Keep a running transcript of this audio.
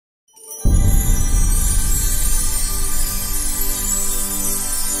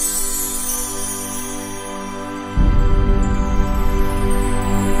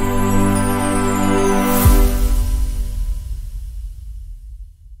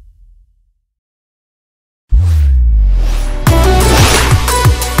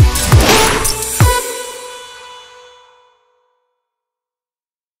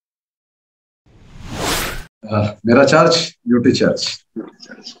നിറചാർജ് Nutricharge.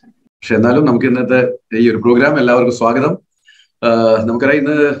 പക്ഷെ എന്നാലും നമുക്ക് ഇന്നത്തെ ഈ ഒരു പ്രോഗ്രാം എല്ലാവർക്കും സ്വാഗതം. നമുക്കറിയാം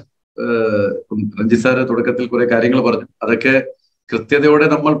ഇന്ന് രഞ്ജിത് സാറ് തുടക്കത്തിൽ കുറെ കാര്യങ്ങൾ പറഞ്ഞു. അതൊക്കെ കൃത്യതയോടെ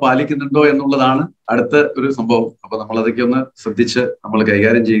നമ്മൾ പാലിക്കുന്നുണ്ടോ എന്നുള്ളതാണ് അടുത്ത ഒരു സംഭവം. അപ്പൊ നമ്മൾ അതൊക്കെ ഒന്ന് ശ്രദ്ധിച്ച് നമ്മൾ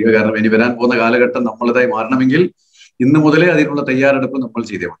കൈകാര്യം ചെയ്യുക. കാരണം ഇനി വരാൻ പോകുന്ന കാലഘട്ടം നമ്മളതായി മാറണമെങ്കിൽ ഇന്ന് മുതലേ അതിനുള്ള തയ്യാറെടുപ്പ് നമ്മൾ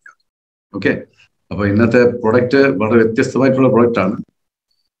ചെയ്തേ മതി. ഓക്കെ, അപ്പൊ ഇന്നത്തെ പ്രൊഡക്റ്റ് വളരെ വ്യത്യസ്തമായിട്ടുള്ള പ്രൊഡക്റ്റാണ്.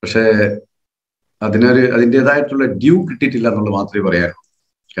 പക്ഷേ അതിൻ്റെതായിട്ടുള്ള ഡ്യൂ കിട്ടിയിട്ടില്ല എന്നുള്ളത് മാത്രമേ പറയാനുള്ളൂ.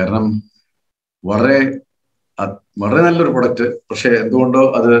 കാരണം വളരെ വളരെ നല്ലൊരു പ്രൊഡക്റ്റ്, പക്ഷെ എന്തുകൊണ്ടോ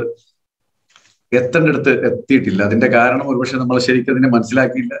അത് എത്തേണ്ടടുത്ത് എത്തിയിട്ടില്ല. അതിന്റെ കാരണം ഒരുപക്ഷെ നമ്മൾ ശരിക്കും അതിനെ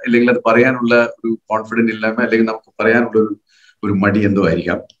മനസ്സിലാക്കിയില്ല, അല്ലെങ്കിൽ അത് പറയാനുള്ള ഒരു കോൺഫിഡൻസ് ഇല്ലായ്മ, അല്ലെങ്കിൽ നമുക്ക് പറയാനുള്ള ഒരു മടി എന്തോ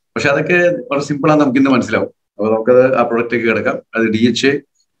ആയിരിക്കാം. പക്ഷെ അതൊക്കെ വളരെ സിമ്പിളാണ്, നമുക്ക് ഇന്ന് മനസ്സിലാവും. അപ്പൊ നമുക്കത് ആ പ്രൊഡക്റ്റേക്ക് കിടക്കാം. അത് DHA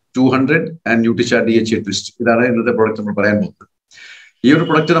 200 and Nutricharge DHA twist. ഇതാണ് ഇന്നത്തെ പ്രൊഡക്റ്റ് നമ്മൾ പറയാൻ പോകുന്നത്. ഈ ഒരു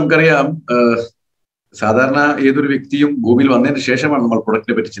പ്രൊഡക്റ്റ് നമുക്കറിയാം, സാധാരണ ഏതൊരു വ്യക്തിയും ഭൂമിയിൽ വന്നതിന് ശേഷമാണ് നമ്മൾ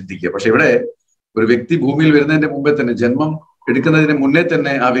പ്രൊഡക്റ്റിനെ പറ്റി ചിന്തിക്കുക. പക്ഷെ ഇവിടെ ഒരു വ്യക്തി ഭൂമിയിൽ വരുന്നതിന്റെ മുമ്പേ തന്നെ, ജന്മം എടുക്കുന്നതിന് മുന്നേ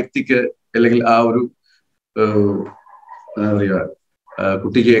തന്നെ ആ വ്യക്തിക്ക്, അല്ലെങ്കിൽ ആ ഒരു എന്താ പറയുക,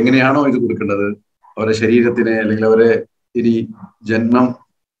 കുട്ടിക്ക് എങ്ങനെയാണോ ഇത് കൊടുക്കേണ്ടത്, അവരുടെ ശരീരത്തിന്, അല്ലെങ്കിൽ അവരെ ഇനി ജന്മം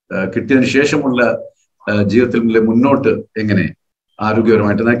കിട്ടിയതിന് ശേഷമുള്ള ജീവിതത്തിൽ മുന്നോട്ട് എങ്ങനെ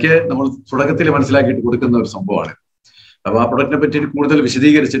ആരോഗ്യപരമായിട്ട് എന്നൊക്കെ നമ്മൾ തുടക്കത്തിൽ മനസ്സിലാക്കിയിട്ട് കൊടുക്കുന്ന ഒരു സംഭവമാണ്. അപ്പൊ ആ പ്രൊഡക്റ്റിനെ പറ്റി കൂടുതൽ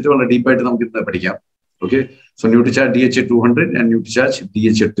വിശദീകരിച്ചിട്ട് വളരെ ഡീപ്പായിട്ട് നമുക്ക് ഇന്ന് പഠിക്കാം. Okay, so Nutricharge DHA 200 and Nutricharge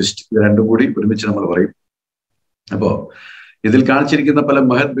DHA twist, ഇത് രണ്ടും കൂടി ഒരുമിച്ച് നമ്മൾ പറയും. അപ്പോ ഇതിൽ കാണിച്ചിരിക്കുന്ന പല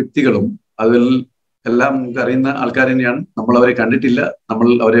മഹത് വ്യക്തികളും അതിൽ എല്ലാം നമുക്ക് അറിയുന്ന ആൾക്കാർ തന്നെയാണ്. നമ്മൾ അവരെ കണ്ടിട്ടില്ല, നമ്മൾ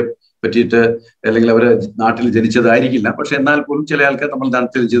അവരെ പറ്റിയിട്ട്, അല്ലെങ്കിൽ അവരെ നാട്ടിൽ ജനിച്ചതായിരിക്കില്ല. പക്ഷെ എന്നാൽ പോലും ചില ആൾക്കാർ നമ്മൾ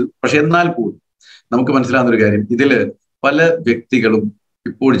നാട്ടിൽ ജനിച്ചത്, പക്ഷെ എന്നാൽ പോലും നമുക്ക് മനസ്സിലാവുന്ന ഒരു കാര്യം, ഇതില് പല വ്യക്തികളും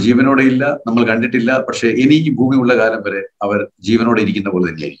ഇപ്പോൾ ജീവനോടെ ഇല്ല, നമ്മൾ കണ്ടിട്ടില്ല. പക്ഷെ ഇനി ഈ ഭൂമി ഉള്ള കാലം വരെ അവർ ജീവനോടെ ഇരിക്കുന്ന പോലെ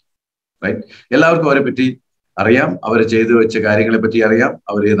തന്നെയായിരിക്കും. റൈറ്റ്? എല്ലാവർക്കും അവരെ പറ്റി അറിയാം, അവർ ചെയ്തു വെച്ച കാര്യങ്ങളെ പറ്റി അറിയാം,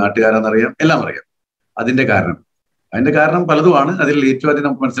 അവര് നാട്ടുകാരെന്നറിയാം, എല്ലാം അറിയാം. അതിന്റെ കാരണം പലതുമാണ്. അതിൽ ഏറ്റവും ആദ്യം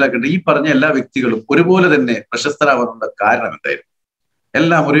നമുക്ക് മനസ്സിലാക്കേണ്ടത്, ഈ പറഞ്ഞ എല്ലാ വ്യക്തികളും ഒരുപോലെ തന്നെ പ്രശസ്തരാവാനുള്ള കാരണം എന്തായിരുന്നു?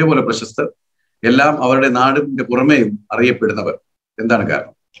 എല്ലാം ഒരേപോലെ പ്രശസ്തർ, എല്ലാം അവരുടെ നാടിന്റെ പുറമേയും അറിയപ്പെടുന്നവർ. എന്താണ്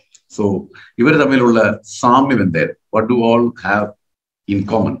കാരണം? സോ ഇവർ തമ്മിലുള്ള സാമ്യം എന്തായിരുന്നു? What do all have in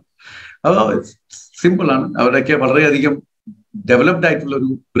common? അത് സിമ്പിൾ ആണ്. അവരൊക്കെ വളരെയധികം ഡെവലപ്ഡ് ആയിട്ടുള്ള ഒരു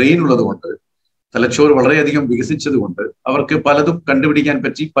ബ്രെയിൻ ഉള്ളത് കൊണ്ട്, തലച്ചോറ് വളരെയധികം വികസിച്ചത് കൊണ്ട് അവർക്ക് പലതും കണ്ടുപിടിക്കാൻ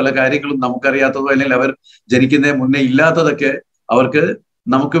പറ്റി. പല കാര്യങ്ങളും നമുക്കറിയാത്തതോ, അല്ലെങ്കിൽ അവർ ജനിക്കുന്നതിന് മുന്നേ ഇല്ലാത്തതൊക്കെ അവർക്ക്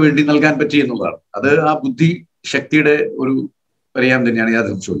നമുക്ക് വേണ്ടി നൽകാൻ പറ്റി എന്നുള്ളതാണ്. അത് ആ ബുദ്ധി ശക്തിയുടെ ഒരു പരിയാം തന്നെയാണ്,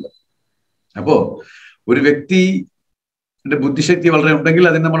 യാതൊരു സംശയമില്ല. അപ്പോ ഒരു വ്യക്തിയുടെ ബുദ്ധിശക്തി വളരെ ഉണ്ടെങ്കിൽ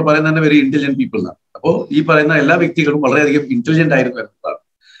അതിന് നമ്മൾ പറയുന്നത് തന്നെ വെരി ഇന്റലിജന്റ് പീപ്പിൾ എന്നാണ്. അപ്പോ ഈ പറയുന്ന എല്ലാ വ്യക്തികളും വളരെയധികം ഇന്റലിജന്റ് ആയിരുന്നു എന്നുള്ളതാണ്.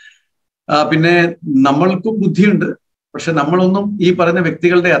 പിന്നെ നമ്മൾക്കും ബുദ്ധിയുണ്ട്, പക്ഷെ നമ്മളൊന്നും ഈ പറയുന്ന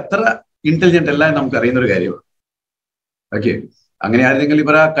വ്യക്തികളുടെ അത്ര ഇന്റലിജന്റ് അല്ല എന്ന് നമുക്ക് അറിയുന്ന ഒരു കാര്യമാണ്. ഓക്കെ, അങ്ങനെ ആയിരുന്നെങ്കിൽ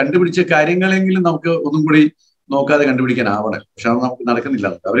ഇവർ ആ കണ്ടുപിടിച്ച കാര്യങ്ങളെങ്കിലും നമുക്ക് ഒന്നും കൂടി നോക്കാതെ കണ്ടുപിടിക്കാനാവണം. പക്ഷെ അത് നമുക്ക് നടക്കുന്നില്ല.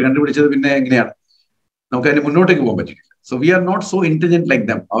 അവർ കണ്ടുപിടിച്ചത് പിന്നെ എങ്ങനെയാണ് നമുക്ക് അതിന് മുന്നോട്ടേക്ക് പോകാൻ പറ്റില്ല. So we are not so intelligent like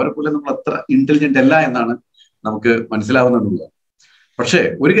dum. അവരെ പോലെ നമ്മൾ അത്ര ഇന്റലിജന്റ് അല്ല എന്നാണ് നമുക്ക് മനസ്സിലാവുന്നത്. പക്ഷേ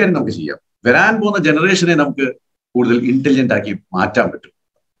ഒരു കാര്യം നമുക്ക് ചെയ്യാം, വരാൻ പോകുന്ന ജനറേഷനെ നമുക്ക് കൂടുതൽ ഇന്റലിജന്റ് ആക്കി മാറ്റാൻ പറ്റും.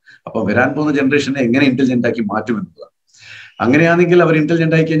 അപ്പൊ വരാൻ പോകുന്ന ജനറേഷനെ എങ്ങനെ ഇന്റലിജന്റ് ആക്കി മാറ്റും എന്നുള്ളതാണ്. അങ്ങനെയാണെങ്കിൽ അവർ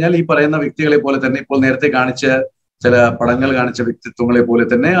ഇന്റലിജന്റ് ആയി കഴിഞ്ഞാൽ ഈ പറയുന്ന വ്യക്തികളെ പോലെ തന്നെ, ഇപ്പോൾ നേരത്തെ കാണിച്ച ചില പടങ്ങൾ കാണിച്ച വ്യക്തിത്വങ്ങളെ പോലെ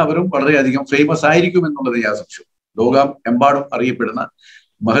തന്നെ അവരും വളരെയധികം ഫേമസ് ആയിരിക്കും എന്നുള്ളത് യാതൊരു സംശയം. ലോകം എമ്പാടും അറിയപ്പെടുന്ന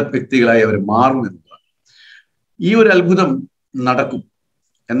മഹത് വ്യക്തികളായി അവർ മാറും എന്നുള്ളതാണ്. ഈ ഒരു അത്ഭുതം നടക്കും.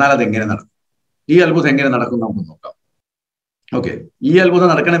 എന്നാൽ അതെങ്ങനെ നടക്കും? ഈ അത്ഭുതം എങ്ങനെ നടക്കും നമുക്ക് നോക്കാം. ഓക്കെ, ഈ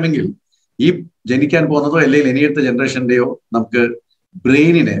അത്ഭുതം നടക്കണമെങ്കിൽ ഈ ജനിക്കാൻ പോകുന്നതോ അല്ലെങ്കിൽ ഇനിയടുത്ത ജനറേഷന്റെയോ നമുക്ക്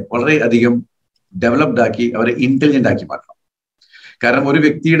ബ്രെയിനിനെ വളരെയധികം ഡെവലപ്ഡ് ആക്കി അവരെ ഇന്റലിജന്റ് ആക്കി മാറ്റണം. കാരണം ഒരു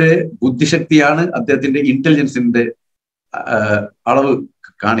വ്യക്തിയുടെ ബുദ്ധിശക്തിയാണ് അദ്ദേഹത്തിന്റെ ഇന്റലിജൻസിന്റെ അളവ്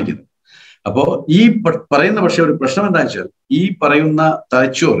കാണിക്കുന്നത്. അപ്പോ ഈ പറയുന്ന, പക്ഷെ ഒരു പ്രശ്നം എന്താ വെച്ചാൽ, ഈ പറയുന്ന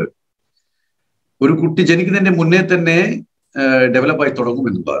തലച്ചോറ് ഒരു കുട്ടി ജനിക്കുന്നതിന്റെ മുന്നേ തന്നെ ഡെവലപ്പായി തുടങ്ങും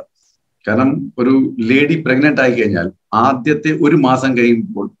എന്നുള്ളതാണ്. കാരണം ഒരു ലേഡി പ്രഗ്നന്റ് ആയി കഴിഞ്ഞാൽ ആദ്യത്തെ ഒരു മാസം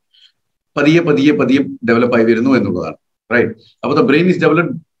കഴിയുമ്പോൾ പതിയെ പതിയെ പതിയെ ഡെവലപ്പായി വരുന്നു എന്നുള്ളതാണ്. റൈറ്റ്? അപ്പൊ the brain is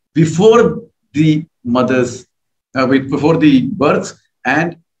developed before the mothers before the birth and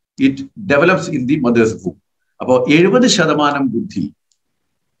it develops in the mother's womb. അപ്പോൾ 70% ബുദ്ധി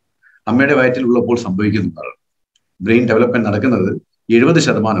അമ്മയുടെ വയറ്റിലുള്ളപ്പോൾ സംഭവിക്കുന്നതാണ്. ബ്രെയിൻ ഡെവലപ്മെന്റ് നടക്കുന്നത്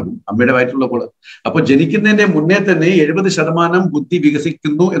 70% അമ്മയുടെ വയറ്റിലുള്ളപ്പോൾ. അപ്പോൾ ജനിക്കുന്നതിന്റെ മുന്നേ തന്നെ 70% ബുദ്ധി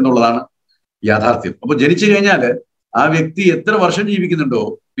വികസിക്കുന്നു എന്നുള്ളതാണ് യാഥാർത്ഥ്യം. അപ്പോൾ ജനിച്ചു കഴിഞ്ഞാൽ ആ വ്യക്തി എത്ര വർഷം ജീവിക്കുന്നുണ്ടോ,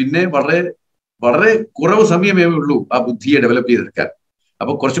 പിന്നെ വളരെ വളരെ കുറവ് സമയമേ ഉള്ളൂ ആ ബുദ്ധിയെ ഡെവലപ്പ് ചെയ്തെടുക്കാൻ.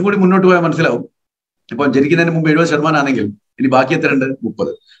 അപ്പൊ കുറച്ചും കൂടി മുന്നോട്ട് പോയാൽ മനസ്സിലാവും. ഇപ്പൊ ജനിക്കുന്നതിന് മുമ്പ് 70% ആണെങ്കിൽ ഇനി ബാക്കി എത്രയുണ്ട്?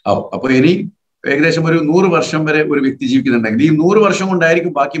 30. അപ്പൊ ഇനി ഏകദേശം ഒരു 100 വർഷം വരെ ഒരു വ്യക്തി ജീവിക്കുന്നുണ്ടെങ്കിൽ ഈ 100 വർഷം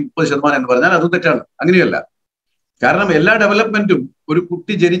കൊണ്ടായിരിക്കും ബാക്കി 30% എന്ന് പറഞ്ഞാൽ അതും തെറ്റാണ്. അങ്ങനെയല്ല. കാരണം എല്ലാ ഡെവലപ്മെന്റും ഒരു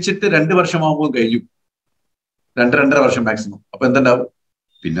കുട്ടി ജനിച്ചിട്ട് 2 വർഷമാകുമ്പോൾ കഴിഞ്ഞു, 2-2.5 വർഷം മാക്സിമം. അപ്പൊ എന്തുണ്ടാവും?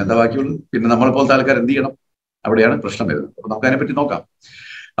 പിന്നെന്താ ബാക്കിയുള്ളൂ? പിന്നെ നമ്മളെ പോലത്തെ ആൾക്കാർ എന്ത് ചെയ്യണം? അവിടെയാണ് പ്രശ്നം വരുന്നത്. അപ്പൊ നമുക്ക് അതിനെപ്പറ്റി നോക്കാം.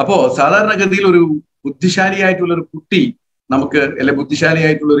 അപ്പോ സാധാരണഗതിയിൽ ഒരു ബുദ്ധിശാലിയായിട്ടുള്ള ഒരു കുട്ടി നമുക്ക്, അല്ലെ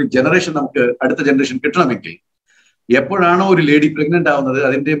ബുദ്ധിശാലിയായിട്ടുള്ള ഒരു ജനറേഷൻ നമുക്ക് അടുത്ത ജനറേഷൻ കിട്ടണമെങ്കിൽ എപ്പോഴാണോ ഒരു ലേഡി പ്രഗ്നന്റ് ആവുന്നത്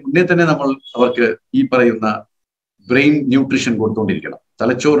അതിന്റെ മുന്നേ തന്നെ നമ്മൾ അവർക്ക് ഈ പറയുന്ന ബ്രെയിൻ ന്യൂട്രീഷൻ കൊടുത്തുകൊണ്ടിരിക്കണം,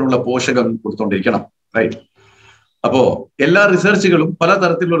 തലച്ചോറിനുള്ള പോഷകം കൊടുത്തുകൊണ്ടിരിക്കണം. റൈറ്റ്. അപ്പോ എല്ലാ റിസർച്ചുകളും,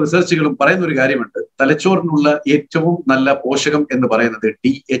 പലതരത്തിലുള്ള റിസർച്ചുകളും പറയുന്ന ഒരു കാര്യമുണ്ട്, തലച്ചോറിനുള്ള ഏറ്റവും നല്ല പോഷകം എന്ന് പറയുന്നത്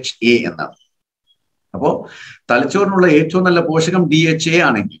DHA എന്നാണ്. അപ്പോ തലച്ചോറിനുള്ള ഏറ്റവും നല്ല പോഷകം DHA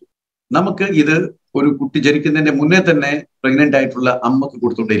ആണെങ്കിൽ നമുക്ക് ഇത് ഒരു കുട്ടി ജനിക്കുന്നതിന്റെ മുന്നേ തന്നെ പ്രഗ്നന്റ് ആയിട്ടുള്ള അമ്മക്ക്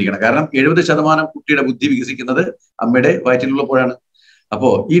കൊടുത്തുകൊണ്ടിരിക്കണം. കാരണം 70% കുട്ടിയുടെ ബുദ്ധി വികസിക്കുന്നത് അമ്മയുടെ വയറ്റിലുള്ളപ്പോഴാണ്. അപ്പോ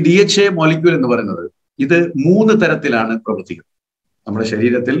ഈ DHA മോളിക്യൂൾ എന്ന് പറയുന്നത് ഇത് 3 തരത്തിലാണ് പ്രവർത്തിക്കുന്നത്. നമ്മുടെ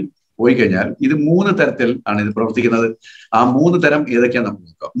ശരീരത്തിൽ പോയി കഴിഞ്ഞാൽ ഇത് 3 തരത്തിൽ ആണ് ഇത് പ്രവർത്തിക്കുന്നത്. ആ 3 തരം ഏതൊക്കെയാണ് നമുക്ക്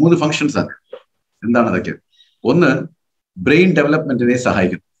നോക്കാം. 3 ഫങ്ഷൻസ് ആണ്. എന്താണ് അതൊക്കെ? ഒന്ന്, ബ്രെയിൻ ഡെവലപ്മെന്റിനെ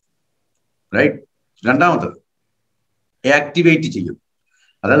സഹായിക്കുന്നു. റൈറ്റ്. രണ്ടാമത്തത്, ആക്ടിവേറ്റ് ചെയ്യും.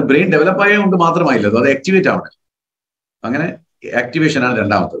 അതായത് ബ്രെയിൻ ഡെവലപ്പ് ആയതുകൊണ്ട് മാത്രമായില്ല, അത് ആക്ടിവേറ്റ് ആവണം. അങ്ങനെ ആക്ടിവേഷൻ ആണ്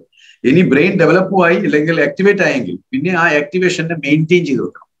രണ്ടാമത്തത്. ഇനി ബ്രെയിൻ ഡെവലപ്പുമായി അല്ലെങ്കിൽ ആക്ടിവേറ്റ് ആയെങ്കിൽ പിന്നെ ആ ആക്ടിവേഷനെ മെയിൻറ്റെയിൻ ചെയ്ത്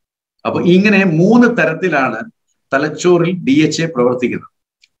വെക്കണം. അപ്പൊ ഇങ്ങനെ 3 തരത്തിലാണ് തലച്ചോറിൽ DHA പ്രവർത്തിക്കുന്നത്.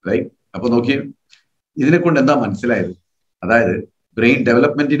 റൈറ്റ്. അപ്പൊ നോക്കി, ഇതിനെ കൊണ്ട് എന്താ മനസ്സിലായത്? അതായത് ബ്രെയിൻ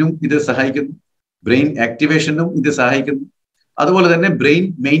ഡെവലപ്മെന്റിനും ഇത് സഹായിക്കുന്നു, ബ്രെയിൻ ആക്ടിവേഷനും ഇത് സഹായിക്കുന്നു, അതുപോലെ തന്നെ ബ്രെയിൻ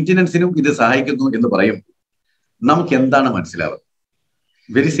മെയിൻ്റനൻസിനും ഇത് സഹായിക്കുന്നു എന്ന് പറയുമ്പോൾ നമുക്ക് എന്താണ് മനസ്സിലാവുന്നത്?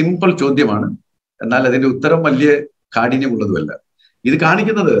 വെരി സിമ്പിൾ ചോദ്യമാണ്, എന്നാൽ അതിന്റെ ഉത്തരം വലിയ കാഠിന്യമുള്ളതുമല്ല. ഇത്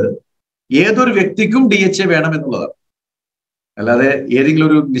കാണിക്കുന്നത് ഏതൊരു വ്യക്തിക്കും DHA വേണം എന്നുള്ളതാണ്. അല്ലാതെ ഏതെങ്കിലും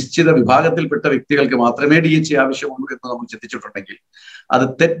ഒരു നിശ്ചിത വിഭാഗത്തിൽപ്പെട്ട വ്യക്തികൾക്ക് മാത്രമേ DHA ആവശ്യമുള്ളൂ എന്ന് നമ്മൾ ചിന്തിച്ചിട്ടുണ്ടെങ്കിൽ അത്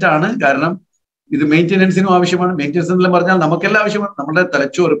തെറ്റാണ്. കാരണം ഇത് മെയിൻ്റനൻസിനും ആവശ്യമാണ്. മെയിൻ്റനൻസ് എന്നെല്ലാം പറഞ്ഞാൽ നമുക്കെല്ലാം ആവശ്യമാണ്. നമ്മുടെ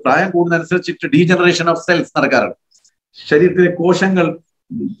തലച്ചോറ് പ്രായം കൂടുന്നതനുസരിച്ചിട്ട് ഡീജനറേഷൻ ഓഫ് സെൽസ് നടക്കാറുണ്ട്. ശരീരത്തിലെ കോശങ്ങൾ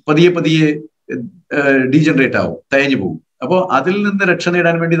പതിയെ പതിയെ ഡീജനറേറ്റ് ആവും, തയഞ്ഞു പോകും. അപ്പോൾ അതിൽ നിന്ന് രക്ഷ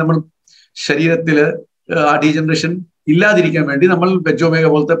നേടാൻ വേണ്ടി നമ്മൾ ശരീരത്തില് ആ ഡീജനറേഷൻ ഇല്ലാതിരിക്കാൻ വേണ്ടി നമ്മൾ വെജോമേഗ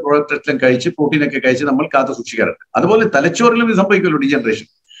പോലത്തെ പ്രോഡക്റ്റ് എല്ലാം കഴിച്ച്, പ്രോട്ടീനൊക്കെ കഴിച്ച് നമ്മൾ കാത്തു സൂക്ഷിക്കാറുണ്ട്. അതുപോലെ തലച്ചോറിലും ഇത് സംഭവിക്കുമല്ലോ, ഡീജനറേഷൻ.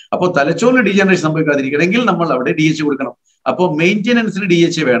 അപ്പോൾ തലച്ചോറിൽ ഡീജനറേഷൻ സംഭവിക്കാതിരിക്കണമെങ്കിൽ നമ്മൾ അവിടെ DHA കൊടുക്കണം. അപ്പോൾ മെയിൻ്റനൻസിന്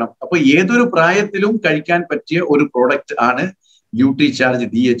DHA വേണം. അപ്പോൾ ഏതൊരു പ്രായത്തിലും കഴിക്കാൻ പറ്റിയ ഒരു പ്രോഡക്റ്റ് ആണ് ന്യൂട്രിചാർജ്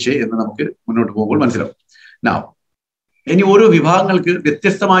DHA എന്ന് നമുക്ക് മുന്നോട്ട് പോകുമ്പോൾ മനസ്സിലാവും. ഇനി ഓരോ വിഭാഗങ്ങൾക്ക്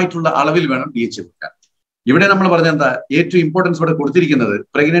വ്യത്യസ്തമായിട്ടുള്ള അളവിൽ വേണം DHA കൊടുക്കാൻ. ഇവിടെ നമ്മൾ പറഞ്ഞ എന്താ, ഏറ്റവും ഇമ്പോർട്ടൻസ് ഇവിടെ കൊടുത്തിരിക്കുന്നത്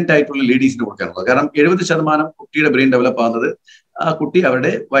പ്രഗ്നന്റ് ആയിട്ടുള്ള ലേഡീസിന് കൊടുക്കാനുള്ളത്. കാരണം 70% കുട്ടിയുടെ ബ്രെയിൻ ഡെവലപ്പ് ആകുന്നത് ആ കുട്ടി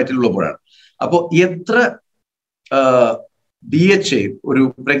അവരുടെ വയറ്റിലുള്ളപ്പോഴാണ്. അപ്പോൾ എത്ര DHA ഒരു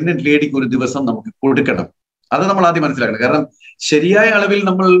പ്രഗ്നന്റ് ലേഡിക്ക് ഒരു ദിവസം നമുക്ക് കൊടുക്കണം, അത് നമ്മൾ ആദ്യം മനസ്സിലാക്കണം. കാരണം ശരിയായ അളവിൽ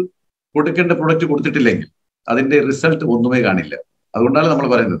നമ്മൾ കൊടുക്കേണ്ട പ്രൊഡക്റ്റ് കൊടുത്തിട്ടില്ലെങ്കിൽ അതിന്റെ റിസൾട്ട് ഒന്നുമേ കാണില്ല. അതുകൊണ്ടാണ് നമ്മൾ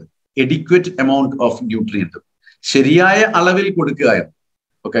പറയുന്നത് എഡിക്വേറ്റ് എമൗണ്ട് ഓഫ് ന്യൂട്രിയന്റ്, ശരിയായ അളവിൽ കൊടുക്കുക എന്ന്.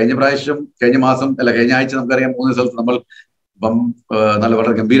 ഇപ്പൊ കഴിഞ്ഞ ആഴ്ച നമുക്കറിയാം 3 സ്ഥലത്ത് നമ്മൾ നല്ല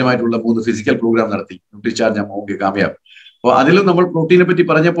വളരെ ഗംഭീരമായിട്ടുള്ള 3 ഫിസിക്കൽ പ്രോഗ്രാം നടത്തി, ന്യൂട്രിചാർജ് അമൗണ്ട് കാമയാബ്. അപ്പോൾ അതിലും നമ്മൾ പ്രോട്ടീനെ പറ്റി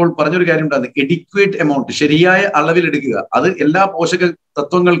പറഞ്ഞൊരു കാര്യം ഉണ്ടാകുന്നത് എഡിക്വേറ്റ് എമൗണ്ട്, ശരിയായ അളവിൽ എടുക്കുക. അത് എല്ലാ പോഷക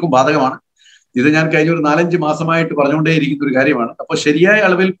തത്വങ്ങൾക്കും ബാധകമാണ്. ഇത് ഞാൻ കഴിഞ്ഞ ഒരു 4-5 മാസമായിട്ട് പറഞ്ഞുകൊണ്ടേയിരിക്കുന്ന ഒരു കാര്യമാണ്. അപ്പോൾ ശരിയായ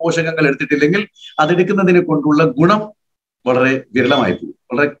അളവിൽ പോഷകങ്ങൾ എടുത്തിട്ടില്ലെങ്കിൽ അതെടുക്കുന്നതിനെ കൊണ്ടുള്ള ഗുണം വളരെ വിരളമായി പോകും,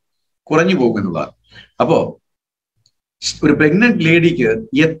 വളരെ കുറഞ്ഞു പോകും എന്നുള്ളതാണ്. അപ്പോ ഒരു പ്രഗ്നന്റ് ലേഡിക്ക്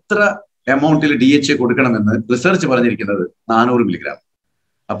എത്ര എമൗണ്ടിൽ DHA കൊടുക്കണമെന്ന് റിസർച്ച് പറഞ്ഞിരിക്കുന്നത് 400 മില്ലിഗ്രാം.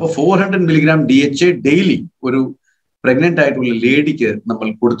 അപ്പോൾ 400 മില്ലിഗ്രാം DHA ഡെയിലി ഒരു പ്രഗ്നന്റ് ആയിട്ടുള്ള ലേഡിക്ക് നമ്മൾ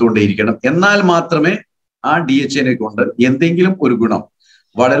കൊടുത്തുകൊണ്ടേയിരിക്കണം. എന്നാൽ മാത്രമേ ആ DHA കൊണ്ട് എന്തെങ്കിലും ഒരു ഗുണം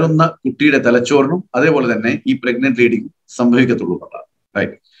വളരുന്ന കുട്ടിയുടെ തലച്ചോറിനും അതേപോലെ തന്നെ ഈ പ്രഗ്നന്റ് ലേഡിക്കും സംഭവിക്കത്തുള്ളൂ എന്നുള്ളതാണ്.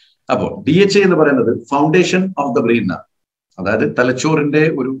 റൈറ്റ്. അപ്പോൾ DHA എന്ന് പറയുന്നത് ഫൗണ്ടേഷൻ ഓഫ് ദ ബ്രെയിൻ ആണ്, അതായത് തലച്ചോറിന്റെ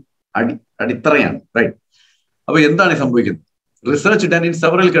ഒരു അടിത്തറയാണ്. റൈറ്റ്. അപ്പൊ എന്താണ് സംഭവിക്കുന്നത്? Research done in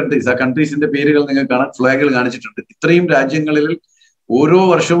several countries. ആ കൺട്രീസിന്റെ പേരുകൾ നിങ്ങൾക്ക് കാണാൻ ഫ്ലാഗുകൾ കാണിച്ചിട്ടുണ്ട്. ഇത്രയും രാജ്യങ്ങളിൽ ഓരോ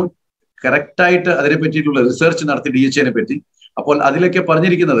വർഷവും കറക്റ്റായിട്ട് അതിനെ പറ്റിയിട്ടുള്ള റിസർച്ച് നടത്തി DHA പറ്റി. അപ്പോൾ അതിലൊക്കെ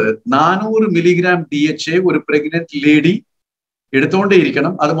പറഞ്ഞിരിക്കുന്നത് 400 മില്ലിഗ്രാം DHA ഒരു പ്രഗ്നന്റ് ലേഡി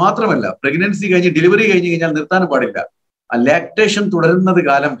എടുത്തുകൊണ്ടേയിരിക്കണം. അത് മാത്രമല്ല, പ്രഗ്നൻസി കഴിഞ്ഞ് ഡെലിവറി കഴിഞ്ഞ് കഴിഞ്ഞാൽ നിർത്താനും പാടില്ല. ആ ലാക്ടേഷൻ തുടരുന്നത്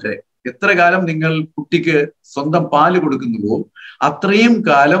കാലം വരെ, എത്ര കാലം നിങ്ങൾ കുട്ടിക്ക് സ്വന്തം പാല് കൊടുക്കുന്നുവോ അത്രയും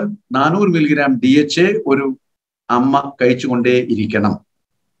കാലം 400 മില്ലിഗ്രാം DHA ഒരു അമ്മ കഴിച്ചുകൊണ്ടേ ഇരിക്കണം.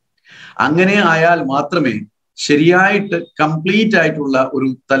 അങ്ങനെ ആയാൽ മാത്രമേ ശരിയായിട്ട് കംപ്ലീറ്റ് ആയിട്ടുള്ള ഒരു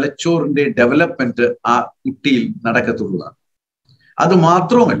തലച്ചോറിന്റെ ഡെവലപ്മെന്റ് ആ കുട്ടിയിൽ നടക്കത്തുള്ളതാണ്. അത്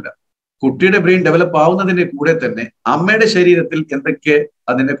മാത്രവുമല്ല, കുട്ടിയുടെ ബ്രെയിൻ ഡെവലപ്പ് ആവുന്നതിന്റെ കൂടെ തന്നെ അമ്മയുടെ ശരീരത്തിൽ എന്തൊക്കെ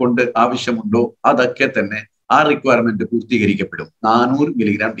അതിനെ കൊണ്ട് ആവശ്യമുണ്ടോ അതൊക്കെ തന്നെ ആ റിക്വയർമെന്റ് പൂർത്തീകരിക്കപ്പെടും. 400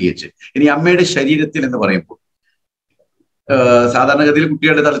 milligram DHA. ഇനി അമ്മയുടെ ശരീരത്തിൽ എന്ന് പറയുമ്പോൾ സാധാരണഗതിയിൽ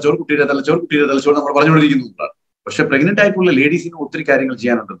കുട്ടിയുടെ തലച്ചോറ് നമ്മൾ പറഞ്ഞുകൊണ്ടിരിക്കുന്നതാണ്. പക്ഷെ പ്രഗ്നന്റ് ആയിട്ടുള്ള ലേഡീസിന് ഒത്തിരി കാര്യങ്ങൾ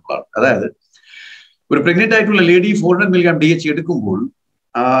ചെയ്യാനുണ്ടെന്നുള്ളതാണ്. അതായത് ഒരു പ്രഗ്നന്റ് ആയിട്ടുള്ള ലേഡി 400 മില്ലിഗ്രാം DHA എടുക്കുമ്പോൾ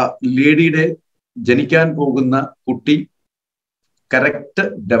ആ ലേഡിയുടെ ജനിക്കാൻ പോകുന്ന കുട്ടി കറക്റ്റ്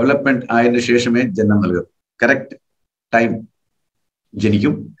ഡെവലപ്മെന്റ് ആയതിനു ശേഷമേ ജന്മം നൽകും. കറക്റ്റ് ടൈം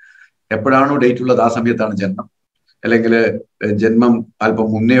ജനിക്കും. എപ്പോഴാണോ ഡേറ്റ് ഉള്ളത് ആ സമയത്താണ് ജന്മം. അല്ലെങ്കിൽ ജന്മം അല്പം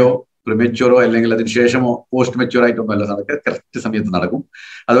മുന്നെയോ പ്രിമച്യൂറോ അല്ലെങ്കിൽ അതിന് ശേഷമോ പോസ്റ്റ് മെച്യൂർ ആയിട്ടൊന്നും അല്ല നടക്കുക. കറക്റ്റ് സമയത്ത് നടക്കും.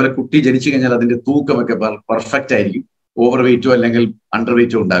 അതുപോലെ കുട്ടി ജനിച്ചു കഴിഞ്ഞാൽ അതിന്റെ തൂക്കമൊക്കെ പെർഫെക്റ്റ് ആയിരിക്കും. ഓവർ വെയിറ്റോ അല്ലെങ്കിൽ അണ്ടർ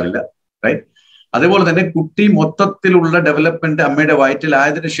വെയിറ്റോ ഉണ്ടാവില്ല. റൈറ്റ്. അതേപോലെ തന്നെ കുട്ടി മൊത്തത്തിലുള്ള ഡെവലപ്മെന്റ് അമ്മയുടെ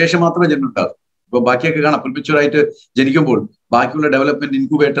വയറ്റിലായതിനു ശേഷം മാത്രമേ ജന്മം ഉണ്ടാകും. ഇപ്പൊ ബാക്കിയൊക്കെ കാണാം, പ്രിമച്യൂർ ആയിട്ട് ജനിക്കുമ്പോൾ ബാക്കിയുള്ള ഡെവലപ്മെന്റ്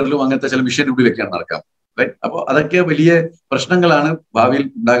ഇൻക്യുബേറ്ററിലും അങ്ങനത്തെ ചില മെഷീനുകളിൽ വെക്കാണ് നടക്കാം. റൈറ്റ്. അപ്പോൾ അതൊക്കെ വലിയ പ്രശ്നങ്ങളാണ് ഭാവിയിൽ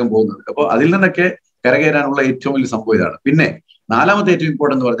ഉണ്ടാകാൻ പോകുന്നത്. അപ്പോൾ അതിൽ നിന്നൊക്കെ കരകയറാനുള്ള ഏറ്റവും വലിയ സംഭവം ഇതാണ്. പിന്നെ നാലാമത്തെ ഏറ്റവും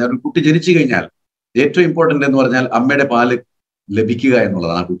ഇമ്പോർട്ടന്റ് എന്ന് പറഞ്ഞാൽ ഒരു കുട്ടി ജനിച്ചു കഴിഞ്ഞാൽ ഏറ്റവും ഇമ്പോർട്ടന്റ് എന്ന് പറഞ്ഞാൽ അമ്മയുടെ പാല് ലഭിക്കുക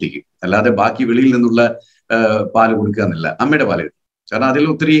എന്നുള്ളതാണ് ആ കുട്ടിക്ക്. അല്ലാതെ ബാക്കി വെളിയിൽ നിന്നുള്ള പാല് കൊടുക്കുക എന്നില്ല, അമ്മയുടെ പാല്. കാരണം അതിൽ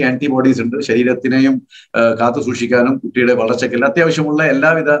ഒത്തിരി ആന്റിബോഡീസ് ഉണ്ട്. ശരീരത്തിനെയും കാത്തു സൂക്ഷിക്കാനും കുട്ടിയുടെ വളർച്ചയ്ക്കെല്ലാം അത്യാവശ്യമുള്ള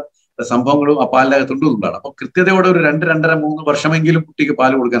എല്ലാവിധ സംഭവങ്ങളും ആ പാലിനകത്തുണ്ട് എന്നുള്ളതാണ്. അപ്പൊ കൃത്യതയോടെ ഒരു 2, 2.5, 3 വർഷമെങ്കിലും കുട്ടിക്ക്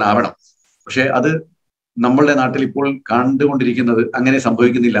പാല് കൊടുക്കാനാവണം. പക്ഷെ അത് നമ്മളുടെ നാട്ടിൽ ഇപ്പോൾ കണ്ടുകൊണ്ടിരിക്കുന്നത് അങ്ങനെ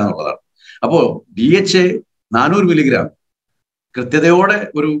സംഭവിക്കുന്നില്ല എന്നുള്ളതാണ്. അപ്പോ DHA 400 മില്ലിഗ്രാം കൃത്യതയോടെ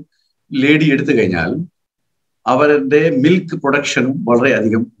ഒരു ലേഡി എടുത്തു കഴിഞ്ഞാൽ അവരുടെ മിൽക്ക് പ്രൊഡക്ഷനും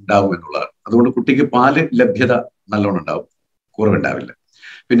വളരെയധികം ഉണ്ടാകും എന്നുള്ളതാണ്. അതുകൊണ്ട് കുട്ടിക്ക് പാല് ലഭ്യത നല്ലോണം ഉണ്ടാവും, കുറവുണ്ടാവില്ല.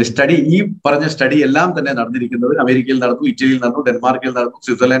 പിന്നെ സ്റ്റഡി, ഈ പറഞ്ഞ സ്റ്റഡി എല്ലാം തന്നെ നടന്നിരിക്കുന്നത് അമേരിക്കയിൽ നടന്നു, ഇറ്റലിയിൽ നടന്നു, ഡെൻമാർക്കിൽ നടന്നു,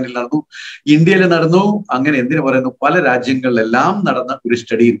 സ്വിറ്റ്സർലാൻഡിൽ നടന്നു, ഇന്ത്യയിൽ നടന്നു. അങ്ങനെ എന്തിനു പറയുന്നു, പല രാജ്യങ്ങളിലെല്ലാം നടന്ന ഒരു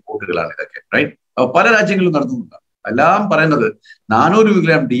സ്റ്റഡി റിപ്പോർട്ടുകളാണ് ഇതൊക്കെ. റൈറ്റ്. പല രാജ്യങ്ങളിലും നടന്നുണ്ട്. എല്ലാം പറയുന്നത് 400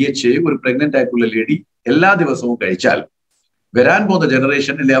 മില്ലിഗ്രാം DHA ഒരു പ്രഗ്നന്റ് ആയിട്ടുള്ള ലേഡി എല്ലാ ദിവസവും കഴിച്ചാൽ വരാൻ പോകുന്ന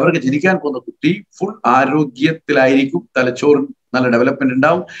ജനറേഷൻ അല്ലെ അവർക്ക് ജനിക്കാൻ പോകുന്ന കുട്ടി ഫുൾ ആരോഗ്യത്തിലായിരിക്കും. തലച്ചോറിന് നല്ല ഡെവലപ്മെന്റ്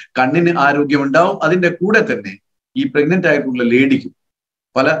ഉണ്ടാവും, കണ്ണിന് ആരോഗ്യം ഉണ്ടാവും. അതിന്റെ കൂടെ തന്നെ ഈ പ്രഗ്നന്റ് ആയിട്ടുള്ള ലേഡിക്കും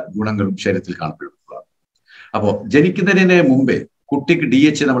പല ഗുണങ്ങളും ശരീരത്തിൽ കാണപ്പെടുന്നതാണ്. അപ്പോ ജനിക്കുന്നതിന് മുമ്പേ കുട്ടിക്ക്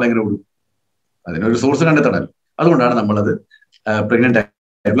DHA നമ്മൾ എങ്ങനെ കൊടുക്കും? അതിനൊരു സോഴ്സ് കണ്ടെത്തണം. അതുകൊണ്ടാണ് നമ്മളത് പ്രഗ്നന്റ്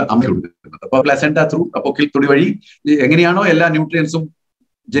ആയിട്ടുള്ള അമ്മ കൊടുക്കുന്നത്. അപ്പൊ പ്ലാസെന്റ ത്രൂ അപ്പൊക്കിൽ തൊടി വഴി എങ്ങനെയാണോ എല്ലാ ന്യൂട്രിയൻസും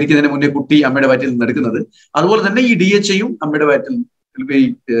ജനിക്കുന്നതിന് മുന്നേ കുട്ടി അമ്മയുടെ വയറ്റിൽ നിന്ന് എടുക്കുന്നത്, അതുപോലെ തന്നെ ഈ DHAയും അമ്മയുടെ വയറ്റിൽ ഈ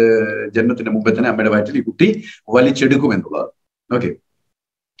ജന്മത്തിന് മുമ്പേ തന്നെ അമ്മയുടെ വയറ്റിൽ ഈ കുട്ടി വലിച്ചെടുക്കും എന്നുള്ളതാണ്. ഓക്കെ.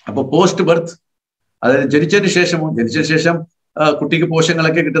 അപ്പൊ പോസ്റ്റ് ബർത്ത്, അതായത് ജനിച്ചതിന് ശേഷം കുട്ടിക്ക്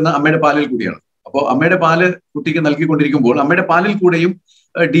പോഷകങ്ങളൊക്കെ കിട്ടുന്ന അമ്മയുടെ പാലിൽ കൂടിയാണ്. അപ്പോൾ അമ്മയുടെ പാല് കുട്ടിക്ക് നൽകിക്കൊണ്ടിരിക്കുമ്പോൾ അമ്മയുടെ പാലിൽ കൂടെയും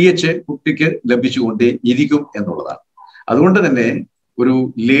DHA കുട്ടിക്ക് ലഭിച്ചുകൊണ്ടേ ഇരിക്കും എന്നുള്ളതാണ്. അതുകൊണ്ട് തന്നെ ഒരു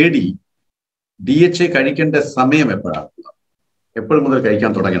ലേഡി DHA കഴിക്കേണ്ട സമയം എപ്പോഴാണ്, എപ്പോഴും മുതൽ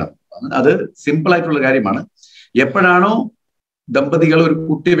കഴിക്കാൻ തുടങ്ങണം? അത് സിമ്പിൾ ആയിട്ടുള്ള കാര്യമാണ്. എപ്പോഴാണോ ദമ്പതികൾ ഒരു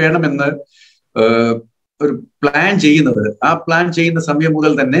കുട്ടി വേണമെന്ന് ഒരു പ്ലാൻ ചെയ്യുന്നത്, ആ പ്ലാൻ ചെയ്യുന്ന സമയം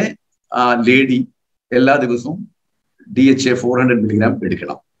മുതൽ തന്നെ ആ ലേഡി എല്ലാ ദിവസവും DHA 400 മില്ലിഗ്രാം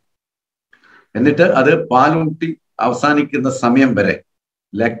എടുക്കണം. എന്നിട്ട് അത് പാലൂട്ടി അവസാനിക്കുന്ന സമയം വരെ,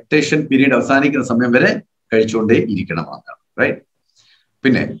 ലാക്ടേഷൻ പീരീഡ് അവസാനിക്കുന്ന സമയം വരെ കഴിച്ചുകൊണ്ടേ ഇരിക്കണം എന്നാണ്. റൈറ്റ്.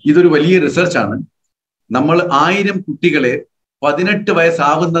 പിന്നെ ഇതൊരു വലിയ റിസർച്ചാണ്. നമ്മൾ 1000 കുട്ടികളെ 18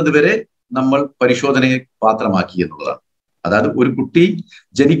 വയസ്സാവുന്നത് വരെ നമ്മൾ പരിശോധനയെ പാത്രമാക്കി എന്നുള്ളതാണ്. അതായത് ഒരു കുട്ടി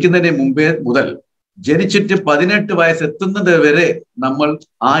ജനിക്കുന്നതിന് മുമ്പേ മുതൽ ജനിച്ചിട്ട് 18 വയസ്സെത്തുന്നത് വരെ നമ്മൾ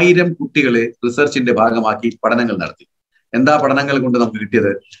 1000 കുട്ടികളെ റിസർച്ചിന്റെ ഭാഗമാക്കി പഠനങ്ങൾ നടത്തി. എന്താ പഠനങ്ങൾ കൊണ്ട് നമുക്ക്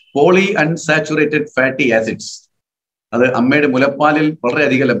കിട്ടിയത്? Poly unsaturated fatty acids. അത് അമ്മയുടെ മുലപ്പാലിൽ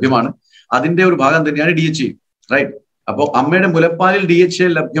വളരെയധികം ലഭ്യമാണ്. അതിന്റെ ഒരു ഭാഗം തന്നെയാണ് DHA. റൈറ്റ്. അപ്പോൾ അമ്മയുടെ മുലപ്പാലിൽ DHA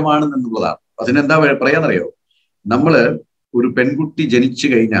ലഭ്യമാണ് എന്നുള്ളതാണ്. അതിനെന്താ പറയാന്നറിയോ? നമ്മള് ഒരു പെൺകുട്ടി ജനിച്ചു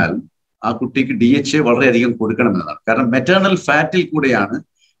കഴിഞ്ഞാൽ ആ കുട്ടിക്ക് DHA വളരെയധികം കൊടുക്കണമെന്നതാണ്. കാരണം മെറ്റേണൽ ഫാറ്റിൽ കൂടെയാണ്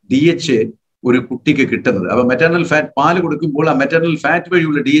DHA ഒരു കുട്ടിക്ക് കിട്ടുന്നത്. അപ്പൊ മെറ്റേണൽ ഫാറ്റ് പാല് കൊടുക്കുമ്പോൾ ആ മെറ്റേണൽ ഫാറ്റ്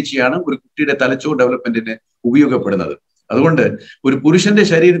വഴിയുള്ള DHA ആണ് ഒരു കുട്ടിയുടെ തലച്ചോർ ഡെവലപ്മെന്റിന് ഉപയോഗപ്പെടുന്നത്. അതുകൊണ്ട് ഒരു പുരുഷന്റെ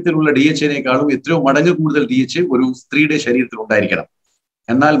ശരീരത്തിലുള്ള DHAനേക്കാളും എത്രയോ മടങ്ങ് കൂടുതൽ DHA ഒരു സ്ത്രീയുടെ ശരീരത്തിൽ ഉണ്ടായിരിക്കണം.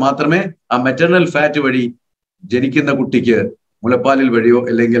 എന്നാൽ മാത്രമേ ആ മെറ്റേണൽ ഫാറ്റ് വഴി ജനിക്കുന്ന കുട്ടിക്ക് മുലപ്പാലിൽ വഴിയോ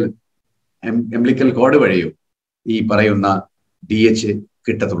അല്ലെങ്കിൽ എംബ്ലിക്കൽ കോഡ് വഴിയോ ഈ പറയുന്ന DHA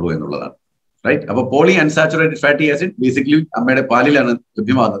കിട്ടത്തുള്ളൂ എന്നുള്ളതാണ്. റൈറ്റ്. അപ്പൊ poly unsaturated fatty acid basically അമ്മയുടെ പാലിലാണ്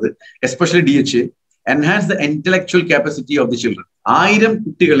ലഭ്യമാകുന്നത്. Especially DHA enhance the intellectual കാപ്പസിറ്റി of the children. 1000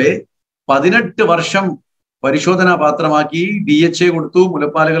 കുട്ടികളെ 18 വർഷം പരിശോധനാ പാത്രമാക്കി DHA കൊടുത്തു,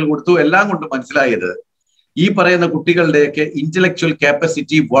 മുലപ്പാലുകൾ കൊടുത്തു. എല്ലാം കൊണ്ട് മനസ്സിലായത് ഈ പറയുന്ന കുട്ടികളുടെയൊക്കെ ഇന്റലക്ച്വൽ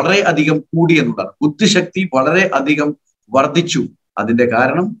കാപ്പസിറ്റി വളരെ അധികം കൂടി എന്നുള്ളതാണ്. ബുദ്ധിശക്തി വളരെ അധികം വർദ്ധിച്ചു അതിന്റെ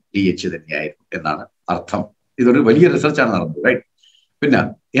കാരണം DHA തന്നെയായിരുന്നു എന്നാണ് അർത്ഥം. ഇതൊരു വലിയ റിസർച്ചാണ് നടന്നത്, റൈറ്റ്? പിന്നെ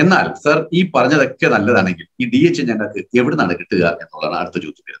എന്നാൽ സർ ഈ പറഞ്ഞതൊക്കെ നല്ലതാണെങ്കിൽ ഈ DHA ഞങ്ങൾക്ക് എവിടെ നിന്നാണ് കിട്ടുക എന്നുള്ളതാണ് അടുത്ത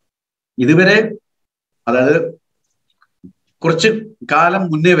ചോദ്യം വരുന്നത്. ഇതുവരെ, അതായത് കുറച്ച് കാലം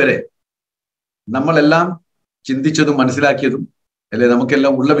മുന്നേ വരെ നമ്മളെല്ലാം ചിന്തിച്ചതും മനസ്സിലാക്കിയതും, അല്ലെ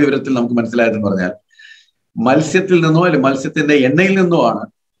നമുക്കെല്ലാം ഉള്ള വിവരത്തിൽ നമുക്ക് മനസ്സിലായതെന്ന് പറഞ്ഞാൽ മത്സ്യത്തിൽ നിന്നോ അല്ലെങ്കിൽ മത്സ്യത്തിന്റെ എണ്ണയിൽ നിന്നോ ആണ്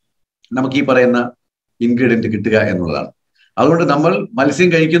നമുക്ക് ഈ പറയുന്ന ഇൻഗ്രീഡിയന്റ് കിട്ടുക എന്നുള്ളതാണ്. അതുകൊണ്ട് നമ്മൾ മത്സ്യം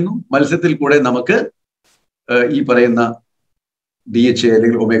കഴിക്കുന്നു, മത്സ്യത്തിൽ കൂടെ നമുക്ക് ഈ പറയുന്ന DHA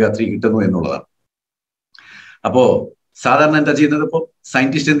അല്ലെങ്കിൽ omega-3 കിട്ടുന്നു എന്നുള്ളതാണ്. അപ്പോ സാധാരണ എന്താ ചെയ്യുന്നത്? ഇപ്പോൾ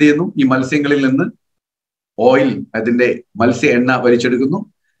സയന്റിസ്റ്റ് എന്ത് ചെയ്യുന്നു? ഈ മത്സ്യങ്ങളിൽ നിന്ന് ഓയിൽ, അതിന്റെ മത്സ്യ എണ്ണ വലിച്ചെടുക്കുന്നു,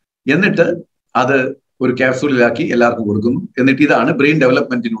 എന്നിട്ട് അത് ഒരു ക്യാപ്സൂളിലാക്കി എല്ലാവർക്കും കൊടുക്കുന്നു. എന്നിട്ട് ഇതാണ് ബ്രെയിൻ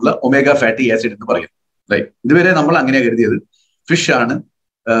ഡെവലപ്മെന്റിനുള്ള ഒമേഗ ഫാറ്റി ആസിഡ് എന്ന് പറയുന്നത്, റൈറ്റ്? ഇതുവരെ നമ്മൾ അങ്ങനെ കരുതിയത് ഫിഷ് ആണ്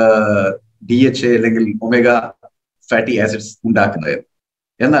DHA അല്ലെങ്കിൽ ഒമേഗ ഫാറ്റി ആസിഡ്സ് ഉണ്ടാക്കുന്നത്.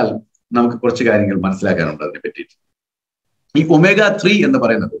 എന്നാൽ നമുക്ക് കുറച്ച് കാര്യങ്ങൾ മനസ്സിലാക്കാനുണ്ട് അതിനെ പറ്റിയിട്ട്. ഈ omega-3 എന്ന്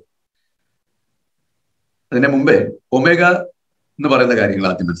പറയുന്നത്, അതിന് മുമ്പേ ഒമേഗ എന്ന് പറയുന്ന കാര്യങ്ങൾ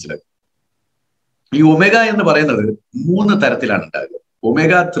ആദ്യം മനസ്സിലാക്കും. ഈ ഒമേഗ എന്ന് പറയുന്നത് 3 തരത്തിലാണ് ഉണ്ടാകുക: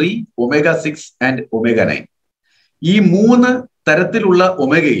 omega-3, omega-6 ആൻഡ് omega-9. ഈ 3 തരത്തിലുള്ള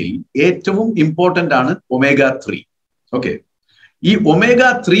ഒമേഗയിൽ ഏറ്റവും ഇമ്പോർട്ടന്റ് ആണ് omega-3. ഓക്കെ, ഈ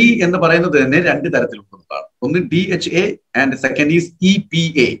omega-3 എന്ന് പറയുന്നത് തന്നെ 2 തരത്തിലുള്ളതാണ്. ഒന്ന് DHA and second is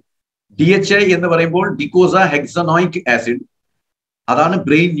EPA. DHA എന്ന് പറയുമ്പോൾ ഡിക്കോസ ഹെക്സനോയിക് ആസിഡ്, അതാണ്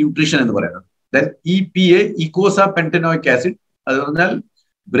ബ്രെയിൻ ന്യൂട്രീഷൻ എന്ന് പറയുന്നത്. ദെൻ EPA ഇക്കോസ പെന്റനോയിക് ആസിഡ്, അത് പറഞ്ഞാൽ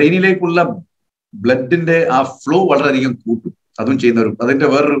ബ്രെയിനിലേക്കുള്ള ബ്ലഡിന്റെ ആ ഫ്ലോ വളരെയധികം കൂട്ടും. അതും ചെയ്യുന്ന അതിന്റെ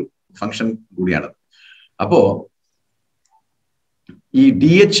വേറൊരു ഫംഗ്ഷൻ കൂടിയാണ്. അപ്പോ ഈ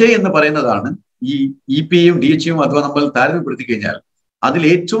DHA എന്ന് പറയുന്നതാണ് ഈ EPAയും DHAയും അഥവാ നമ്മൾ താരതമ്യപ്പെടുത്തി കഴിഞ്ഞാൽ അതിൽ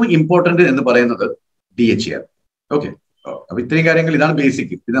ഏറ്റവും ഇമ്പോർട്ടന്റ് എന്ന് പറയുന്നത് DHA ആണ്. ഓക്കെ, അപ്പൊ ഇത്രയും കാര്യങ്ങൾ, ഇതാണ്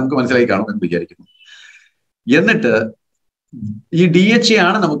ബേസിക്. ഇത് നമുക്ക് മനസ്സിലായി കാണും എന്ന് വിചാരിക്കുന്നു. എന്നിട്ട് ഈ DHA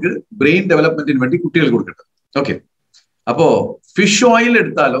ആണ് നമുക്ക് ബ്രെയിൻ ഡെവലപ്മെന്റിന് വേണ്ടി കുട്ടികൾ കൊടുക്കേണ്ടത്. ഓക്കെ, അപ്പോ ഫിഷ് ഓയിൽ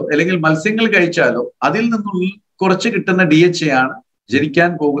എടുത്താലോ അല്ലെങ്കിൽ മത്സ്യങ്ങൾ കഴിച്ചാലോ അതിൽ നിന്നുള്ള കുറച്ച് കിട്ടുന്ന DHA ആണ്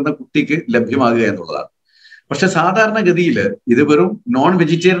ജനിക്കാൻ പോകുന്ന കുട്ടിക്ക് ലഭ്യമാകുക എന്നുള്ളതാണ്. പക്ഷെ സാധാരണഗതിയിൽ ഇത് വെറും നോൺ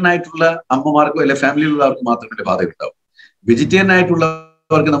വെജിറ്റേറിയൻ ആയിട്ടുള്ള അമ്മമാർക്കോ അല്ലെ ഫാമിലിയിലുള്ളവർക്ക് മാത്രമേ ബാധകം ഉണ്ടാവും. വെജിറ്റേറിയൻ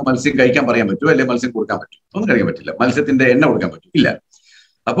ആയിട്ടുള്ളവർക്ക് നമുക്ക് മത്സ്യം കഴിക്കാൻ പറയാൻ പറ്റുമോ, അല്ലെങ്കിൽ മത്സ്യം കൊടുക്കാൻ പറ്റും? ഒന്നും കഴിക്കാൻ പറ്റില്ല. മത്സ്യത്തിന്റെ എണ്ണ കൊടുക്കാൻ പറ്റും? ഇല്ല.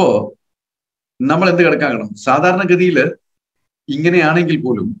 അപ്പോ നമ്മൾ എന്ത് കിടക്കാക്കണം? സാധാരണഗതിയിൽ ഇങ്ങനെയാണെങ്കിൽ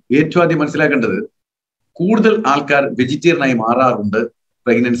പോലും ഏറ്റവും ആദ്യം മനസ്സിലാക്കേണ്ടത് കൂടുതൽ ആൾക്കാർ വെജിറ്റേറിയനായി മാറാറുണ്ട്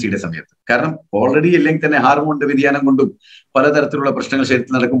പ്രഗ്നൻസിയുടെ സമയത്ത്. കാരണം ഓൾറെഡി അല്ലെങ്കിൽ തന്നെ ഹാർമോണിന്റെ വ്യതിയാനം കൊണ്ടും പലതരത്തിലുള്ള പ്രശ്നങ്ങൾ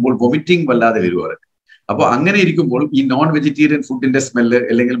ശരീരത്തിൽ നടക്കുമ്പോൾ വൊമിറ്റിംഗ് വല്ലാതെ വരും അവർക്ക്. അപ്പോൾ അങ്ങനെ ഇരിക്കുമ്പോൾ ഈ നോൺ വെജിറ്റേറിയൻ ഫുഡിന്റെ സ്മെല്ല്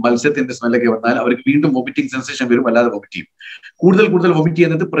അല്ലെങ്കിൽ മത്സ്യത്തിന്റെ സ്മെല്ലൊക്കെ വന്നാൽ അവർക്ക് വീണ്ടും വൊമിറ്റിംഗ് സെൻസേഷൻ വരും, വല്ലാതെ വൊമിറ്റ് ചെയ്യും. കൂടുതൽ വൊമിറ്റ്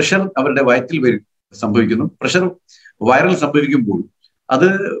ചെയ്യുന്നത് പ്രഷർ അവരുടെ വയറ്റിൽ സംഭവിക്കുന്നു. പ്രഷർ വൈറൽ സംഭവിക്കുമ്പോൾ അത്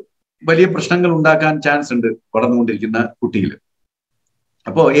വലിയ പ്രശ്നങ്ങൾ ഉണ്ടാക്കാൻ ചാൻസ് ഉണ്ട് വളർന്നുകൊണ്ടിരിക്കുന്ന കുട്ടിയിൽ.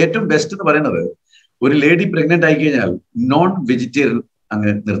 അപ്പോൾ ഏറ്റവും ബെസ്റ്റ് എന്ന് പറയുന്നത് ഒരു ലേഡി പ്രഗ്നന്റ് ആയി കഴിഞ്ഞാൽ നോൺ വെജിറ്റേറിയൻ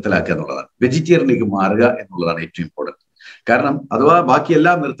അങ്ങ് നിർത്തലാക്കുക എന്നുള്ളതാണ്. വെജിറ്റേറിയനിലേക്ക് മാറുക എന്നുള്ളതാണ് ഏറ്റവും ഇമ്പോർട്ടൻറ്റ്. കാരണം അഥവാ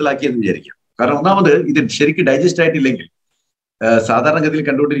ബാക്കിയെല്ലാം നിർത്തലാക്കിയെന്ന് വിചാരിക്കാം. കാരണം ഒന്നാമത് ഇത് ശരിക്കും ഡൈജസ്റ്റ് ആയിട്ടില്ലെങ്കിൽ സാധാരണഗതിയിൽ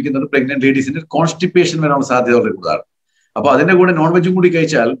കണ്ടുകൊണ്ടിരിക്കുന്നത് പ്രഗ്നന്റ് ലേഡീസിന് കോൺസ്റ്റിപ്പേഷൻ വരാനുള്ള സാധ്യത വളരെ കൂടുതലാണ്. അപ്പൊ അതിന്റെ കൂടെ നോൺ വെജും കൂടി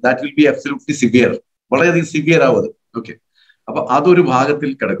കഴിച്ചാൽ that will be absolutely severe, വളരെയധികം സിവിയർ ആവും അത്. ഓക്കെ, അപ്പൊ അതൊരു ഭാഗത്തിൽ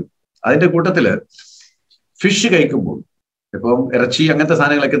കിടക്കും. അതിന്റെ കൂട്ടത്തില് ഫിഷ് കഴിക്കുമ്പോൾ, ഇപ്പം ഇറച്ചി അങ്ങനത്തെ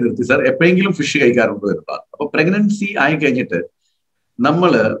സാധനങ്ങളൊക്കെ നിർത്തി സാർ എപ്പോഴെങ്കിലും ഫിഷ് കഴിക്കാറുണ്ടോ എന്നതാണ്. അപ്പൊ പ്രഗ്നൻസി ആയി കഴിഞ്ഞിട്ട്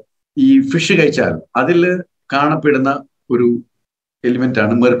നമ്മൾ ഈ ഫിഷ് കഴിച്ചാൽ അതിൽ കാണപ്പെടുന്ന ഒരു എലിമെന്റ്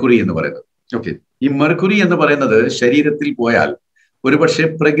ആണ് മെർക്കുറി എന്ന് പറയുന്നത്. ഓക്കെ, ഈ മെർക്കുറി എന്ന് പറയുന്നത് ശരീരത്തിൽ പോയാൽ ഒരുപക്ഷെ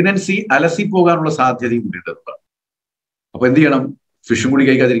പ്രഗ്നൻസി അലസി പോകാനുള്ള സാധ്യതയും കൂടി ഉണ്ട്. അപ്പൊ എന്ത് ചെയ്യണം? ഫിഷും കൂടി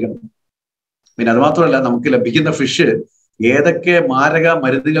കഴിക്കാതിരിക്കണം. പിന്നെ അത് മാത്രമല്ല, നമുക്ക് ലഭിക്കുന്ന ഫിഷ് ഏതൊക്കെ മാരക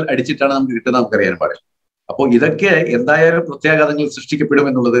മരുന്നുകൾ അടിച്ചിട്ടാണ് നമുക്ക് കിട്ടുന്നത് നമുക്കറിയാൻ പാടില്ല. അപ്പോൾ ഇതൊക്കെ എന്തായാലും പ്രത്യാഘാതങ്ങൾ സൃഷ്ടിക്കപ്പെടും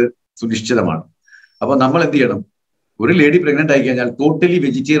എന്നുള്ളത് സുനിശ്ചിതമാണ്. അപ്പൊ നമ്മൾ എന്ത് ചെയ്യണം? ഒരു ലേഡി പ്രഗ്നന്റ് ആയി കഴിഞ്ഞാൽ ടോട്ടലി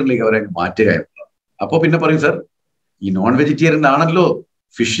വെജിറ്റേറിയനിലേക്ക് അവരെ മാറ്റുക എന്നുള്ളത്. അപ്പൊ പിന്നെ പറയും സാർ ഈ നോൺ വെജിറ്റേറിയൻ ആണല്ലോ,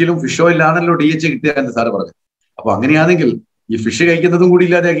 ഫിഷിലും ഫിഷ് ഓയിലാണല്ലോ DHA കിട്ടുക എന്ന് സാറ് പറഞ്ഞു. അപ്പൊ അങ്ങനെയാണെങ്കിൽ ഈ ഫിഷ് കഴിക്കുന്നതും കൂടി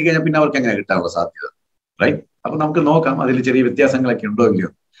ഇല്ലാതെയാക്കി കഴിഞ്ഞാൽ പിന്നെ അവർക്ക് എങ്ങനെ കിട്ടാനുള്ള സാധ്യത, റൈറ്റ്? അപ്പൊ നമുക്ക് നോക്കാം അതിൽ ചെറിയ വ്യത്യാസങ്ങളൊക്കെ ഉണ്ടോ ഇല്ലയോ.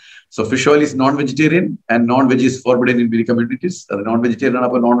 So fish oil is known vegetarian and non veg is forbidden in many communities. അത് നോൺ വെജിറ്റേറിയൻ ആണ്.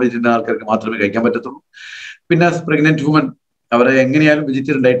 അപ്പോൾ നോൺ വെജിറ്റേറിയൻ ആൾക്കാർക്ക് മാത്രമേ കഴിക്കാൻ പറ്റത്തുള്ളൂ. പിന്നെ പ്രഗ്നന്റ് വുമൻ അവരെ എങ്ങനെയാലും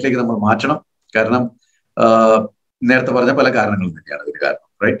വെജിറ്റേറിയൻ ഡയറ്റിലേക്ക് നമ്മൾ മാറ്റണം. കാരണം നേരത്തെ പറഞ്ഞ പല കാരണങ്ങളും തന്നെയാണ് ഇതിന് കാരണം,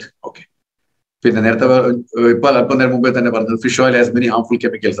 റൈറ്റ്? ഓക്കെ, പിന്നെ നേരത്തെ ഇപ്പൊ അല്പം നേരം മുമ്പേ തന്നെ പറഞ്ഞത് fish oil has many harmful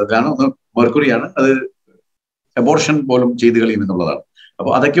chemicals. അതിലാണ് ഒന്ന് മെർക്കുറിയാണ്, അത് അബോർഷൻ പോലും ചെയ്ത് കളയും എന്നുള്ളതാണ്. അപ്പൊ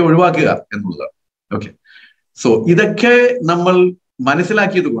അതൊക്കെ ഒഴിവാക്കുക എന്നുള്ളതാണ്. ഓക്കെ, സോ ഇതൊക്കെ നമ്മൾ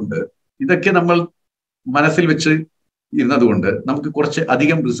മനസ്സിലാക്കിയത് കൊണ്ട്, ഇതൊക്കെ നമ്മൾ മനസ്സിൽ വെച്ച് ഇരുന്നതുകൊണ്ട് നമുക്ക് കുറച്ച്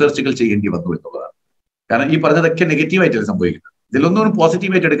അധികം റിസർച്ചുകൾ ചെയ്യേണ്ടി വന്നു എന്നുള്ളതാണ്. കാരണം ഈ പറഞ്ഞതൊക്കെ നെഗറ്റീവായിട്ടല്ല സംഭവിക്കുന്നത്, ഇതിലൊന്നും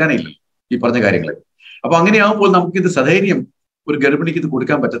പോസിറ്റീവായിട്ട് എടുക്കാനില്ല ഈ പറഞ്ഞ കാര്യങ്ങൾ. അപ്പൊ അങ്ങനെയാകുമ്പോൾ നമുക്കിത് സധൈര്യം ഒരു ഗർഭിണിക്ക് ഇത്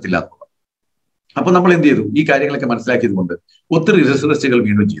കൊടുക്കാൻ പറ്റത്തില്ല എന്നുള്ളത്. അപ്പൊ നമ്മൾ എന്ത് ചെയ്തു? ഈ കാര്യങ്ങളൊക്കെ മനസ്സിലാക്കിയത് കൊണ്ട് ഒത്തിരി റിസർച്ചുകൾ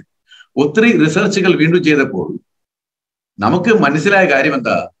വീണ്ടും ചെയ്തു. ഒത്തിരി റിസർച്ചുകൾ വീണ്ടും ചെയ്തപ്പോൾ നമുക്ക് മനസ്സിലായ കാര്യം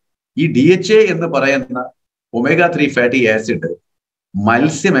എന്താ? ഈ DHA എന്ന് പറയുന്ന omega-3 ഫാറ്റി ആസിഡ്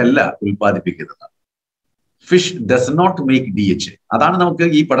മത്സ്യമല്ല ഉൽപ്പാദിപ്പിക്കുന്നത്. Fish does not make DHA. അതാണ് നമുക്ക്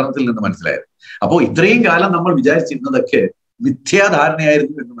ഈ പഠനത്തിൽ നിന്ന് മനസ്സിലായത്. അപ്പോൾ ഇത്രയും കാലം നമ്മൾ വിചാരിച്ചിരുന്നതൊക്കെ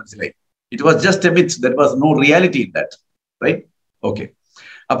മിഥ്യാധാരണയായിരുന്നു എന്ന് മനസ്സിലായി. It was just A myth, there was no reality in that, right? Okay.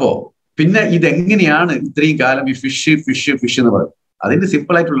 അപ്പോ പിന്നെ ഇതെങ്ങനെയാണ് ഇത്രയും കാലം ഈ ഫിഷ് ഫിഷ് ഫിഷ് എന്ന് പറയുന്നത്? അതിന്റെ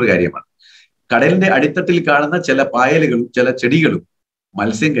സിമ്പിൾ ആയിട്ടുള്ള കാര്യമാണ്. കടലിന്റെ അടിത്തട്ടിൽ കാണുന്ന ചില പായലുകളും ചില ചെടികളും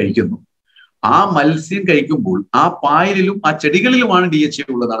മത്സ്യം കഴിക്കുന്നു. ആ മത്സ്യം കഴിക്കുമ്പോൾ ആ പായലിലും ആ ചെടികളിലുമാണ് DHA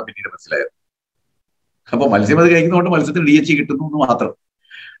ഉള്ളതാണ് പിന്നീട് മനസ്സിലായത്. അപ്പൊ മത്സ്യം അത് കഴിക്കുന്നതുകൊണ്ട് മത്സ്യത്തിന് DHA കിട്ടുന്നു എന്ന് മാത്രം.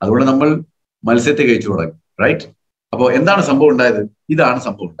 അതുകൊണ്ട് നമ്മൾ മത്സ്യത്തെ കഴിച്ചു തുടങ്ങി, റൈറ്റ്? അപ്പോൾ എന്താണ് സംഭവം ഉണ്ടായത്? ഇതാണ്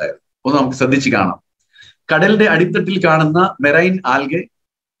സംഭവം ഉണ്ടായത്. ഒന്ന് നമുക്ക് ശ്രദ്ധിച്ച് കാണാം. കടലിന്റെ അടിത്തട്ടിൽ കാണുന്ന മെറൈൻ ആൽഗെ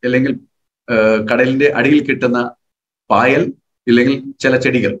അല്ലെങ്കിൽ കടലിന്റെ അടിയിൽ കിട്ടുന്ന പായൽ ഇല്ലെങ്കിൽ ചില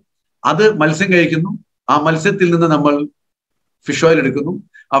ചെടികൾ, അത് മത്സ്യം കഴിക്കുന്നു. ആ മത്സ്യത്തിൽ നിന്ന് നമ്മൾ ഫിഷ് ഓയിൽ എടുക്കുന്നു.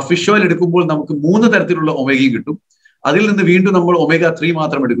 ആ ഫിഷ് ഓയിൽ എടുക്കുമ്പോൾ നമുക്ക് 3 തരത്തിലുള്ള ഒമേഗയും കിട്ടും. അതിൽ നിന്ന് വീണ്ടും നമ്മൾ omega-3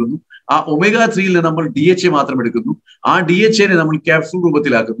 മാത്രം എടുക്കുന്നു. ആ omega-3യിൽ നിന്ന് നമ്മൾ DHA മാത്രം എടുക്കുന്നു. ആ DHAനെ നമ്മൾ ക്യാപ്സൂൾ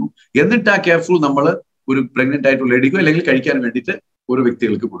രൂപത്തിലാക്കുന്നു. എന്നിട്ട് ആ ക്യാപ്സൂൾ നമ്മൾ ഒരു പ്രഗ്നന്റ് ആയിട്ടുള്ള ലേഡിക്കോ അല്ലെങ്കിൽ കഴിക്കാൻ വേണ്ടിയിട്ട് ഒരു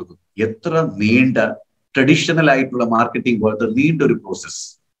വ്യക്തികൾക്ക് കൊടുക്കുന്നു. എത്ര നീണ്ട ട്രഡീഷണൽ ആയിട്ടുള്ള മാർക്കറ്റിംഗ് പോലത്തെ നീണ്ട ഒരു പ്രോസസ്.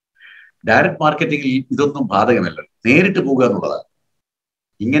 ഡയറക്റ്റ് മാർക്കറ്റിംഗിൽ ഇതൊന്നും ബാധകമല്ല, നേരിട്ട് പോകുക എന്നുള്ളതാണ്.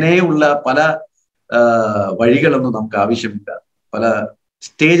 ഇങ്ങനെയുള്ള പല വഴികളൊന്നും നമുക്ക് ആവശ്യമില്ല, പല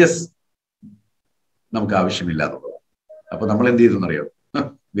സ്റ്റേജസ് നമുക്ക് ആവശ്യമില്ല എന്നുള്ളതാണ്. അപ്പൊ നമ്മൾ എന്ത് ചെയ്തു എന്നറിയോ?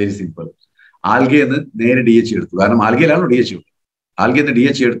 Very simple. ആൽഗയെന്ന് നേരെ DHA എടുത്തു. കാരണം ആൽഗയിലാണോ DHA ഉള്ളത്. ആൽഗയെന്ന്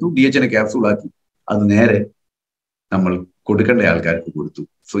DHA എടുത്തു, DHAനെ ക്യാപ്സൂൾ ആക്കി അത് നേരെ നമ്മൾ കൊടുക്കേണ്ട ആൾക്കാർക്ക് കൊടുത്തു.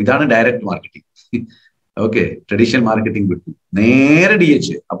 സോ ഇതാണ് direct marketing. Okay, traditional marketing വിട്ടു, നേരെ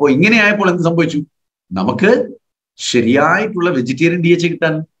DHA. അപ്പോൾ ഇങ്ങനെ ആയപ്പോൾ എന്ത് സംഭവിച്ചു? നമുക്ക് ശരിയായിട്ടുള്ള വെജിറ്റേറിയൻ DHA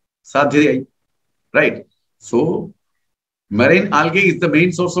കിട്ടാൻ സാധ്യതയായി, right? So marine algae is the main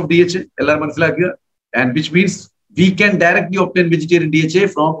source of DHA, എല്ലാവരും മനസ്സിലാക്കുക. And which means we can directly obtain vegetarian DHA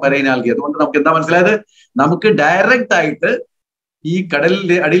from marine algae. അതുകൊണ്ട് നമുക്ക് എന്താ മനസ്സിലായത്? നമുക്ക് ഡയറക്റ്റ് ആയിട്ട് ഈ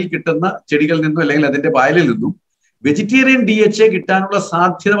കടലിന്റെ അടിയിൽ കിട്ടുന്ന ചെടികളിൽ നിന്നും അല്ലെങ്കിൽ അതിന്റെ പായലിൽ നിന്നും വെജിറ്റേറിയൻ DHA കിട്ടാനുള്ള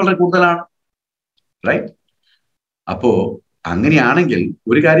സാധ്യത വളരെ കൂടുതലാണ്, റൈറ്റ്? അപ്പോ അങ്ങനെയാണെങ്കിൽ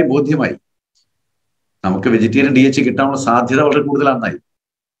ഒരു കാര്യം ബോധ്യമായി, നമുക്ക് വെജിറ്റേറിയൻ DHA കിട്ടാനുള്ള സാധ്യത വളരെ കൂടുതലാണെന്നായി.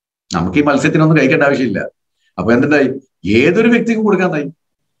 നമുക്ക് ഈ മത്സ്യത്തിനൊന്നും കഴിക്കേണ്ട ആവശ്യമില്ല. അപ്പൊ എന്തുണ്ടായി? ഏതൊരു വ്യക്തിക്കും കൊടുക്കാന്നായി.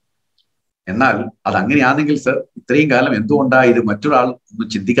 എന്നാൽ അത് അങ്ങനെയാണെങ്കിൽ സർ, ഇത്രയും കാലം എന്തുകൊണ്ടാണ് ഇത് മറ്റൊരാൾ ഒന്നും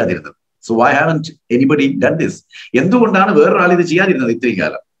ചിന്തിക്കാതിരുന്നത്? So Y haven't anybody done this? എന്തുകൊണ്ടാണ് വേറൊരാൾ ഇത് ചെയ്യാതിരുന്നത് ഇത്രയും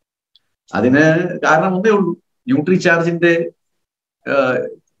കാലം? അതിന് കാരണം ഒന്നേ ഉള്ളൂ, ന്യൂട്രിചാർജിന്റെ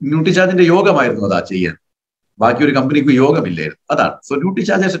യോഗമായിരുന്നു അതാ ചെയ്യാൻ. ബാക്കി ഒരു കമ്പനിക്ക് യോഗമില്ലായിരുന്നു, അതാണ്. So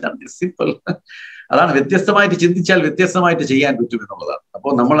Nutricharge simple. അതാണ്, വ്യത്യസ്തമായിട്ട് ചിന്തിച്ചാൽ വ്യത്യസ്തമായിട്ട് ചെയ്യാൻ പറ്റും എന്നുള്ളതാണ്.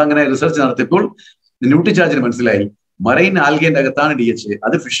 അപ്പോൾ നമ്മൾ അങ്ങനെ റിസർച്ച് നടത്തിയപ്പോൾ ന്യൂട്രിചാർജിന് മനസ്സിലായി മറൈൻ ആൽഗേന്റെ അകത്താണ് DHA.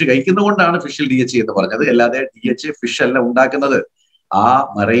 അത് ഫിഷ് കഴിക്കുന്നതുകൊണ്ടാണ് ഫിഷിൽ DHA എന്ന് പറഞ്ഞത്. അല്ലാതെ DHA ഫിഷ് അല്ല ഉണ്ടാക്കുന്നത്, ആ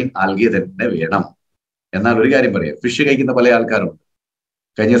മറൈൻ ആൽഗെ തന്നെ വേണം. എന്നാൽ ഒരു കാര്യം പറയാം, ഫിഷ് കഴിക്കുന്ന പല ആൾക്കാരുണ്ട്.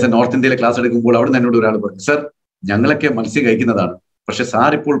 കഴിഞ്ഞ ദിവസം നോർത്ത് ഇന്ത്യയിലെ ക്ലാസ് എടുക്കുമ്പോൾ അവിടെ എന്നോട് ഒരാൾ പറഞ്ഞു, സർ ഞങ്ങളൊക്കെ മത്സ്യം കഴിക്കുന്നതാണ്, പക്ഷെ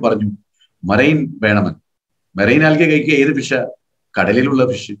സാർ ഇപ്പോൾ പറഞ്ഞു മറൈൻ വേണമെന്ന്. മറൈൻ ആൽഗെ കഴിക്കുക ഏത് ഫിഷാ? കടലിലുള്ള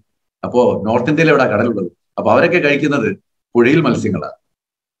ഫിഷ്. അപ്പോ നോർത്ത് ഇന്ത്യയിൽ എവിടെ കടലുള്ളത്? അപ്പൊ അവരൊക്കെ കഴിക്കുന്നത് പുഴയിൽ മത്സ്യങ്ങളാണ്.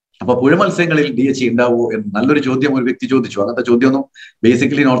 അപ്പൊ പുഴ മത്സ്യങ്ങളിൽ DHA ഉണ്ടാവുമോ എന്ന് നല്ലൊരു ചോദ്യം ഒരു വ്യക്തി ചോദിച്ചു. അങ്ങനത്തെ ചോദ്യമൊന്നും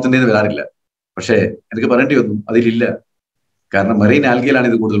ബേസിക്കലി നോർത്ത് ഇന്ത്യയിൽ നിന്ന് വരാറില്ല. പക്ഷെ എനിക്ക് പറയേണ്ടി വന്നു, അതിലില്ല. കാരണം മറൈൻ ആൽഗയിലാണ്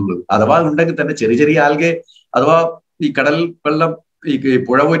ഇത് കൂടുതലുള്ളത്. അഥവാ ഉണ്ടെങ്കിൽ തന്നെ ചെറിയ ചെറിയ ആൽഗെ, അഥവാ ഈ കടൽ വെള്ളം, ഈ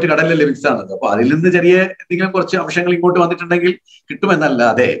പുഴ പോയിട്ട് കടലിലല്ലേ മിക്സ് ആണത്. അപ്പൊ അതിൽ നിന്ന് ചെറിയ എന്തെങ്കിലും കുറച്ച് അംശങ്ങൾ ഇങ്ങോട്ട് വന്നിട്ടുണ്ടെങ്കിൽ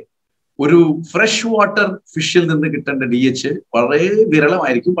കിട്ടുമെന്നല്ലാതെ ഒരു ഫ്രഷ് വാട്ടർ ഫിഷിൽ നിന്ന് കിട്ടേണ്ട DHA വളരെ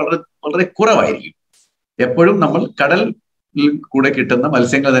വിരളമായിരിക്കും, വളരെ വളരെ കുറവായിരിക്കും. എപ്പോഴും നമ്മൾ കടൽ കൂടെ കിട്ടുന്ന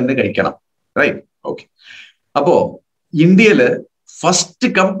മത്സ്യങ്ങൾ തന്നെ കഴിക്കണം, റൈറ്റ്? ഓക്കെ. അപ്പോ ഇന്ത്യയില് ഫസ്റ്റ്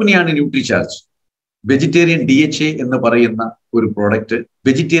കമ്പനിയാണ് ന്യൂട്രിചാർജ് വെജിറ്റേറിയൻ DHA എന്ന് പറയുന്ന ഒരു പ്രോഡക്റ്റ്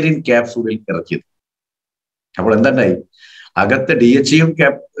വെജിറ്റേറിയൻ ക്യാപ്സൂളിൽ ഇറക്കിയത്. അപ്പോൾ എന്തായി? അകത്തെ DHAയും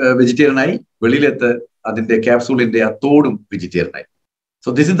വെജിറ്റേറിയനായി, വെളിയിലത്തെ അതിന്റെ ക്യാപ്സൂളിന്റെ ആ തോടും വെജിറ്റേറിയനായി. So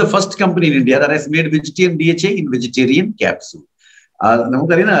this is the first company in India that has made vegetarian DHA in vegetarian capsule.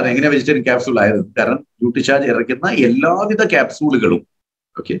 നമുക്കറിയുന്ന എങ്ങനെ വെജിറ്റേറിയൻ ക്യാപ്സൂൾ ആയത്? കാരണം ന്യൂട്രിചാർജ് ഇറക്കുന്ന എല്ലാവിധ ക്യാപ്സൂളുകളും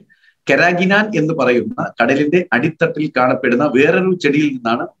കെരാഗിനാൻ എന്ന് പറയുന്ന കടലിന്റെ അടിത്തട്ടിൽ കാണപ്പെടുന്ന വേറൊരു ചെടിയിൽ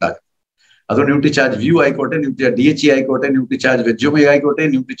നിന്നാണ് ഉണ്ടാക്കുന്നത്. അതുകൊണ്ട് ന്യൂട്രിചാർജ് വ്യൂ ആയിക്കോട്ടെ, ന്യൂട്രിചാർജ് DHA ആയിക്കോട്ടെ, ന്യൂട്രിചാർജ് വെജോമൈ ആയിക്കോട്ടെ,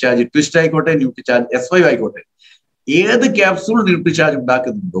 ന്യൂട്രിചാർജ് ട്വിസ്റ്റ് ആയിക്കോട്ടെ, ന്യൂട്രിചാർജ് S5 ആയിക്കോട്ടെ, ഏത് ക്യാപ്സൂൾ ന്യൂട്രിചാർജ്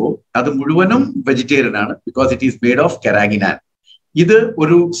ഉണ്ടാക്കുന്നുണ്ടോ അത് മുഴുവനും വെജിറ്റേറിയൻ ആണ്, because it is made of കെരാഗിനാൻ. ഇത്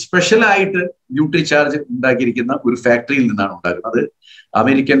ഒരു സ്പെഷ്യൽ ആയിട്ട് ന്യൂട്രിചാർജ് ഉണ്ടാക്കിയിരിക്കുന്ന ഒരു ഫാക്ടറിയിൽ നിന്നാണ് ഉണ്ടാക്കുന്നത്.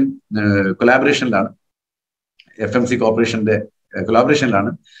 അമേരിക്കൻ കൊലാബറേഷനിലാണ്, FMC കോർപ്പറേഷന്റെ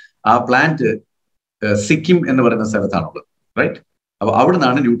കൊലാബറേഷനിലാണ്. ആ പ്ലാന്റ് സിക്കിം എന്ന് പറയുന്ന സ്ഥലത്താണുള്ളത്, റൈറ്റ്? അപ്പൊ അവിടെ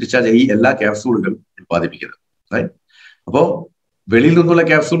നിന്നാണ് ന്യൂട്രിചാർജ് ഈ എല്ലാ ക്യാപ്സൂളുകളും ഉത്പാദിപ്പിക്കുന്നത്, റൈറ്റ്? അപ്പോ വെളിയിൽ നിന്നുള്ള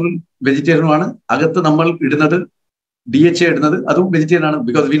ക്യാപ്സൂൾ വെജിറ്റേറിയനുമാണ്, അകത്ത് നമ്മൾ ഇടുന്നത് DHA ഇടുന്നത് അതും വെജിറ്റേറിയൻ ആണ്,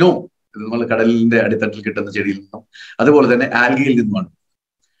 ബിക്കോസ് വി നോ ഇത് നമ്മൾ കടലിന്റെ അടിത്തട്ടിൽ കിട്ടുന്ന ചെടിയിൽ നിന്നും അതുപോലെ തന്നെ ആൽഗയിൽ നിന്നുമാണ്.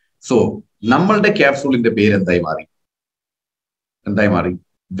 സോ നമ്മളുടെ ക്യാപ്സൂളിന്റെ പേര് എന്തായി മാറി?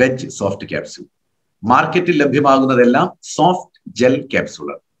 Veg soft capsule. മാർക്കറ്റിൽ ലഭ്യമാകുന്നതെല്ലാം soft gel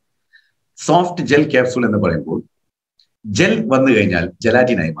ക്യാപ്സൂളാണ്. Soft gel capsule എന്ന് പറയുമ്പോൾ ജെൽ വന്നു കഴിഞ്ഞാൽ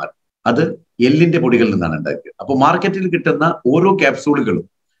ജെലാറ്റിനായി മാറും. അത് എല്ലിന്റെ പൊടികളിൽ നിന്നാണ് ഉണ്ടാക്കുക. അപ്പോൾ മാർക്കറ്റിൽ കിട്ടുന്ന ഓരോ ക്യാപ്സൂളുകളും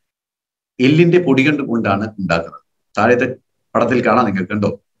എല്ലിന്റെ പൊടികൾ കൊണ്ടാണ് ഉണ്ടാക്കുന്നത്. താഴത്തെ പടത്തിൽ കാണാൻ നിങ്ങൾക്ക്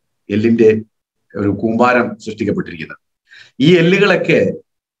കണ്ടോ എല്ലിന്റെ ഒരു കൂമ്പാരം സൃഷ്ടിക്കപ്പെട്ടിരിക്കുന്നത്. ഈ എല്ലുകളൊക്കെ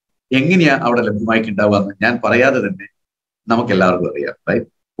എങ്ങനെയാ അവിടെ ലഭ്യമായിട്ടുണ്ടാവുക എന്ന് ഞാൻ പറയാതെ തന്നെ നമുക്ക് എല്ലാവർക്കും അറിയാം, റൈറ്റ്?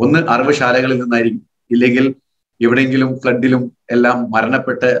 ഒന്ന് അറവുശാലകളിൽ നിന്നായിരിക്കും, ഇല്ലെങ്കിൽ എവിടെയെങ്കിലും ഫ്ലഡിലും എല്ലാം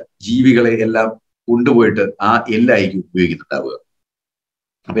മരണപ്പെട്ട ജീവികളെ എല്ലാം കൊണ്ടുപോയിട്ട് ആ എല്ലായിരിക്കും ഉപയോഗിക്കുന്നുണ്ടാവുക.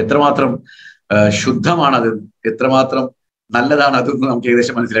 അപ്പൊ എത്രമാത്രം ശുദ്ധമാണത്, എത്രമാത്രം നല്ലതാണ് അതെന്ന് നമുക്ക്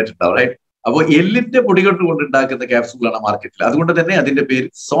ഏകദേശം മനസ്സിലായിട്ടുണ്ടാവും, റൈറ്റ്? അപ്പോൾ എല്ലിന്റെ പൊടികൾ കൊണ്ടുണ്ടാക്കുന്ന ക്യാപ്സൂളാണ് മാർക്കറ്റിൽ. അതുകൊണ്ട് തന്നെ അതിന്റെ പേര്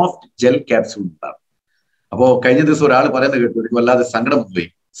സോഫ്റ്റ് ജെൽ ക്യാപ്സൂൾ എന്നാണ്. അപ്പോ കഴിഞ്ഞ ദിവസം ഒരാൾ പറയുന്നത് കേട്ടു, എനിക്ക് വല്ലാതെ സങ്കടം പോയി.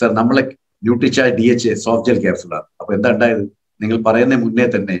 സർ, നമ്മളെ ന്യൂട്രിചാർജ് DHA സോഫ്റ്റ് ജെൽ ക്യാപ്സൂളാണ്. അപ്പൊ എന്താ ഉണ്ടായത്? നിങ്ങൾ പറയുന്ന മുന്നേ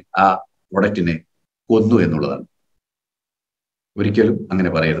തന്നെ ആ പ്രൊഡക്റ്റിനെ കൊന്നു എന്നുള്ളതാണ്. ഒരിക്കലും അങ്ങനെ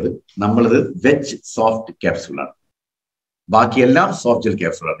പറയരുത്. നമ്മളത് വെജ് സോഫ്റ്റ് ക്യാപ്സൂളാണ്, ബാക്കിയെല്ലാം സോഫ്റ്റ് ജെൽ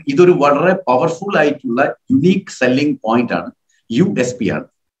ക്യാപ്സൂളാണ്. ഇതൊരു വളരെ പവർഫുൾ ആയിട്ടുള്ള യുണീക്ക് സെല്ലിംഗ് പോയിന്റ് ആണ്, USP ആണ്.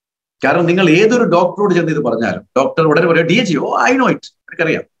 കാരണം നിങ്ങൾ ഏതൊരു ഡോക്ടറോട് ചെന്ന് ഇത് പറഞ്ഞാലും ഡോക്ടർ ഉടനെ പറയും DHA, ഐ നോ ഇറ്റ്,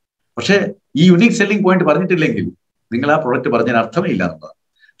 എനിക്കറിയാം. പക്ഷെ ഈ യുണീക്ക് സെല്ലിംഗ് പോയിന്റ് പറഞ്ഞിട്ടില്ലെങ്കിൽ നിങ്ങൾ ആ പ്രൊഡക്റ്റ് പറഞ്ഞതിന് അർത്ഥമേ ഇല്ല എന്നുള്ളതാണ്.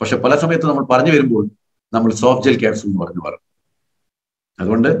 പക്ഷെ പല സമയത്ത് നമ്മൾ പറഞ്ഞു വരുമ്പോൾ നമ്മൾ സോഫ്റ്റ് ജെൽ ക്യാപ്സൂൾ എന്ന് പറഞ്ഞു പറയും.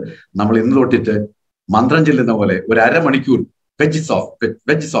 അതുകൊണ്ട് നമ്മൾ ഇന്ന് തൊട്ടിട്ട് മന്ത്രം ചെല്ലുന്ന പോലെ ഒരു അരമണിക്കൂർ വെജ്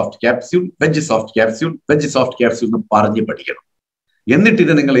സോഫ്റ്റ് ക്യാപ്സ്യൂൾ എന്ന് പറഞ്ഞ് പഠിക്കണം. എന്നിട്ട്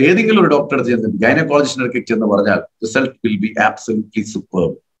ഇത് നിങ്ങൾ ഏതെങ്കിലും ഒരു ഡോക്ടറെ ചെന്ന് ഗൈനക്കോളജിസ്റ്റിനൊക്കെ ചെന്ന് പറഞ്ഞാൽ result will be absolutely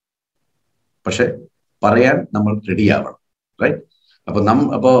superb. പക്ഷെ പറയാൻ നമ്മൾ റെഡി ആവണം, റൈറ്റ്? അപ്പൊ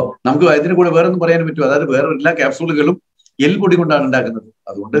നമുക്ക് ഇതിന് കൂടെ വേറെ ഒന്നും പറയാൻ പറ്റുമോ? അതായത് വേറെ എല്ലാ ക്യാപ്സൂളുകളും എൽപൊടി കൊണ്ടാണ് ഉണ്ടാക്കുന്നത്.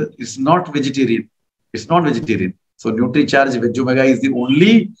 അതുകൊണ്ട് it's not vegetarian. So Nutricharge Veg Omega is the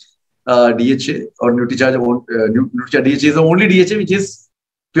only DHA, or Nutricharge DHA is the only DHA which is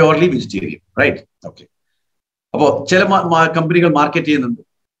purely vegetarian, right? Okay. അപ്പോൾ ചില കമ്പനികൾ മാർക്കറ്റ് ചെയ്യുന്നുണ്ട്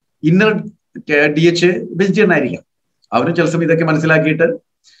ഇന്നർ DHA വെജിറ്റേറിയൻ ആയിരിക്കാം. അവരും ചില സമയം ഇതൊക്കെ മനസ്സിലാക്കിയിട്ട്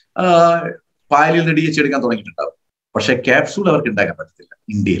പാലിൽ നിന്ന് DHA എടുക്കാൻ തുടങ്ങിയിട്ടുണ്ടാവും. പക്ഷെ ക്യാപ്സൂൾ അവർക്ക് ഉണ്ടാക്കാൻ പറ്റത്തില്ല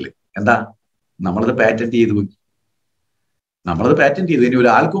ഇന്ത്യയിൽ. എന്താ? നമ്മളത് പാറ്റന്റ് ചെയ്തു. ഇനി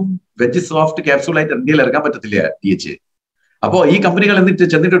ഒരാൾക്കും വെജ് സോഫ്റ്റ് ക്യാപ്സൂൾ ആയിട്ട് ഇന്ത്യയിൽ ഇറക്കാൻ പറ്റത്തില്ല DHA. അപ്പോ ഈ കമ്പനികൾ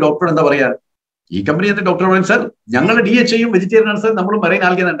ചെന്നിട്ട് ഡോക്ടർ എന്താ പറയാ? ഈ കമ്പനി എന്നിട്ട് ഡോക്ടർ പറയും, സർ ഞങ്ങളുടെ DHAയും വെജിറ്റേറിയൻ ആണ് സർ, നമ്മൾ മറൈൻ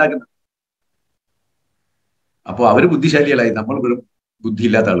ആൽഗയാണ് ഉണ്ടാക്കുന്നത്. അപ്പോൾ അവര് ബുദ്ധിശാലികളായി, നമ്മൾ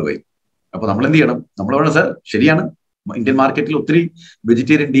ബുദ്ധിയില്ലാത്ത ആളുമായി. അപ്പൊ നമ്മൾ എന്ത് ചെയ്യണം? നമ്മൾ വേണം, സർ ശരിയാണ്, ഇന്ത്യൻ മാർക്കറ്റിൽ ഒത്തിരി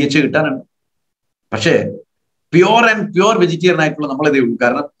വെജിറ്റേറിയൻ DHA കിട്ടാനുണ്ട്, പക്ഷേ പ്യുവർ വെജിറ്റേറിയൻ ആയിട്ടുള്ള നമ്മളതേ ഉള്ളൂ.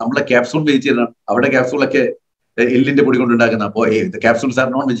 കാരണം നമ്മളെ ക്യാപ്സൂൾ വെജിറ്റേറിയൻ ആണ്, അവിടെ ക്യാപ്സൂളൊക്കെ എല്ലിന്റെ പൊടി കൊണ്ടുണ്ടാക്കുന്ന. അപ്പോൾ ക്യാപ്സൂൾസ് ആർ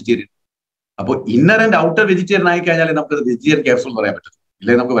നോൺ വെജിറ്റേറിയൻ. അപ്പോൾ ഇന്നർ ആൻഡ് ഔട്ടർ വെജിറ്റേറിയൻ ആയി കഴിഞ്ഞാൽ നമുക്ക് വെജിറ്റേറിയൻ ക്യാപ്സൂൾ പറയാൻ പറ്റും,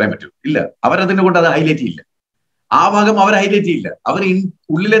 ഇല്ലെങ്കിൽ നമുക്ക് പറയാൻ പറ്റും ഇല്ല. അവരതിനെ കൊണ്ട് അത് ഹൈലൈറ്റ് ചെയ്യില്ല, ആ ഭാഗം അവർ ഹൈലൈറ്റ് ചെയ്യില്ല. അവർ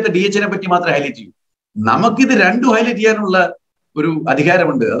ഉള്ളിലത്തെ DHA പറ്റി മാത്രമേ ഹൈലൈറ്റ് ചെയ്യൂ. നമുക്കിത് രണ്ടും ഹൈലൈറ്റ് ചെയ്യാനുള്ള ഒരു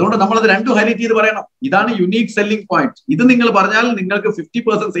അധികാരമുണ്ട്. അതുകൊണ്ട് നമ്മളത് രണ്ടും ഹൈലൈറ്റ് ചെയ്ത് പറയണം. ഇതാണ് യുണീക് സെല്ലിംഗ് പോയിന്റ്. ഇത് നിങ്ങൾ പറഞ്ഞാൽ നിങ്ങൾക്ക്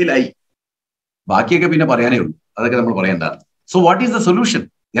 50% സെയിലായി, ബാക്കിയൊക്കെ പിന്നെ പറയാനേ ഉള്ളൂ. അതൊക്കെ നമ്മൾ പറയേണ്ടതാണ്. So what is the solution?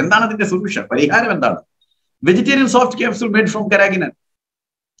 എന്താണ് അതിന്റെ സൊല്യൂഷൻ? പരിഹാരം എന്താണ്? Vegetarian soft capsule made from കെരാഗിനാൻ.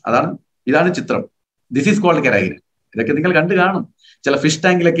 ഇതാണ് ചിത്രം. This is called കെരാഗിനാൻ. ഇതൊക്കെ നിങ്ങൾ കണ്ടു കാണും. ചില ഫിഷ്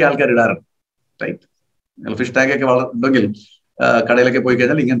ടാങ്കിലൊക്കെ ആൾക്കാർ ഇടാറുണ്ട്, റൈറ്റ്? നിങ്ങൾ ഫിഷ് ടാങ്ക് ഒക്കെ ഉണ്ടെങ്കിൽ കടയിലൊക്കെ പോയി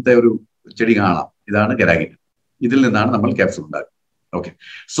കഴിഞ്ഞാൽ ഇങ്ങനത്തെ ഒരു ചെടി കാണാം. ഇതാണ് കെരാഗിനാൻ. ഇതിൽ നിന്നാണ് നമ്മൾ ക്യാപ്സൂൾ ഉണ്ടാക്കുന്നത്. ഓക്കെ.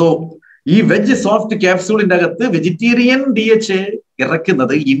 സോ ഈ വെജ് സോഫ്റ്റ് ക്യാപ്സൂളിന്റെ അകത്ത് വെജിറ്റേറിയൻ DHA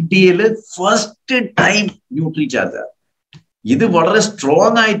ഇറക്കുന്നത് ഇന്ത്യയില് ഫസ്റ്റ് ടൈം ന്യൂട്രിചാർജ്. ഇത് വളരെ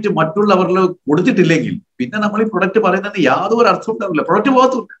സ്ട്രോങ് ആയിട്ട് മറ്റുള്ളവരിൽ കൊടുത്തിട്ടില്ലെങ്കിൽ പിന്നെ നമ്മൾ ഈ പ്രൊഡക്റ്റ് പറയുന്നത് യാതൊരു അർത്ഥം ഉണ്ടാവില്ല, പ്രൊഡക്റ്റ്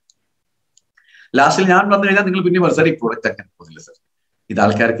പോകത്തില്ല. ലാസ്റ്റിൽ ഞാൻ വന്നു കഴിഞ്ഞാൽ നിങ്ങൾ പിന്നെ സാർ ഈ പ്രൊഡക്റ്റ് അങ്ങനെ പോകുന്നില്ല സാർ, ഇത്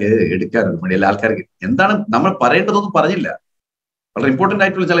ആൾക്കാർക്ക് എടുക്കാറുണ്ട്, മണി എല്ലാ ആൾക്കാർക്ക് എന്താണ് നമ്മൾ പറയേണ്ടതൊന്നും പറഞ്ഞില്ല. വളരെ ഇമ്പോർട്ടന്റ്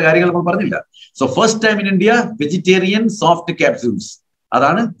ആയിട്ടുള്ള ചില കാര്യങ്ങൾ നമ്മൾ പറഞ്ഞില്ല. So first time in India vegetarian soft capsules,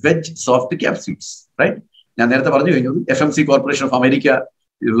 അതാണ് വെജ് സോഫ്റ്റ് ക്യാപ്സ്യൂൾസ്, റൈറ്റ്? ഞാൻ നേരത്തെ പറഞ്ഞു കഴിഞ്ഞു, FMC കോർപ്പറേഷൻ ഓഫ് അമേരിക്ക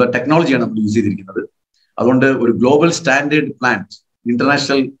ഉള്ള ടെക്നോളജിയാണ് നമ്മൾ യൂസ് ചെയ്തിരിക്കുന്നത്. അതുകൊണ്ട് ഒരു global standard plant,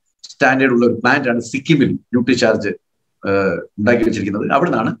 international standard ഉള്ള ഒരു പ്ലാന്റ് ആണ് സിക്കിമിൽ ന്യൂട്രിചാർജ് ഉണ്ടാക്കി വെച്ചിരിക്കുന്നത്. അവിടെ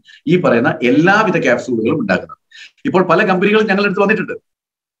നിന്നാണ് ഈ പറയുന്ന എല്ലാവിധ ക്യാപ്സൂളുകളും ഉണ്ടാക്കുന്നത്. ഇപ്പോൾ പല കമ്പനികളും ഞങ്ങളുടെ അടുത്ത് വന്നിട്ടുണ്ട്,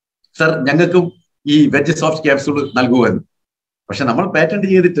 സർ ഞങ്ങൾക്കും ഈ വെജ് സോഫ്റ്റ് ക്യാപ്സൂൾ നൽകുമെന്ന്. പക്ഷെ നമ്മൾ പാറ്റന്റ്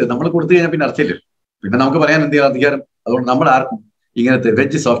ചെയ്തിട്ട് നമ്മൾ കൊടുത്തു കഴിഞ്ഞാൽ പിന്നെ അർത്ഥമില്ല, പിന്നെ നമുക്ക് പറയാൻ എന്ത് ചെയ്യാൻ അധികാരം. അതുകൊണ്ട് നമ്മൾ ആർക്കും ഇങ്ങനത്തെ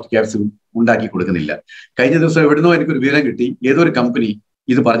വെജ് സോഫ്റ്റ് ക്യാപ്സൂൾ ഉണ്ടാക്കി കൊടുക്കുന്നില്ല. കഴിഞ്ഞ ദിവസം എവിടുന്നോ എനിക്കൊരു വിവരം കിട്ടി, ഏതോ ഒരു കമ്പനി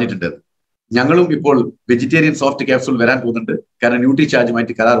ഇത് പറഞ്ഞിട്ടുണ്ട്, ഞങ്ങളും ഇപ്പോൾ വെജിറ്റേറിയൻ സോഫ്റ്റ് ക്യാപ്സൂൾ വരാൻ പോകുന്നുണ്ട്, കാരണം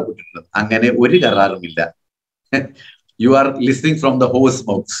ന്യൂട്രിചാർജുമായിട്ട് കരാർ ഒപ്പിട്ടിട്ടുണ്ട്. അങ്ങനെ ഒരു കരാറും ഇല്ല. You are listening from the horse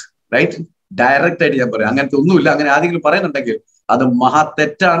mouth, right? Direct ആയിട്ട് ഞാൻ പറയാം, അങ്ങനത്തെ ഒന്നുമില്ല. അങ്ങനെ ആരെങ്കിലും പറയുന്നുണ്ടെങ്കിൽ അത് മഹാ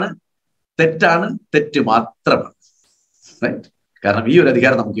തെറ്റാണ്, തെറ്റ് മാത്രമാണ്, റൈറ്റ്? കാരണം ഈ ഒരു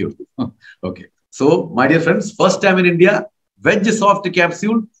അധികാരം നമുക്ക് ഉള്ളൂ. Okay, so my dear friends, first time in India veg soft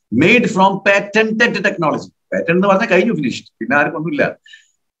capsule made from patented technology. Patent എന്ന് പറഞ്ഞാൽ കഴിഞ്ഞു, ഫിനിഷ്ഡ്, പിന്നെ ആർക്കും ഒന്നുമില്ല.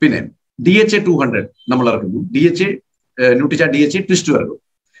 പിന്നെ DHA 200 നമ്മൾ ഇറക്കുന്നു, ന്യൂട്രിചാർജ് DHA ട്വിസ്റ്റ് ഇറക്കും.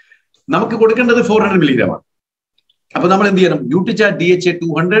 നമുക്ക് കൊടുക്കേണ്ടത് 400 മില്ലിഗ്രാമാണ്. അപ്പൊ നമ്മൾ എന്ത് ചെയ്യണം? ന്യൂട്രിചാർജ് DHA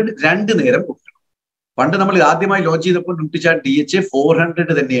 200 2 നേരം കൊടുക്കണം. പണ്ട് നമ്മൾ ആദ്യമായി ലോഞ്ച് ചെയ്തപ്പോൾ ന്യൂട്രിചാർജ് DHA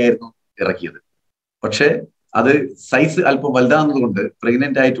 400 തന്നെയായിരുന്നു ഇറക്കിയത്. പക്ഷേ അത് സൈസ് അല്പം വലുതാകുന്നതുകൊണ്ട്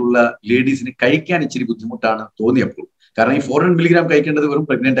പ്രഗ്നന്റ് ആയിട്ടുള്ള ലേഡീസിന് കഴിക്കാൻ ഇച്ചിരി ബുദ്ധിമുട്ടാണ് തോന്നിയപ്പോൾ. കാരണം ഈ 400 മില്ലിഗ്രാം കഴിക്കേണ്ടത് വെറും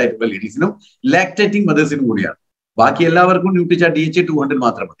പ്രഗ്നന്റ് ആയിട്ടുള്ള ലേഡീസിനും ലാക്ടേറ്റിംഗ് മദേഴ്സിനും കൂടിയാണ്. ബാക്കി എല്ലാവർക്കും ന്യൂട്രിചാർജ് DHA 200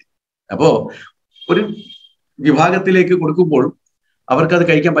 മാത്രം മതി. അപ്പോ ഒരു വിഭാഗത്തിലേക്ക് കൊടുക്കുമ്പോൾ അവർക്ക് അത്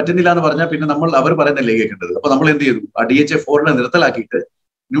കഴിക്കാൻ പറ്റുന്നില്ല എന്ന് പറഞ്ഞാൽ പിന്നെ അവർ പറയുന്നല്ലേ കേൾക്കേണ്ടത്. അപ്പൊ നമ്മൾ എന്ത് ചെയ്തു? ആ DHA 400 നിർത്തലാക്കിയിട്ട്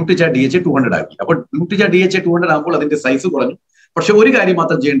ന്യൂട്രിചാർജ് DHA 200 ആക്കി. അപ്പോൾ ന്യൂട്രിചാർജ് DHA 200 ആകുമ്പോൾ അതിന്റെ സൈസ് കുറഞ്ഞു. പക്ഷെ ഒരു കാര്യം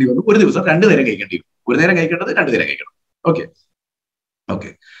മാത്രം ചെയ്യേണ്ടി വന്നു, ഒരു ദിവസം 2 നേരം കഴിക്കേണ്ടി വരും. ഒരു നേരം കഴിക്കേണ്ടത് 2 നേരം കഴിക്കണം.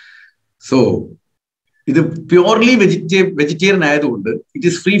 ഓക്കെ. സോ ഇത് പ്യൂർലി വെജിറ്റേറിയൻ ആയതുകൊണ്ട് it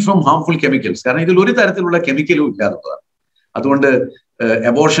is free from harmful chemicals. കാരണം ഇതിൽ ഒരു തരത്തിലുള്ള കെമിക്കലും ഇല്ലാതുള്ളതാണ്. അതുകൊണ്ട്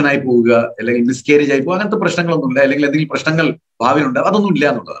അബോർഷൻ ആയി പോവുക, അല്ലെങ്കിൽ മിസ്കാരേജ് ആയി പോവുക, അങ്ങനത്തെ പ്രശ്നങ്ങളൊന്നും ഇല്ല. അല്ലെങ്കിൽ എന്തെങ്കിലും പ്രശ്നങ്ങൾ ഭാവിയിലുണ്ട്, അതൊന്നും ഇല്ല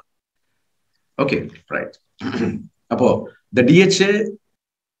എന്നുള്ളതാണ്. Okay, right. അപ്പോ the DHA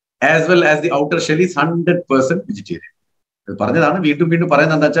as well as the outer shell is 100% vegetarian. പറഞ്ഞതാണ്, വീണ്ടും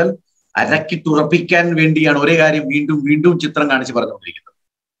പറയുന്നത് എന്താ വെച്ചാൽ അരക്കിട്ടുറപ്പിക്കാൻ വേണ്ടിയാണ് ഒരേ കാര്യം വീണ്ടും ചിത്രം കാണിച്ച് പറഞ്ഞുകൊണ്ടിരിക്കുന്നത്.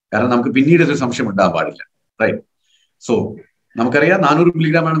 കാരണം നമുക്ക് പിന്നീട് ഒരു സംശയം ഉണ്ടാകാൻ പാടില്ല, റൈറ്റ്? സോ നമുക്കറിയാം 400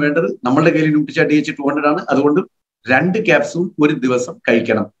 മില്ലിഗ്രാം ആണ് വേണ്ടത്. നമ്മളുടെ കയ്യിൽ ന്യൂട്രിചാർജ് DHA 200 ആണ്. അതുകൊണ്ട് 2 ക്യാപ്സൂൾ ഒരു ദിവസം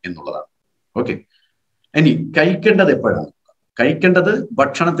കഴിക്കണം എന്നുള്ളതാണ്. ഓക്കെ, ഇനി കഴിക്കേണ്ടത് എപ്പോഴാണ്? കഴിക്കേണ്ടത്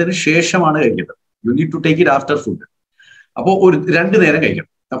ഭക്ഷണത്തിന് ശേഷമാണ് കഴിക്കേണ്ടത്. You need to take it after food. അപ്പോൾ ഒരു 2 നേരം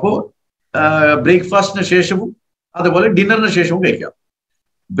കഴിക്കണം. അപ്പോൾ ബ്രേക്ക്ഫാസ്റ്റിന് ശേഷവും അതുപോലെ ഡിന്നറിന് ശേഷവും കഴിക്കാം.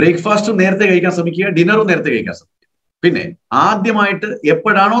 ബ്രേക്ക്ഫാസ്റ്റും നേരത്തെ കഴിക്കാൻ ശ്രമിക്കുക, ഡിന്നറും നേരത്തെ കഴിക്കാൻ ശ്രമിക്കുക. പിന്നെ ആദ്യമായിട്ട്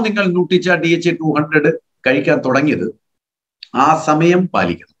എപ്പോഴാണോ നിങ്ങൾ ന്യൂട്രിചാർജ് DHA 200 കഴിക്കാൻ തുടങ്ങിയത് ആ സമയം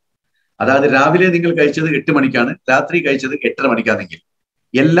പാലിക്കണം. അതായത് രാവിലെ നിങ്ങൾ കഴിച്ചത് 8 മണിക്കാണ്, രാത്രി കഴിച്ചത് 8:30 മണിക്കാണെങ്കിൽ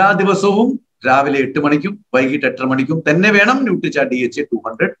എല്ലാ ദിവസവും രാവിലെ 8 മണിക്കും വൈകിട്ട് 8:30 മണിക്കും തന്നെ വേണം ന്യൂട്രിചാർജ് DHA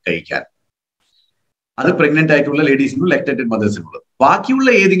 200 കഴിക്കാൻ. അത് പ്രഗ്നന്റ് ആയിട്ടുള്ള ലേഡീസിനും ലാക്ടേറ്റഡ് മദേഴ്സിനുള്ളത്. ബാക്കിയുള്ള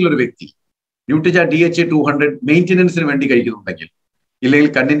ഏതെങ്കിലും ഒരു വ്യക്തി ന്യൂട്രിചാർജ് DHA 200 മെയിൻ്റെനൻസിന് വേണ്ടി കഴിക്കുന്നുണ്ടെങ്കിൽ, ഇല്ലെങ്കിൽ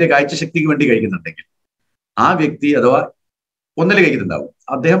കണ്ണിന്റെ കാഴ്ചശക്തിക്ക് വേണ്ടി കഴിക്കുന്നുണ്ടെങ്കിൽ, ആ വ്യക്തി അഥവാ ഒന്നില് കഴിക്കുന്നുണ്ടാവും.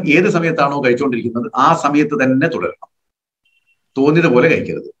 അദ്ദേഹം ഏത് സമയത്താണോ കഴിച്ചുകൊണ്ടിരിക്കുന്നത് ആ സമയത്ത് തന്നെ തുടരണം. തോന്നിയത് പോലെ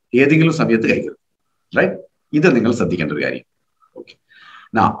കഴിക്കരുത്, ഏതെങ്കിലും സമയത്ത് കഴിക്കരുത്, റൈറ്റ്? ഇത് നിങ്ങൾ ശ്രദ്ധിക്കേണ്ട ഒരു കാര്യം. Okay,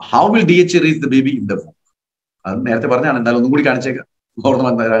 how will DHA reach the baby in the womb? അത് നേരത്തെ പറഞ്ഞാണ്, എന്തായാലും ഒന്നും കൂടി കാണിച്ചേക്കാം, ഓർമ്മ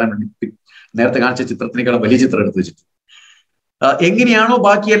വരാൻ വേണ്ടി. നേരത്തെ കാണിച്ച ചിത്രത്തിനേക്കാളും വലിയ ചിത്രം എടുത്തു വെച്ചിട്ട് എങ്ങനെയാണോ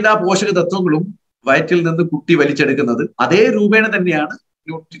ബാക്കി എല്ലാ പോഷക തത്വങ്ങളും വയറ്റിൽ നിന്ന് കുട്ടി വലിച്ചെടുക്കുന്നത്, അതേ രൂപേണ തന്നെയാണ്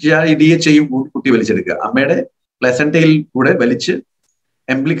DHAയും കുട്ടി വലിച്ചെടുക്കുക. അമ്മയുടെ പ്ലസന്റയിൽ കൂടെ വലിച്ച്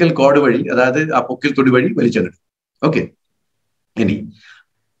എംബ്ലിക്കൽ കോഡ് വഴി, അതായത് ആ പൊക്കിൽ തൊടി വഴി വലിച്ചെടുക്കും. ഓക്കെ, ഇനി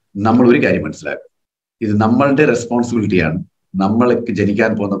നമ്മൾ ഒരു കാര്യം മനസ്സിലാക്കുക, ഇത് നമ്മളുടെ റെസ്പോൺസിബിലിറ്റിയാണ്. നമ്മൾക്ക്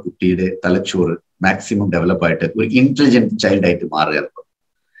ജനിക്കാൻ പോകുന്ന കുട്ടിയുടെ തലച്ചോറ് മാക്സിമം ഡെവലപ്പായിട്ട് ഒരു ഇന്റലിജന്റ് ചൈൽഡ് ആയിട്ട് മാറുക.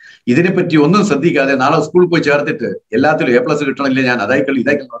 ഇതിനെപ്പറ്റി ഒന്നും ശ്രദ്ധിക്കാതെ നാളെ സ്കൂളിൽ പോയി ചേർത്തിട്ട് എല്ലാത്തിലും A+ കിട്ടണില്ല, ഞാൻ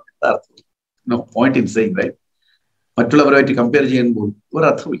no point in saying, right? മറ്റുള്ളവരുമായിട്ട് കമ്പയർ ചെയ്യുമ്പോൾ ഒരു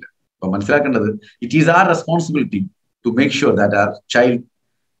അർത്ഥമില്ല. അപ്പൊ മനസ്സിലാക്കേണ്ടത്, it is R responsibility to make sure that are child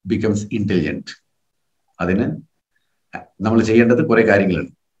becomes intelligent. അതിന് നമ്മൾ ചെയ്യേണ്ടത് കുറെ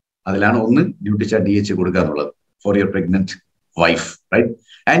കാര്യങ്ങളുണ്ട്. അതിലാണ് ഒന്ന് ന്യൂട്രിചാർജ് DHA കൊടുക്കുക എന്നുള്ളത് for your pregnant wife, right?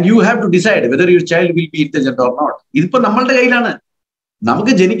 And you have to decide whether your child will be intelligent or not. ഇതിപ്പോ നമ്മളുടെ കയ്യിലാണ്.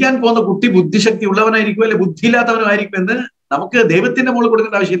 നമുക്ക് ജനിക്കാൻ പോകുന്ന കുട്ടി ബുദ്ധിശക്തി ഉള്ളവനായിരിക്കും അല്ലെ ബുദ്ധിയില്ലാത്തവനായിരിക്കും എന്ന് നമുക്ക് ദൈവത്തിന്റെ മുകളിൽ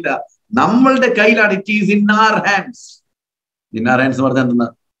കൊടുക്കേണ്ട ആവശ്യമില്ല. നമ്മളുടെ കയ്യിലാണ്. It is in R hands. In R hands പറഞ്ഞാൽ എന്താ?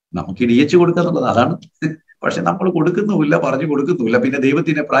 നമുക്ക് DHA കൊടുക്കുക എന്നുള്ളത്, അതാണ്. പക്ഷെ നമ്മൾ കൊടുക്കുന്നുമില്ല, പറഞ്ഞു കൊടുക്കുന്നുമില്ല, പിന്നെ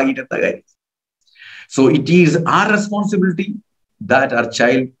ദൈവത്തിനെ പ്രാഗിട്ട് എന്താ കാര്യം? So it is R responsibility that are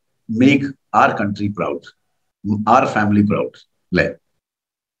child make R country proud, R family proud, അല്ലെ?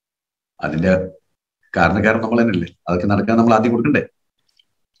 അതിന്റെ കാരണം നമ്മൾ തന്നെയല്ലേ, അതൊക്കെ നടക്കാൻ നമ്മൾ ആദ്യം കൊടുക്കണ്ടേ.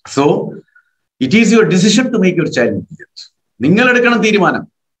 So it is your decision to make your child intelligent. നിങ്ങൾ എടുക്കണം തീരുമാനം,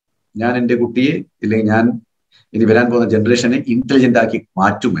 ഞാൻ എൻ്റെ കുട്ടിയെ ഇല്ലെങ്കിൽ ഞാൻ ഇനി വരാൻ പോകുന്ന ജനറേഷനെ ഇന്റലിജന്റ് ആക്കി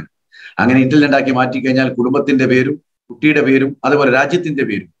മാറ്റുമെന്ന്. അങ്ങനെ ഇന്റലിജന്റ് ആക്കി മാറ്റിക്കഴിഞ്ഞാൽ കുടുംബത്തിന്റെ പേരും കുട്ടിയുടെ പേരും അതുപോലെ രാജ്യത്തിന്റെ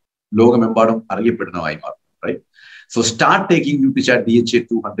പേരും ലോകമെമ്പാടും അറിയപ്പെടുന്നതായി മാറും. Right? So start taking Nutricharge DHA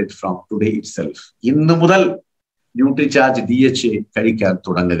 200 from today it self. ഇന്ന് മുതൽ ന്യൂട്രിചാർജ് DHA കഴിക്കാൻ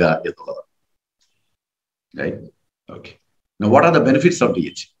തുടങ്ങുക എന്നുള്ളത്. Right? Okay. What are the benefits of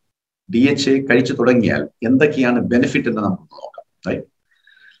DHA? DHA കഴിച്ചു തുടങ്ങിയാൽ എന്തൊക്കെയാണ് ബെനിഫിറ്റ് എന്ന് നമുക്ക് നോക്കാം. Right?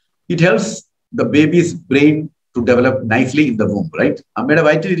 It helps the babies brain to develop nicely in the womb. Right? അമ്മയുടെ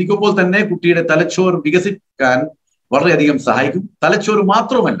വയറ്റിൽ ഇരിക്കുമ്പോൾ തന്നെ കുട്ടിയുടെ തലച്ചോറ് വികസിക്കാൻ വളരെയധികം സഹായിക്കും. തലച്ചോറ്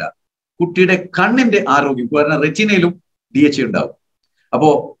മാത്രമല്ല, കുട്ടിയുടെ കണ്ണിന്റെ ആരോഗ്യം, കാരണം റെറ്റിനയിലും DHA ഉണ്ടാവും. അപ്പോ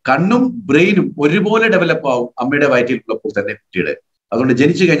കണ്ണും ബ്രെയിനും ഒരുപോലെ ഡെവലപ്പ് ആവും അമ്മയുടെ വയറ്റിലുള്ളപ്പോൾ തന്നെ കുട്ടിയുടെ. അതുകൊണ്ട്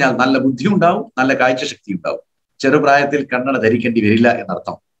ജനിച്ചു കഴിഞ്ഞാൽ നല്ല ബുദ്ധി ഉണ്ടാവും, നല്ല കാഴ്ചശക്തി ഉണ്ടാവും. ചെറുപ്രായത്തിൽ കണ്ണട ധരിക്കേണ്ടി വരില്ല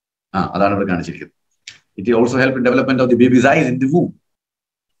എന്നർത്ഥം. അതാണ് ഇവിടെ കാണിച്ചിരിക്കുന്നത്. It also help in development of the babies ice in the womb.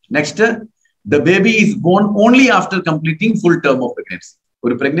 Next, the baby is bone only after completing full term of pregnancy.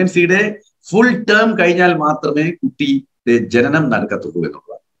 ഒരു പ്രഗ്നൻസിയുടെ ഫുൾ ടേം കഴിഞ്ഞാൽ മാത്രമേ കുട്ടിയുടെ ജനനം നടക്കത്തുള്ളൂ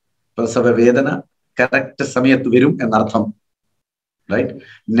എന്നുള്ളതാണ്. പ്രസവ വേദന കറക്റ്റ് സമയത്ത് വരും എന്നർത്ഥം. റൈറ്റ്?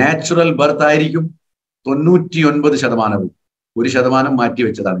 നാച്ചുറൽ ബർത്ത് ആയിരിക്കും 99%. 1%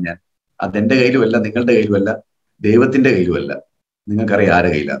 മാറ്റിവെച്ചതാണ് ഞാൻ. അതെന്റെ കയ്യിലുമല്ല, നിങ്ങളുടെ കയ്യിലുമല്ല, ദൈവത്തിന്റെ കയ്യിലുമല്ല. നിങ്ങൾക്കറിയാം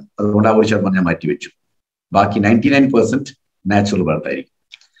ആരുടെ കയ്യിലാണ്. അതുകൊണ്ട് ആ 1% ഞാൻ മാറ്റിവെച്ചു. ബാക്കി 99% നാച്ചുറൽ ബർത്ത് ആയിരിക്കും.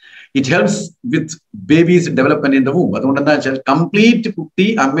 It helps with babies development in the womb. അതുകൊണ്ട് എന്താ വെച്ചാൽ കംപ്ലീറ്റ് കുട്ടി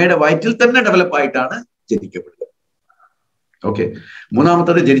അമ്മയുടെ വയറ്റിൽ തന്നെ ഡെവലപ്പ് ആയിട്ടാണ് ജനിക്കപ്പെടുന്നത്. ഓക്കെ.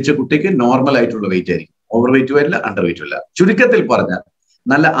 മൂന്നാമത്തത്, ജനിച്ച കുട്ടിക്ക് നോർമൽ ആയിട്ടുള്ള വെയിറ്റ് ആയിരിക്കും. ഓവർ വെയിറ്റും അല്ല, അണ്ടർ വെയിറ്റും അല്ല. ചുരുക്കത്തിൽ പറഞ്ഞാൽ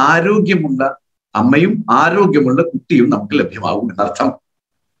നല്ല ആരോഗ്യമുള്ള അമ്മയും ആരോഗ്യമുള്ള കുട്ടിയും നമുക്ക് ലഭ്യമാകും എന്നർത്ഥം.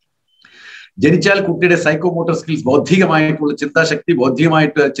 ജനിച്ചാൽ കുട്ടിയുടെ സൈക്കോമോട്ടർ സ്കിൽസ്, ബൗദ്ധികമായിട്ടുള്ള ചിന്താശക്തി,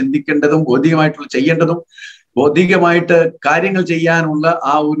 ബൗദ്ധികമായിട്ട് ചിന്തിക്കേണ്ടതും ബൗദ്ധികമായിട്ടുള്ള ചെയ്യേണ്ടതും ബൗദ്ധികമായിട്ട് കാര്യങ്ങൾ ചെയ്യാനുള്ള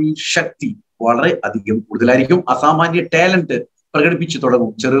ആ ഒരു ശക്തി വളരെ അധികം കൂടുതലായിരിക്കും. അസാമാന്യ ടാലന്റ് പ്രകടിപ്പിച്ചു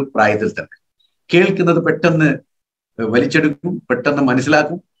തുടങ്ങും ചെറുപ്രായത്തിൽ തന്നെ. കേൾക്കുന്നത് പെട്ടെന്ന് വലിച്ചെടുക്കും, പെട്ടെന്ന്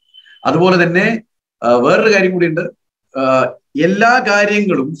മനസ്സിലാക്കും. അതുപോലെ തന്നെ വേറൊരു കാര്യം കൂടിയുണ്ട്. എല്ലാ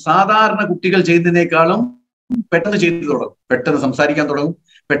കാര്യങ്ങളും സാധാരണ കുട്ടികൾ ചെയ്യുന്നതിനേക്കാളും പെട്ടെന്ന് ചെയ്തു തുടങ്ങും, പെട്ടെന്ന് സംസാരിക്കാൻ തുടങ്ങും,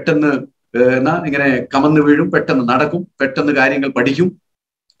 പെട്ടെന്ന് ഇങ്ങനെ കമന്ന് വീഴും, പെട്ടെന്ന് നടക്കും, പെട്ടെന്ന് കാര്യങ്ങൾ പഠിക്കും.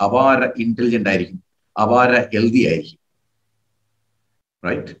 അപാര ഇന്റലിജന്റ് ആയിരിക്കും, അപാര ഹെൽത്തി ആയിരിക്കും.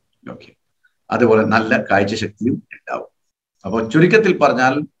 റൈറ്റ്? ഓക്കെ. അതുപോലെ നല്ല കാഴ്ചശക്തിയും ഉണ്ടാവും. അപ്പൊ ചുരുക്കത്തിൽ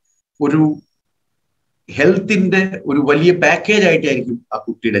പറഞ്ഞാൽ ഒരു ഹെൽത്തിന്റെ ഒരു വലിയ പാക്കേജ് ആയിട്ടായിരിക്കും ആ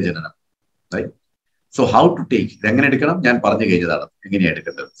കുട്ടിയുടെ ജനനം. Right? So how to take, ഇതെങ്ങനെ എടുക്കണം ഞാൻ പറഞ്ഞു കഴിഞ്ഞതാണ്, എങ്ങനെയാണ്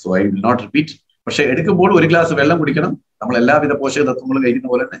എടുക്കേണ്ടത്. So I will not repeat. പക്ഷെ എടുക്കുമ്പോൾ 1 ഗ്ലാസ് വെള്ളം കുടിക്കണം, നമ്മൾ എല്ലാവിധ പോഷക തത്വങ്ങളും കഴിക്കുന്ന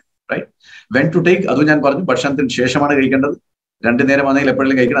പോലെ തന്നെ. റൈറ്റ്? വെൻ ടു ടേക്ക് അതും ഞാൻ പറഞ്ഞു. ഭക്ഷണത്തിന് ശേഷമാണ് കഴിക്കേണ്ടത്. 2 നേരം ആണെങ്കിൽ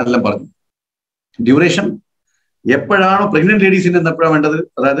എപ്പോഴെങ്കിലും കഴിക്കണം, അതെല്ലാം പറഞ്ഞു. ഡ്യൂറേഷൻ, എപ്പോഴാണോ പ്രഗ്നന്റ് ലേഡീസിന് എപ്പോഴാണ് വേണ്ടത്,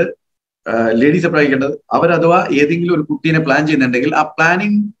 അതായത് ലേഡീസ് എപ്പോഴാണ് കഴിക്കേണ്ടത്, അവർ അഥവാ ഏതെങ്കിലും ഒരു കുട്ടീനെ പ്ലാൻ ചെയ്യുന്നുണ്ടെങ്കിൽ ആ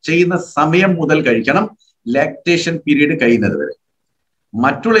പ്ലാനിങ് ചെയ്യുന്ന സമയം മുതൽ കഴിക്കണം, ലാക്ടേഷൻ പീരീഡ് കഴിയുന്നത് വരെ.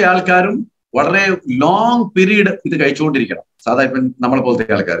 മറ്റുള്ള ആൾക്കാരും വളരെ ലോങ് പീരീഡ് ഇത് കഴിച്ചുകൊണ്ടിരിക്കണം, സാധാരണ നമ്മളെ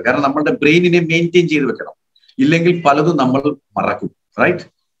പോലത്തെ ആൾക്കാർ. കാരണം നമ്മളുടെ ബ്രെയിനിനെ മെയിൻറ്റെയിൻ ചെയ്ത് വെക്കണം, ഇല്ലെങ്കിൽ പലതും നമ്മൾ മറക്കും. റൈറ്റ്?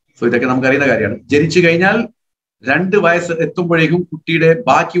 സോ ഇതൊക്കെ നമുക്കറിയുന്ന കാര്യമാണ്. ജനിച്ചു കഴിഞ്ഞാൽ 2 വയസ്സ് എത്തുമ്പോഴേക്കും കുട്ടിയുടെ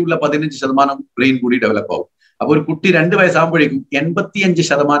ബാക്കിയുള്ള 15% ബ്രെയിൻ കൂടി ഡെവലപ്പ് ആവും. അപ്പൊ ഒരു കുട്ടി 2 വയസ്സാകുമ്പോഴേക്കും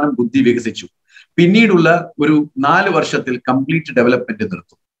 85% ബുദ്ധി വികസിച്ചു. പിന്നീടുള്ള ഒരു 4 വർഷത്തിൽ കംപ്ലീറ്റ് ഡെവലപ്മെന്റ്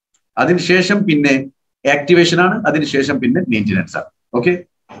നിർത്തും. അതിനുശേഷം പിന്നെ ആക്ടിവേഷൻ ആണ്, അതിനുശേഷം പിന്നെ മെയിൻ്റെനൻസ് ആണ്. Okay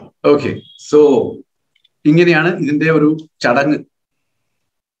okay. സോ ഇങ്ങനെയാണ് ഇതിന്റെ ഒരു ചടങ്ങ്,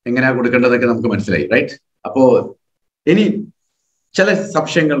 എങ്ങനെയാ കൊടുക്കേണ്ടതൊക്കെ നമുക്ക് മനസ്സിലായി. റൈറ്റ്? അപ്പോ ഇനി ചില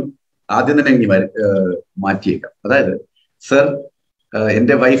സംശയങ്ങൾ ആദ്യം തന്നെ ഇനി മാറ്റിയേക്കാം. അതായത്, സർ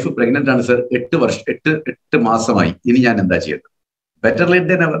എന്റെ വൈഫ് പ്രഗ്നന്റ് ആണ് സർ, 8 മാസമായി, ഇനി ഞാൻ എന്താ ചെയ്യേണ്ടത്? Better late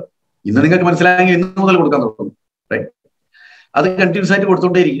than never. ഇന്ന് നിങ്ങൾക്ക് മനസ്സിലായെങ്കിൽ ഇന്ന് മുതൽ കൊടുക്കാൻ തുടങ്ങും. റൈറ്റ്? അത് കണ്ടിന്യൂസ് ആയിട്ട്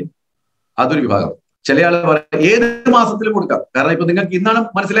കൊടുത്തോണ്ടേയിരിക്കും. അതൊരു വിഭാഗം. ചില ആളുകൾ പറയാം ഏത് മാസത്തിലും കൊടുക്കാം. കാരണം ഇപ്പൊ നിങ്ങൾക്ക് ഇന്നാണ്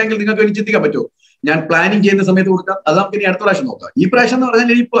മനസ്സിലായെങ്കിൽ നിങ്ങൾക്ക് ഇനി ചിന്തിക്കാൻ പറ്റുമോ, ഞാൻ പ്ലാനിങ് ചെയ്യുന്ന സമയത്ത് കൊടുക്കാം, അത് നമുക്ക് ഇനി അടുത്ത പ്രാവശ്യം നോക്കാം. ഈ പ്രാവശ്യം എന്ന്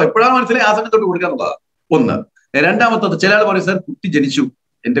പറഞ്ഞാൽ ഇപ്പൊ എപ്പോഴാണ് മനസ്സിലായി ആ സമയത്തോട്ട് കൊടുക്കാന്നുള്ളതാണ് ഒന്ന്. രണ്ടാമത്തത്, ചില ആൾ പറയും സർ കുട്ടി ജനിച്ചു,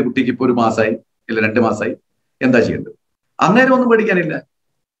 എന്റെ കുട്ടിക്ക് ഇപ്പൊ 1 മാസമായി ഇല്ല 2 മാസമായി, എന്താ ചെയ്യേണ്ടത്? അന്നേരം ഒന്നും പേടിക്കാനില്ല,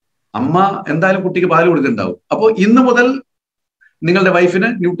 അമ്മ എന്തായാലും കുട്ടിക്ക് പാല് കൊടുക്കുന്നുണ്ടാവും. അപ്പോൾ ഇന്ന് മുതൽ നിങ്ങളുടെ വൈഫിന്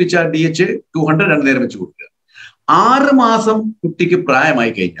ന്യൂട്രിചാർജ് DHA 200 2 നേരം വെച്ച് കൊടുക്കുക. 6 മാസം കുട്ടിക്ക്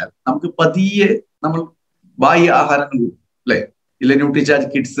പ്രായമായി കഴിഞ്ഞാൽ നമുക്ക് പതിയെ നമ്മൾ ബാഹ്യ ആഹാരങ്ങൾ കൊടുക്കും, അല്ലെ? ഇല്ല ന്യൂട്രിചാർജ്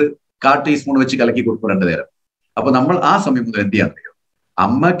കിഡ്സ് 1/4 ടീസ്പൂൺ വെച്ച് കലക്കി കൊടുക്കും 2 നേരം. അപ്പൊ നമ്മൾ ആ സമയം മുതൽ എന്ത് ചെയ്യാൻ അറിയാം?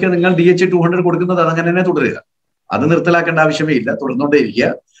 അമ്മയ്ക്ക് നിങ്ങൾ DHA 200 കൊടുക്കുന്നത് അതങ്ങനെ തന്നെ തുടരുക, അത് നിർത്തലാക്കേണ്ട ആവശ്യമേ ഇല്ല, തുടർന്നുകൊണ്ടേ ഇരിക്കുക.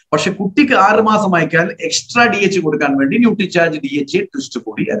 പക്ഷെ കുട്ടിക്ക് 6 മാസം ആയിക്കാൽ എക്സ്ട്രാ DHA കൊടുക്കാൻ വേണ്ടി ന്യൂട്രിചാർജ് DHA ട്വിസ്റ്റ്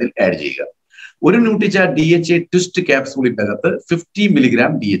കൂടി അതിൽ ആഡ് ചെയ്യുക. ഒരു ന്യൂട്രിചാർജ് DHA ട്വിസ്റ്റ് ക്യാപ്സൂളിന്റെ അകത്ത് 50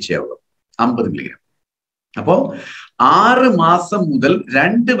 മില്ലിഗ്രാം DHA ആവുക, 50 മില്ലിഗ്രാം. അപ്പോ 6 മാസം മുതൽ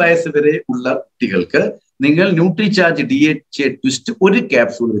 2 വയസ്സ് വരെ ഉള്ള കുട്ടികൾക്ക് നിങ്ങൾ ന്യൂട്രിചാർജ് DHA ട്വിസ്റ്റ് ഒരു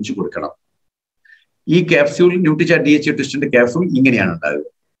ക്യാപ്സൂൾ വെച്ച് കൊടുക്കണം. ഈ ക്യാപ്സ്യൂൾ ന്യൂട്രിചാർജ് DHA ട്വിസ്റ്റിന്റെ ക്യാപ്സൂൾ ഇങ്ങനെയാണ് ഉണ്ടാകുക.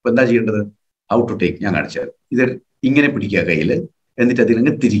 അപ്പൊ എന്താ ചെയ്യേണ്ടത്? ഹൗ ടു ടേക്ക് ഞാൻ കാണിച്ചാൽ ഇത് ഇങ്ങനെ പിടിക്കുക കയ്യിൽ, എന്നിട്ട്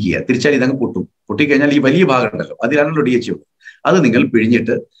അതിലങ്ങ് തിരിക്കുക. തിരിച്ചാൽ ഇതങ്ങ് പൊട്ടും. പൊട്ടിക്കഴിഞ്ഞാൽ ഈ വലിയ ഭാഗം ഉണ്ടല്ലോ, അതിലാണല്ലോ DHA. അത് നിങ്ങൾ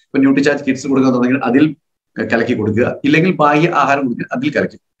പിഴിഞ്ഞിട്ട് ഇപ്പൊ ന്യൂട്രിചാർജ് കിഡ്സ് കൊടുക്കുന്നുണ്ടെങ്കിൽ അതിൽ കലക്കി കൊടുക്കുക, ഇല്ലെങ്കിൽ ബാഹ്യ ആഹാരം കൊടുക്കുക, അതിൽ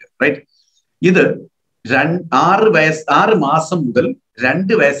കലക്കി കൊടുക്കുക. റൈറ്റ്. ഇത് 6 മാസം മുതൽ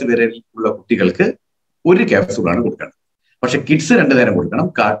 2 വയസ്സ് വരെ ഉള്ള കുട്ടികൾക്ക് ഒരു ക്യാപ്സൂളാണ് കൊടുക്കേണ്ടത്. പക്ഷെ കിഡ്സ് 2 നേരം കൊടുക്കണം,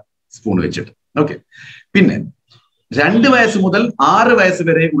 1/4 സ്പൂൺ വെച്ചിട്ട്. ഓക്കെ. പിന്നെ 2 വയസ്സ് മുതൽ 6 വയസ്സ്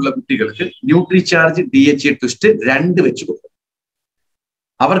വരെ ഉള്ള കുട്ടികൾക്ക് ന്യൂട്രിചാർജ് DHA ട്വിസ്റ്റ് 2 വെച്ച് കൊടുക്കും.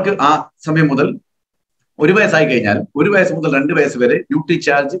 അവർക്ക് ആ സമയം മുതൽ 1 വയസ്സായി കഴിഞ്ഞാൽ 1 വയസ്സ് മുതൽ 2 വയസ്സ് വരെ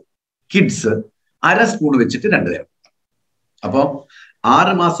ന്യൂട്രിചാർജ് കിഡ്സ് 1/2 സ്പൂൺ വെച്ചിട്ട് 2 നേരം. അപ്പോ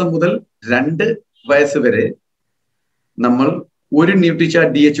 6 മാസം മുതൽ 2 വയസ്സ് വരെ നമ്മൾ ഒരു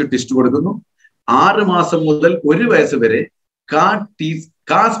ന്യൂട്രിചാർജ് DHA ട്വിസ്റ്റ് കൊടുക്കുന്നു. 6 മാസം മുതൽ 1 വയസ്സ് വരെ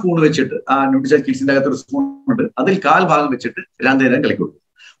 1/4 സ്പൂൺ വെച്ചിട്ട്, ആ ന്യൂട്രിചാർജ് കിഡ്സിന്റെ അകത്ത് ഒരു സ്പൂൺ ഉണ്ട്, അതിൽ 1/4 ഭാഗം വെച്ചിട്ട് 2 നേരം കലക്കി കൊടുക്കും.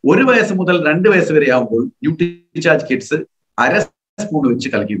 1 വയസ്സ് മുതൽ 2 വയസ്സ് വരെ ആകുമ്പോൾ ന്യൂട്രിചാർജ് കിഡ്സ് 1/2 സ്പൂൺ വെച്ച്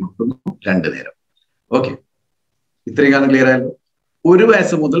കലക്കി കൊടുക്കുന്നു 2 നേരം. ഓക്കെ, ഇത്രയും കാലം ക്ലിയർ ആയല്ലോ. 1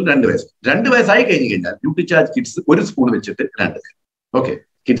 വയസ്സ് മുതൽ 2 വയസ്സ്, 2 വയസ്സായി കഴിഞ്ഞു കഴിഞ്ഞാൽ ന്യൂട്രിചാർജ് കിഡ്സ് 1 സ്പൂൺ വെച്ചിട്ട് 2 നേരം. ഓക്കെ,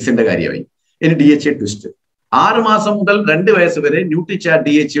 കിഡ്സിന്റെ കാര്യമായി. ഇനി DHA ട്വിസ്റ്റ് 6 മാസം മുതൽ 2 വയസ്സ് വരെ ന്യൂട്രിചാർജ്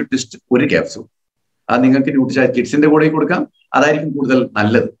DHA ട്വിസ്റ്റ് 1 ക്യാപ്സൂൾ. അത് നിങ്ങൾക്ക് ന്യൂട്രിചാർജ് കിഡ്സിന്റെ കൂടെ കൊടുക്കാം, അതായിരിക്കും കൂടുതൽ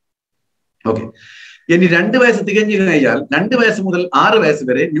നല്ലത്. ഓക്കെ. ഇനി 2 വയസ്സ് തികഞ്ഞു കഴിഞ്ഞാൽ 2 വയസ്സ് മുതൽ 6 വയസ്സ്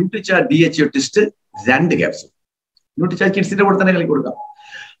വരെ Nutricharge DHA twist 2 capsule Nutricharge കിഡ്സിന്റെ കൂടെ തന്നെ കളി കൊടുക്കാം.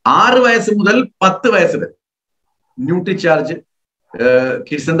 6 വയസ്സ് മുതൽ 10 വയസ്സ് വരെ ന്യൂട്രിചാർജ്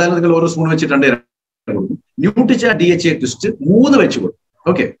കിഡ്സ് എന്തായാലും നിങ്ങൾ 1 സ്പൂൺ വെച്ചിട്ട് 2 കൊടുക്കും. ന്യൂട്രിചാർജ് DHA ട്വിസ്റ്റ് 3 വെച്ച് കൊടുക്കും.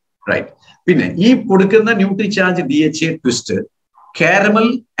 Okay, right. പിന്നെ ഈ കൊടുക്കുന്ന Nutricharge DHA twist caramel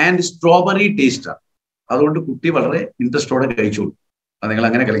and strawberry taste ആണ്. അതുകൊണ്ട് കുട്ടി വളരെ ഇൻട്രസ്റ്റോടെ കഴിച്ചോളൂ. അത് നിങ്ങൾ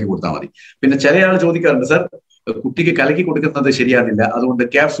അങ്ങനെ കലക്കി കൊടുത്താൽ മതി. പിന്നെ ചില ആൾ ചോദിക്കാറുണ്ട്, സർ കുട്ടിക്ക് കലക്കി കൊടുക്കുന്നത് ശരിയാകുന്നില്ല, അതുകൊണ്ട്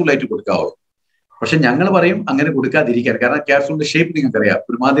ക്യാപ്സൂളായിട്ട് കൊടുക്കാവോ? പക്ഷെ ഞങ്ങൾ പറയും അങ്ങനെ കൊടുക്കാതിരിക്കാൻ. കാരണം ക്യാപ്സൂളിന്റെ ഷേപ്പ് നിങ്ങൾക്കറിയാം,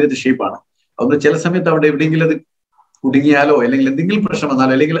 ഒരുമാതിരത്തെ ഷേപ്പാണ്. അതുകൊണ്ട് ചില സമയത്ത് അവിടെ എവിടെയെങ്കിലും അത് കുടുങ്ങിയാലോ അല്ലെങ്കിൽ എന്തെങ്കിലും പ്രശ്നം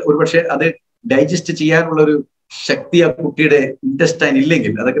വന്നാലോ അല്ലെങ്കിൽ ഒരുപക്ഷെ അത് ഡൈജസ്റ്റ് ചെയ്യാനുള്ള ഒരു ശക്തി ആ കുട്ടിയുടെ ഇൻറ്റസ്റ്റൈൻ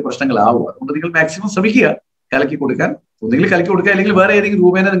ഇല്ലെങ്കിൽ അതൊക്കെ പ്രശ്നങ്ങളാവും. അതുകൊണ്ട് നിങ്ങൾ മാക്സിമം ശ്രമിക്കുക കലക്കി കൊടുക്കാൻ. ഒന്നുകിൽ കലക്കി കൊടുക്കുക, അല്ലെങ്കിൽ വേറെ ഏതെങ്കിലും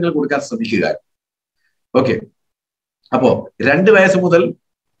രൂപേണ നിങ്ങൾ കൊടുക്കാൻ ശ്രമിക്കുക. ഓക്കെ. അപ്പോ 2 വയസ്സ് മുതൽ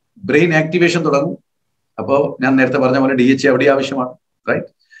ബ്രെയിൻ ആക്ടിവേഷൻ തുടങ്ങും. അപ്പോ ഞാൻ നേരത്തെ പറഞ്ഞ പോലെ DHA അവിടെ ആവശ്യമാണ്. റൈറ്റ്.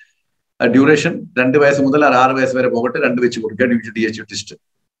 ഡ്യൂറേഷൻ 2 വയസ്സ് മുതൽ 6 വയസ്സ് വരെ പോകട്ടെ, 2 വെച്ച് കൊടുക്കുക DHA ട്വിസ്റ്റ്.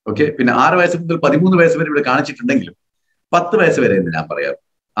 ഓക്കെ. പിന്നെ 6 വയസ്സ് മുതൽ 13 വയസ്സ് വരെ ഇവിടെ കാണിച്ചിട്ടുണ്ടെങ്കിലും 10 വയസ്സ് വരെ എന്ന് ഞാൻ പറയാം.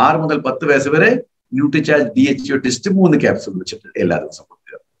 6 മുതൽ 10 വയസ്സ് വരെ ന്യൂട്രിചാർജ് DHA ട്വിസ്റ്റ് 3 ക്യാപ്സൂൾ വെച്ചിട്ട് എല്ലാ ദിവസവും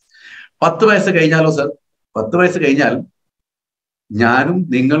കൊടുക്കുക. 10 വയസ്സ് കഴിഞ്ഞാലോ സർ? 10 വയസ്സ് കഴിഞ്ഞാൽ ഞാനും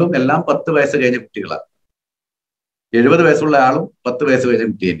നിങ്ങളും എല്ലാം 10 വയസ്സ് കഴിഞ്ഞ കുട്ടികളാണ്. 70 വയസ്സുള്ള ആളും 10 വയസ്സ് കഴിഞ്ഞ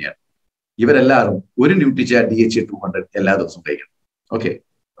കുട്ടി തന്നെയാണ്. ഇവരെല്ലാവരും ഒരു ന്യൂട്രിചാർജ് DHA 200 എല്ലാ ദിവസവും കഴിക്കണം. Okay,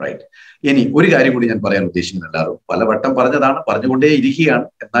 right. ഇനി ഒരു കാര്യം കൂടി ഞാൻ പറയാൻ ഉദ്ദേശിക്കുന്നത്, എല്ലാവരും പലവട്ടം പറഞ്ഞതാണ്, പറഞ്ഞുകൊണ്ടേ ഇരിക്കുകയാണ്,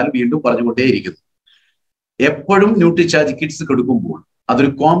 എന്നാൽ വീണ്ടും പറഞ്ഞുകൊണ്ടേ ഇരിക്കുന്നു. എപ്പോഴും ന്യൂട്രിചാർജ് കിഡ്സ് കൊടുക്കുമ്പോൾ അതൊരു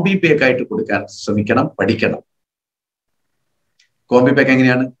കോംബി പാക്ക് ആയിട്ട് കൊടുക്കാൻ ശ്രമിക്കണം, പഠിക്കണം. കോംബി പാക്ക്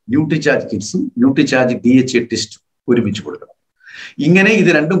എങ്ങനെയാണ്? ന്യൂട്രിചാർജ് കിഡ്സും ന്യൂട്രിചാർജ് DHA ട്വിസ്റ്റും ഒരുമിച്ച് കൊടുക്കണം. ഇങ്ങനെ ഇത്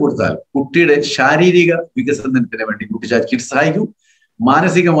രണ്ടും കൊടുത്താൽ കുട്ടിയുടെ ശാരീരിക വികസനത്തിന് വേണ്ടി ന്യൂട്രിചാർജ് കിഡ്സ് സഹായിക്കും.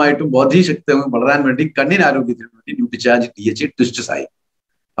 മാനസികമായിട്ടും ബോധശക്തിയും വളരാൻ വേണ്ടി, കണ്ണിനാരോഗ്യത്തിന് വേണ്ടി ന്യൂട്രിചാർജ് DHA ട്വിസ്റ്റ് സഹായിക്കും.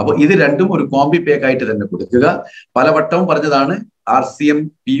 അപ്പോൾ ഇത് രണ്ടും ഒരു കോംബി പാക്ക് ആയിട്ട് തന്നെ കൊടുക്കുക. പലവട്ടവും പറഞ്ഞതാണ്, RCM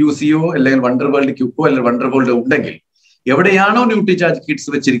PUCO അല്ലെങ്കിൽ വണ്ടർ വേൾഡ് ക്യൂക്കോ അല്ലെങ്കിൽ വണ്ടർ വേൾഡ് ഉണ്ടെങ്കിൽ എവിടെയാണോ ന്യൂട്രിചാർജ് കിഡ്സ്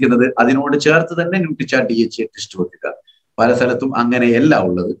വെച്ചിരിക്കുന്നത് അതിനോട് ചേർത്ത് തന്നെ ന്യൂട്രിചാർജ് DHA ട്വിസ്റ്റ് വെക്കുക. പല സ്ഥലത്തും അങ്ങനെയല്ല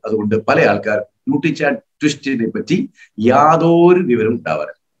ഉള്ളത്. അതുകൊണ്ട് പല ആൾക്കാർ ന്യൂട്രിചാർജ് ട്വിസ്റ്റിനെ പറ്റി യാതൊരു വിവരവും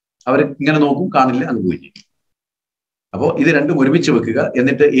ഉണ്ടാവാറില്ല. അവർ ഇങ്ങനെ നോക്കും, കാണില്ല, അനുഭവിക്കും. അപ്പോൾ ഇത് രണ്ടും ഒരുമിച്ച് വെക്കുക.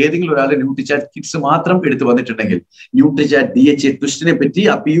 എന്നിട്ട് ഏതെങ്കിലും ഒരാൾ ന്യൂട്രിചാർജ് കിഡ്സ് മാത്രം എടുത്ത് വന്നിട്ടുണ്ടെങ്കിൽ ന്യൂട്രിചാർജ് DHA ട്വിസ്റ്റിനെ പറ്റി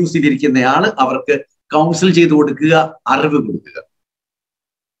ആ PUCയിൽ ഇരിക്കുന്നയാൾ അവർക്ക് കൗൺസിൽ ചെയ്ത് കൊടുക്കുക, അറിവ് കൊടുക്കുക.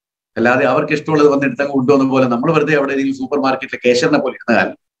 അല്ലാതെ അവർക്ക് ഇഷ്ടമുള്ളത് വന്നെടുത്ത് അങ്ങ് കൊണ്ടുവന്ന പോലെ നമ്മൾ വെറുതെ അവിടെ ഏതെങ്കിലും സൂപ്പർ മാർക്കറ്റിലെ കേശറിനെ പോലെ ഇരുന്നാൽ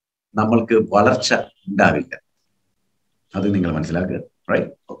നമ്മൾക്ക് വളർച്ച ഉണ്ടാവില്ല. അത് നിങ്ങൾ മനസ്സിലാക്കുക.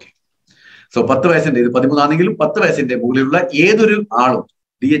 റൈറ്റ്. ഓക്കെ. സോ 10 വയസ്സിന്റെ, ഇത് 13 ആണെങ്കിലും 10 വയസ്സിന്റെ മുകളിലുള്ള ഏതൊരു ആളും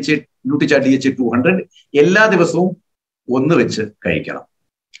ന്യൂട്രിചാർജ് DHA 200 എല്ലാ ദിവസവും 1 വെച്ച് കഴിക്കണം.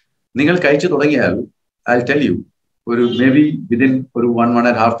 നിങ്ങൾ കഴിച്ചു തുടങ്ങിയാൽ ഐ ടെൽ യു, ഒരു മേ ബി വിതിൻ ഒരു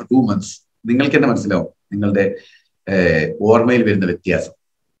 1.5 to 2 months നിങ്ങൾക്ക് തന്നെ മനസ്സിലാവും നിങ്ങളുടെ ഓർമ്മയിൽ വരുന്ന വ്യത്യാസം.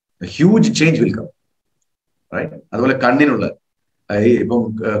 Huge change will come, right. അതുപോലെ കണ്ണിനുള്ള ഇപ്പം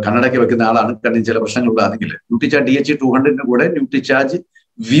കണ്ണടയ്ക്ക് വെക്കുന്ന ആളാണ്, കണ്ണിന് ചില പ്രശ്നങ്ങളുള്ളതാണെങ്കിൽ ന്യൂട്രിചാർജ് DHA 200 കൂടെ ന്യൂട്രിചാർജ്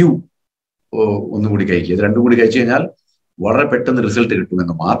വ്യൂ ഒന്നും കൂടി കഴിക്കുക. ഇത് രണ്ടും കൂടി കഴിച്ചു കഴിഞ്ഞാൽ വളരെ പെട്ടെന്ന് റിസൾട്ട്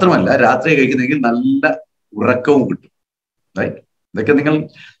കിട്ടുമെന്ന് മാത്രമല്ല, രാത്രി കഴിക്കുന്നെങ്കിൽ നല്ല ഉറക്കവും കിട്ടും, റൈറ്റ്. ഇതൊക്കെ നിങ്ങൾ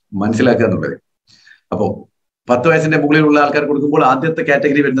മനസ്സിലാക്കുക എന്നുള്ളത്. അപ്പോ 10 വയസ്സിന്റെ മുകളിലുള്ള ആൾക്കാർ കൊടുക്കുമ്പോൾ ആദ്യത്തെ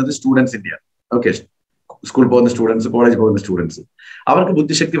കാറ്റഗറി വരുന്നത് സ്റ്റുഡൻസിന്റെയാണ്. ഓക്കെ, സ്കൂൾ പോകുന്ന സ്റ്റുഡൻസ്, കോളേജ് പോകുന്ന സ്റ്റുഡൻസ്, അവർക്ക്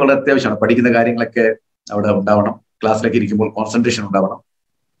ബുദ്ധിശക്തി വളരെ അത്യാവശ്യമാണ്. പഠിക്കുന്ന കാര്യങ്ങളൊക്കെ അവിടെ ഉണ്ടാവണം, ക്ലാസ്സിലേക്ക് ഇരിക്കുമ്പോൾ കോൺസെൻട്രേഷൻ ഉണ്ടാവണം,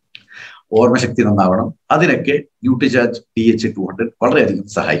 ഓർമ്മശക്തി നന്നാവണം. അതിനൊക്കെ ന്യൂട്രിചാർജ് DHA 200 വളരെയധികം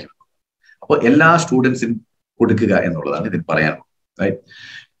സഹായിക്കും. അപ്പോൾ എല്ലാ സ്റ്റുഡൻസിനും കൊടുക്കുക എന്നുള്ളതാണ് ഇതിൽ പറയാനുള്ളത്, റൈറ്റ്.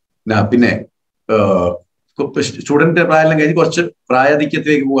 പിന്നെ സ്റ്റുഡന്റ് പ്രായം കഴിഞ്ഞ് കുറച്ച്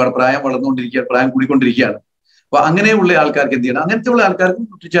പ്രായാധിക്യത്തിലേക്ക് പോവുകയാണ്, പ്രായം വളർന്നുകൊണ്ടിരിക്കുകയാണ്, പ്രായം കൂടിക്കൊണ്ടിരിക്കുകയാണ്. അപ്പൊ അങ്ങനെയുള്ള ആൾക്കാർക്ക് എന്ത് ചെയ്യണം? അങ്ങനത്തെ ഉള്ള ആൾക്കാർക്ക്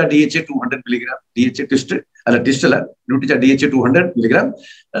Nutricharge DHA 200 milligram, DHA twist അല്ല, ന്യൂട്രിചാർജ് DHA 200 മില്ലിഗ്രാം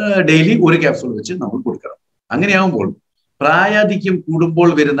ഡെയിലി ഒരു ക്യാപ്സൂൾ വെച്ച് നമ്മൾ കൊടുക്കണം. അങ്ങനെയാകുമ്പോൾ പ്രായാധിക്യം കൂടുമ്പോൾ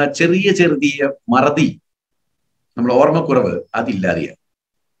വരുന്ന ചെറിയ ചെറിയ മറതി, നമ്മൾ ഓർമ്മക്കുറവ്, അതില്ലാതെയാണ്.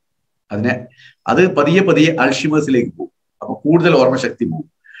 അത് പതിയെ പതിയെ അൾഷിമേഴ്സിലേക്ക് പോകും. അപ്പൊ കൂടുതൽ ഓർമ്മശക്തി പോകും.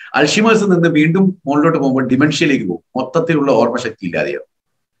 അൾഷിമേഴ്സിൽ നിന്ന് വീണ്ടും മുകളിലോട്ട് പോകുമ്പോൾ ഡിമെൻഷ്യയിലേക്ക് പോകും. മൊത്തത്തിലുള്ള ഓർമ്മശക്തി ഇല്ലാതെയാവും.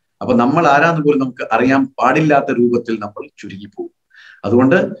 അപ്പൊ നമ്മൾ ആരാന്ന് പോലും നമുക്ക് അറിയാൻ പാടില്ലാത്ത രൂപത്തിൽ നമ്മൾ ചുരുങ്ങിപ്പോകും.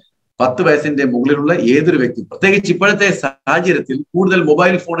 അതുകൊണ്ട് 10 വയസ്സിന്റെ മുകളിലുള്ള ഏതൊരു വ്യക്തി, പ്രത്യേകിച്ച് ഇപ്പോഴത്തെ സാഹചര്യത്തിൽ കൂടുതൽ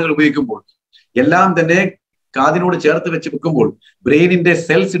മൊബൈൽ ഫോണുകൾ ഉപയോഗിക്കുമ്പോൾ, എല്ലാം തന്നെ കാതിനോട് ചേർത്ത് വെച്ച് വെക്കുമ്പോൾ ബ്രെയിനിന്റെ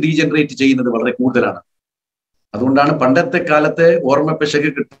സെൽസ് ഡീജനറേറ്റ് ചെയ്യുന്നത് വളരെ കൂടുതലാണ്. അതുകൊണ്ടാണ് പണ്ടത്തെ കാലത്തെ ഓർമ്മ പിശക്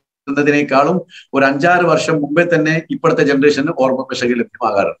കിട്ടുന്നതിനേക്കാളും ഒരു 5-6 വർഷം മുമ്പേ തന്നെ ഇപ്പോഴത്തെ ജനറേഷന് ഓർമ്മ പിശക്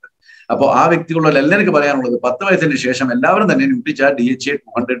ലഭ്യമാകാറുണ്ട്. അപ്പോൾ ആ വ്യക്തികളോട് എല്ലാവർക്കും പറയാനുള്ളത്, 10 വയസ്സിന് ശേഷം എല്ലാവരും തന്നെ ന്യൂട്രിചാർജ് DHA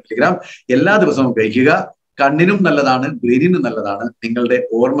 200 മില്ലിഗ്രാം എല്ലാ ദിവസവും കഴിക്കുക. കണ്ണിനും നല്ലതാണ്, ബ്രെയിനിനും നല്ലതാണ്, നിങ്ങളുടെ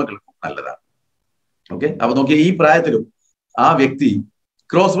ഓർമ്മകൾക്കും നല്ലതാണ്. ഓക്കെ, അപ്പൊ നോക്കിയ ഈ പ്രായത്തിലും ആ വ്യക്തി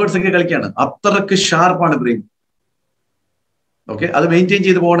ക്രോസ് വേർഡ്സ് ഒക്കെ കളിക്കുകയാണ്. അത്രക്ക് ഷാർപ്പാണ് ബ്രെയിൻ. ഓക്കെ, അത് മെയിൻറ്റെയിൻ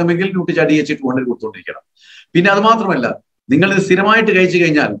ചെയ്ത് പോകണമെങ്കിൽ ന്യൂട്രിചാർജ് DHA 200 കൊടുത്തുകൊണ്ടിരിക്കണം. പിന്നെ അത് മാത്രമല്ല, നിങ്ങൾ ഇത് സ്ഥിരമായിട്ട് കഴിച്ചു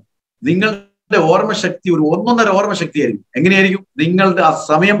കഴിഞ്ഞാൽ നിങ്ങളുടെ ഓർമ്മശക്തി ഒരു 1.5 ഓർമ്മശക്തിയായിരിക്കും. എങ്ങനെയായിരിക്കും? നിങ്ങളുടെ ആ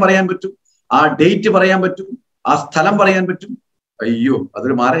സമയം പറയാൻ പറ്റും, ആ ഡേറ്റ് പറയാൻ പറ്റും, ആ സ്ഥലം പറയാൻ പറ്റും. അയ്യോ,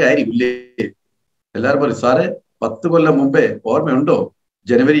 അതൊരു മാരകമായിരിക്കും ഇല്ലേ? എല്ലാവരും പറയും, സാറേ 10 കൊല്ലം മുമ്പേ ഓർമ്മയുണ്ടോ?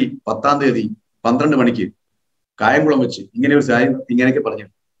 ജനുവരി 10-ാം തീയതി 12 മണിക്ക് കായംകുളം വെച്ച് ഇങ്ങനെ ഒരു സായം ഇങ്ങനെയൊക്കെ പറഞ്ഞു.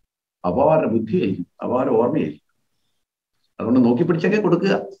 അപാര ബുദ്ധിയായിരിക്കും, അപാര ഓർമ്മയായിരിക്കും. അതുകൊണ്ട് നോക്കി പിടിച്ചൊക്കെ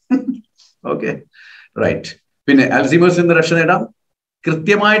കൊടുക്കുക. Okay, right. പിന്നെ അൽസീമേഴ്സിൽ നിന്ന് രക്ഷ നേടാം.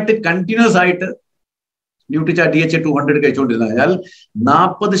 കൃത്യമായിട്ട് കണ്ടിന്യൂസ് ആയിട്ട് ന്യൂട്രിചാർജ് DHA 200 കഴിച്ചുകൊണ്ടിരുന്നാൽ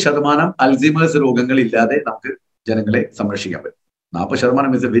 40% അൽസീമേഴ്സ് രോഗങ്ങൾ ഇല്ലാതെ നമുക്ക് ജനങ്ങളെ സംരക്ഷിക്കാൻ പറ്റും.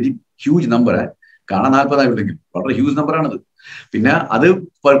 40% is A very huge number. കാണാൻ 40 ആയിട്ടുണ്ടെങ്കിൽ വളരെ ഹ്യൂജ് നമ്പറാണത്. പിന്നെ അത്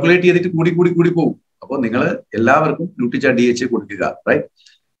പെർക്കുലേറ്റ് ചെയ്തിട്ട് കൂടി കൂടി കൂടി പോകും. അപ്പോൾ നിങ്ങൾ എല്ലാവർക്കും ന്യൂട്രിചാർജ് DHA കൊടുക്കുക, റൈറ്റ്.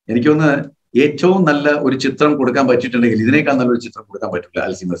 എനിക്കൊന്ന് ഏറ്റവും നല്ല ഒരു ചിത്രം കൊടുക്കാൻ പറ്റിയിട്ടുണ്ടെങ്കിൽ ഇതിനേക്കാൾ നല്ലൊരു ചിത്രം കൊടുക്കാൻ പറ്റില്ല.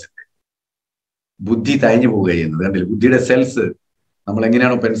 അൽസീമേഴ്സിന്റെ ബുദ്ധി തയഞ്ഞു പോവുക ചെയ്യുന്നത് കണ്ടില്ല. ബുദ്ധിയുടെ സെൽസ് നമ്മൾ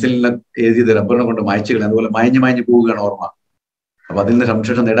എങ്ങനെയാണോ പെൻസിലിനെ എഴുതിയത് റബ്ബറിനെ കൊണ്ട് മായ്ച്ചുകൾ, അതുപോലെ മായഞ്ഞു പോവുകയാണ് ഓർമ്മ. അപ്പൊ അതിൽ നിന്ന്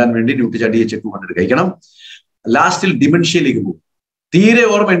സംരക്ഷണം നേടാൻ വേണ്ടി ന്യൂട്രിചാർജ് DHA 200 കഴിക്കണം. ലാസ്റ്റിൽ ഡിമെൻഷ്യയിലേക്ക് പോകും. തീരെ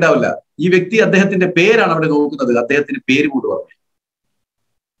ഓർമ്മ ഉണ്ടാവില്ല. ഈ വ്യക്തി അദ്ദേഹത്തിന്റെ പേരാണ് അവിടെ നോക്കുന്നത്, അദ്ദേഹത്തിന് പേര് കൂടി ഓർമ്മ.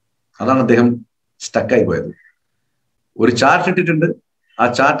 അതാണ് അദ്ദേഹം സ്റ്റക്കായി പോയത്. ഒരു ചാർട്ട് ഇട്ടിട്ടുണ്ട്, ആ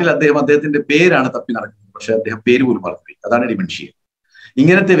ചാർട്ടിൽ അദ്ദേഹത്തിന്റെ പേരാണ് തപ്പി നടക്കുന്നത്, പക്ഷെ അദ്ദേഹം പേര് പോലും മറന്നുപോയി. അതാണ് ഡിമെൻഷ്യ.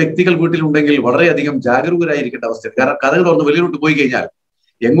 ഇങ്ങനത്തെ വ്യക്തികൾ വീട്ടിലുണ്ടെങ്കിൽ വളരെയധികം ജാഗരൂകരായിരിക്കേണ്ട അവസ്ഥ. കാരണം കഥകൾ തുറന്ന് വെളിയിലോട്ട് പോയി കഴിഞ്ഞാൽ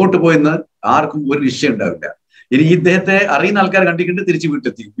എങ്ങോട്ട് പോയെന്ന് ആർക്കും ഒരു നിശ്ചയം ഉണ്ടാവില്ല. ഇനി ഈ ഇദ്ദേഹത്തെ അറിയുന്ന ആൾക്കാർ കണ്ടിട്ട് തിരിച്ച്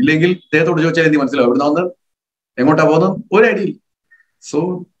വീട്ടിലെത്തി, ഇല്ലെങ്കിൽ ഇദ്ദേഹത്തോട് ചോദിച്ചാൽ എന്ത് മനസ്സിലാവും എവിടുന്ന വന്ന് എങ്ങോട്ടാ പോകുന്നത് ഒരു idea. So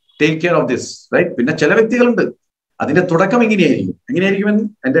take care of this, right. പിന്നെ ചില വ്യക്തികളുണ്ട്, അതിന്റെ തുടക്കം എങ്ങനെയായിരിക്കുമെന്ന്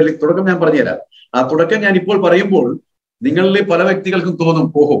എന്റെ തുടക്കം ഞാൻ പറഞ്ഞുതരാം. ആ തുടക്കം ഞാൻ ഇപ്പോൾ പറയുമ്പോൾ നിങ്ങളിൽ പല വ്യക്തികൾക്കും തോന്നും,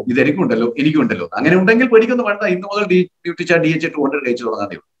 ഓഹോ ഇത് എനിക്കുണ്ടല്ലോ. അങ്ങനെ ഉണ്ടെങ്കിൽ പേടിക്കൊന്നും വേണ്ട. ഇന്ന് മുതൽ ന്യൂട്രിചാർജ് DHA 200 കഴിച്ചു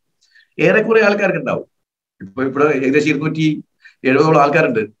തുടങ്ങാതെ ഉള്ളൂ. ഏറെക്കുറെ ആൾക്കാർക്ക് ഉണ്ടാവും. ഇവിടെ ഏകദേശം 270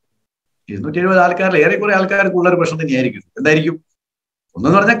 ആൾക്കാരുണ്ട്. 270 ആൾക്കാരിൽ ഏറെക്കുറെ ആൾക്കാർക്ക് ഉള്ള ഒരു പ്രശ്നം തന്നെയായിരിക്കും. എന്തായിരിക്കും?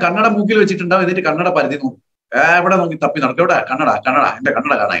 ഒന്നെന്ന് പറഞ്ഞാൽ കണ്ണട മൂക്കിൽ വെച്ചിട്ടുണ്ടാവും, എന്നിട്ട് കണ്ണട പരിധി നോക്കും, എവിടെ നോക്കി തപ്പി നടക്കും, എവിടെ കണ്ണട എന്റെ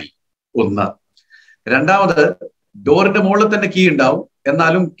കണ്ണട കാണാനില്ല. ഒന്ന്. രണ്ടാമത്, ഡോറിന്റെ മുകളിൽ തന്നെ കീ ഉണ്ടാവും,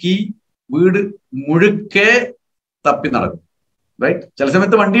 എന്നാലും കീ വീട് മുഴുക്കെ തപ്പി നടക്കും, റൈറ്റ്. ചില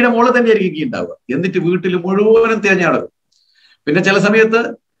സമയത്ത് വണ്ടിയുടെ മുകളിൽ തന്നെ ആയിരിക്കും കീ ഉണ്ടാവുക, എന്നിട്ട് വീട്ടിൽ മുഴുവനും തിരഞ്ഞു നടക്കും. പിന്നെ ചില സമയത്ത്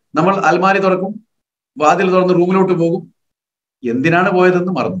നമ്മൾ അൽമാരി തുറക്കും, വാതിൽ തുറന്ന് റൂമിലോട്ട് പോകും, എന്തിനാണ്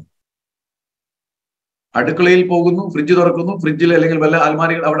പോയതെന്ന് മറന്നു. അടുക്കളയിൽ പോകുന്നു, ഫ്രിഡ്ജ് തുറക്കുന്നു, ഫ്രിഡ്ജിൽ അല്ലെങ്കിൽ വല്ല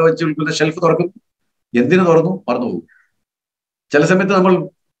അൽമാരികൾ അവിടെ വെച്ച് വിൽക്കുന്ന ഷെൽഫ് തുറക്കും, എന്തിനു തുറന്നു മറന്നു പോകും. ചില സമയത്ത് നമ്മൾ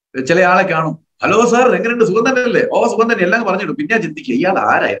ചില ആളെ കാണും, ഹലോ സാർ എങ്ങനെയുണ്ട്, സുഖം തന്നെയല്ലേ? ഓ സുഖം തന്നെ, എല്ലാം പറഞ്ഞിട്ടു. പിന്നെ ചിന്തിക്കുക ഇയാൾ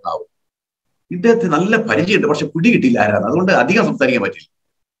ആരായിരുന്നാവും, ഇദ്ദേഹത്തിന് നല്ല പരിചയമുണ്ട്, പക്ഷെ പിടി കിട്ടിയില്ല ആരാണ്, അതുകൊണ്ട് അധികം സംസാരിക്കാൻ പറ്റില്ല.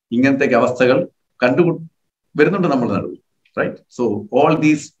 ഇങ്ങനത്തെ അവസ്ഥകൾ കണ്ടു വരുന്നുണ്ട് നമ്മുടെ നടുവിൽ, right? So all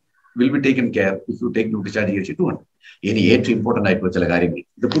these will be taken care if you take Nutricharge DHA-200. ഇനി ഏറ്റവും ഇമ്പോർട്ടന്റ് ആയിട്ടുള്ള ചില കാര്യങ്ങൾ,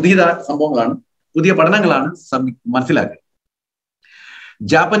 ഇത് പുതിയ സംഭവങ്ങളാണ്, പുതിയ പഠനങ്ങളാണ് മനസ്സിലാക്കുക.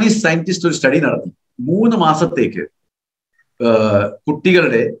 ജാപ്പനീസ് സയന്റിസ്റ്റ് ഒരു സ്റ്റഡി നടത്തി. 3 മാസത്തേക്ക്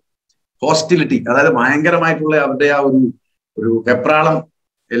കുട്ടികളുടെ ഹോസ്റ്റിലിറ്റി, അതായത് ഭയങ്കരമായിട്ടുള്ള അവരുടെ ആ ഒരു വെപ്രാളം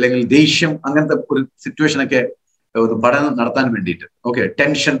അല്ലെങ്കിൽ ദേഷ്യം, അങ്ങനത്തെ ഒരു സിറ്റുവേഷനൊക്കെ ഒരു പഠനം നടത്താൻ വേണ്ടിയിട്ട്, ഓക്കെ,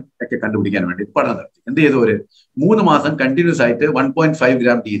 ടെൻഷൻ ഒക്കെ കണ്ടുപിടിക്കാൻ വേണ്ടി പഠനം നടത്തി. എന്ത് ചെയ്തു? ഒരു 3 മാസം കണ്ടിന്യൂസ് ആയിട്ട് 1.5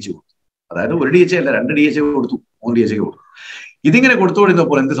 ഗ്രാം DHA കൊടുത്തു. അതായത് 1 DHA അല്ല, 2 DHA കൊടുത്തു, 3 DHA കൊടുത്തു. ഇതിങ്ങനെ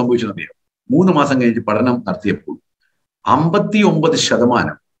കൊടുത്തുകൊണ്ടിരുന്നപ്പോൾ എന്ത് സംഭവിച്ചെന്നറിയാം? 3 മാസം കഴിഞ്ഞ് പഠനം നടത്തിയപ്പോൾ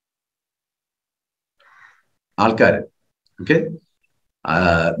 59% ആൾക്കാർ, ഓക്കെ,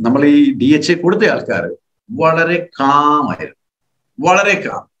 നമ്മൾ ഈ DHA കൊടുത്ത ആൾക്കാർ വളരെ കാമായിരുന്നു, വളരെ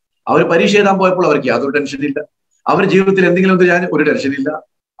കാം. അവർ പരീക്ഷ എഴുതാൻ പോയപ്പോൾ അവർക്ക് യാതൊരു ടെൻഷനില്ല, അവർ ജീവിതത്തിൽ എന്തെങ്കിലും ഒരു ടെൻഷനില്ല,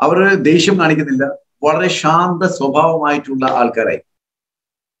 അവർ ദേഷ്യം കാണിക്കുന്നില്ല, വളരെ ശാന്ത സ്വഭാവമായിട്ടുള്ള ആൾക്കാരായി.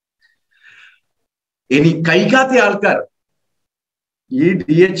 ഇനി കഴിക്കാത്ത ആൾക്കാർ, ഈ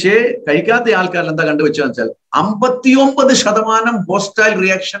DHA കഴിക്കാത്ത ആൾക്കാർ എന്താ കണ്ടുവെച്ചാൽ 59% ഹോസ്റ്റൈൽ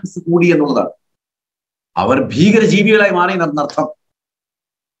റിയാക്ഷൻസ് കൂടി എന്നുള്ളതാണ്. അവർ ഭീകരജീവികളായി മാറി എന്നർത്ഥം.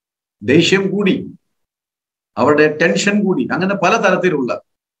 ദേഷ്യം കൂടി, അവരുടെ ടെൻഷൻ കൂടി, അങ്ങനെ പലതരത്തിലുള്ള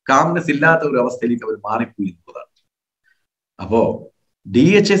കാംനെസ് ഇല്ലാത്ത ഒരു അവസ്ഥയിലേക്ക് അവർ മാറിപ്പോയി എന്നുള്ളതാണ്. അപ്പോ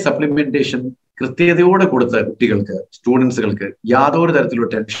DHA സപ്ലിമെന്റേഷൻ കൃത്യതയോടെ കൊടുത്ത കുട്ടികൾക്ക്, സ്റ്റുഡൻസുകൾക്ക് യാതൊരു തരത്തിലുള്ള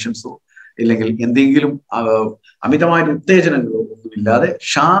ടെൻഷൻസോ ഇല്ലെങ്കിൽ എന്തെങ്കിലും അമിതമായിട്ട് ഉത്തേജനങ്ങളോ ഒന്നുമില്ലാതെ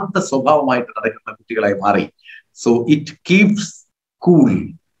ശാന്ത സ്വഭാവമായിട്ട് നടക്കുന്ന കുട്ടികളായി മാറി. So it keeps cool.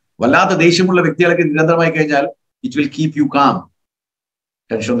 വല്ലാത്ത ദേഷ്യമുള്ള വ്യക്തികളൊക്കെ നിരന്തരമായി കഴിഞ്ഞാൽ it will keep you calm.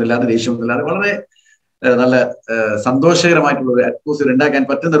 Tension ഒന്നുമില്ലാതെ, ദേഷ്യമൊന്നുമില്ലാതെ വളരെ നല്ല സന്തോഷകരമായിട്ടുള്ള ഒരു അറ്റ്മോസ്ഫിയർ ഉണ്ടാക്കാൻ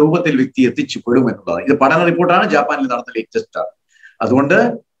പറ്റുന്ന രൂപത്തിൽ വ്യക്തി എത്തിച്ചുപെടും എന്നുള്ളതാണ്. ഇത് പഠന റിപ്പോർട്ടാണ്, ജാപ്പാനിൽ നടന്ന ലേറ്റസ്റ്റ് ആണ്. അതുകൊണ്ട്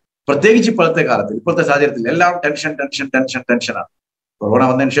പ്രത്യേകിച്ച് ഇപ്പോഴത്തെ കാലത്തിൽ, ഇപ്പോഴത്തെ സാഹചര്യത്തിൽ എല്ലാം ടെൻഷനാണ്. കൊറോണ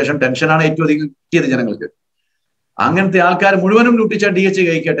വന്നതിന് ശേഷം ടെൻഷനാണ് ഏറ്റവും അധികം കിട്ടിയത് ജനങ്ങൾക്ക്. അങ്ങനത്തെ ആൾക്കാർ മുഴുവനും ന്യൂട്രിചാർജ് DHA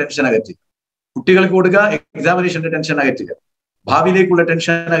കഴിക്കുക, ടെൻഷൻ അകറ്റുക. കുട്ടികൾക്ക് കൊടുക്കുക, എക്സാമിനേഷന്റെ ടെൻഷൻ അകറ്റുക, ഭാവിയിലേക്കുള്ള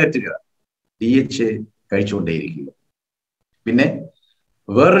ടെൻഷൻ അകറ്റുക. DHA കഴിച്ചുകൊണ്ടേയിരിക്കുക. പിന്നെ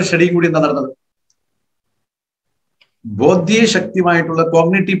വേറൊരു സ്റ്റഡി കൂടി എന്താ നടന്നത്? ബോധ്യശക്തിയുമായിട്ടുള്ള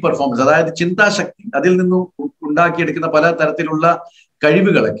കോഗ്നിറ്റീവ് പെർഫോമൻസ്, അതായത് ചിന്താശക്തി, അതിൽ നിന്നും ഉണ്ടാക്കിയെടുക്കുന്ന പല തരത്തിലുള്ള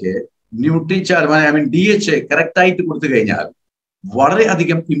കഴിവുകളൊക്കെ DHA കറക്റ്റായിട്ട് കൊടുത്തു കഴിഞ്ഞാൽ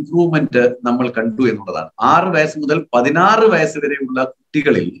വളരെയധികം ഇംപ്രൂവ്മെന്റ് നമ്മൾ കണ്ടു എന്നുള്ളതാണ്. 6 വയസ്സ് മുതൽ 16 വയസ്സ് വരെയുള്ള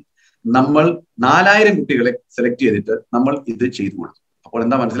കുട്ടികളിൽ നമ്മൾ 4000 കുട്ടികളെ സെലക്ട് ചെയ്തിട്ട് നമ്മൾ ഇത് ചെയ്തു കൊടുത്തു. അപ്പോൾ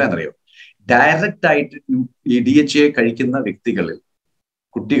എന്താ മനസ്സിലായെന്നറിയോ? ഡയറക്റ്റ് ആയിട്ട് ഈ DHA കഴിക്കുന്ന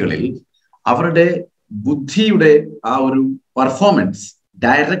കുട്ടികളിൽ അവരുടെ ബുദ്ധിയുടെ ആ ഒരു പെർഫോമൻസ്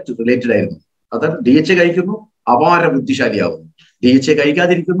ഡയറക്റ്റ് റിലേറ്റഡ് ആയിരുന്നു. അതായത് DHA കഴിക്കുന്നു, അപാര ബുദ്ധിശാലിയാവുന്നു, DHA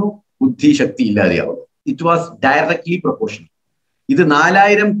കഴിക്കാതിരിക്കുന്നു, ബുദ്ധിശക്തി ഇല്ലാതെയാവുന്നു. It was directly proportional. ഇത്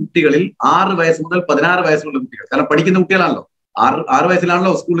 4000 കുട്ടികളിൽ 6 വയസ്സ് മുതൽ 16 വയസ്സുള്ള കുട്ടികൾ, കാരണം പഠിക്കുന്ന കുട്ടികളാണല്ലോ, 6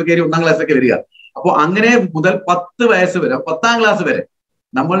 വയസ്സിലാണല്ലോ സ്കൂളിൽ കയറി 1ാം ക്ലാസ്സിലൊക്കെ വരിക. അപ്പോൾ അങ്ങനെ മുതൽ 10 വയസ്സ് വരെ, 10ാം ക്ലാസ് വരെ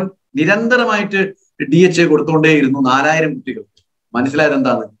നമ്മൾ നിരന്തരമായിട്ട് DHA കൊടുത്തുകൊണ്ടേയിരുന്നു 4000 കുട്ടികൾക്ക്. മനസ്സിലായത്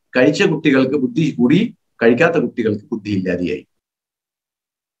എന്താണ്? കഴിച്ച കുട്ടികൾക്ക് ബുദ്ധി കൂടി, കഴിക്കാത്ത കുട്ടികൾക്ക് ബുദ്ധി ഇല്ലാതെയായി.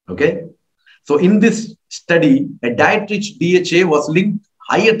 Okay, so in this study A diet rich DHA was linked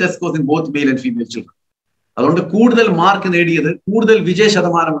higher test scores in both male and female children. അതുകൊണ്ട് കൂടുതൽ മാർക്ക് നേടിയത്, കൂടുതൽ വിജയ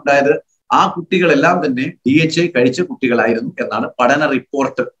ശതമാനം ഉണ്ടായത് ആ കുട്ടികളെല്ലാം തന്നെ DHA കഴിച്ച കുട്ടികളായിരുന്നു എന്നാണ് പഠന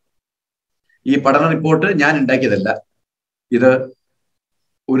റിപ്പോർട്ട്. ഈ പഠന റിപ്പോർട്ട് ഞാൻ ഉണ്ടാക്കിയതല്ല, ഇത്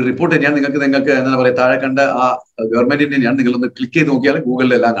ഒരു റിപ്പോർട്ട് തന്നെയാണ്. നിങ്ങൾക്ക് എന്താ പറയുക, താഴെ കണ്ട ആ ഗവൺമെന്റിന്റെ ഞാൻ നിങ്ങളൊന്ന് ക്ലിക്ക് ചെയ്ത് നോക്കിയാൽ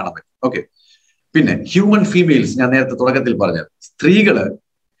ഗൂഗിളിൽ എല്ലാം കാണാൻ പറ്റും. ഓക്കെ, പിന്നെ ഹ്യൂമൻ ഫീമെയിൽസ്, ഞാൻ നേരത്തെ തുടക്കത്തിൽ പറഞ്ഞത്, സ്ത്രീകള്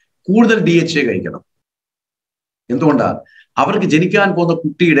കൂടുതൽ DHA കഴിക്കണം. എന്തുകൊണ്ടാണ്? അവർക്ക് ജനിക്കാൻ പോകുന്ന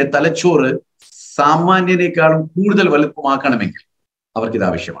കുട്ടിയുടെ തലച്ചോറ് സാമാന്യനേക്കാളും കൂടുതൽ വലുപ്പമാക്കണമെങ്കിൽ അവർക്കിത്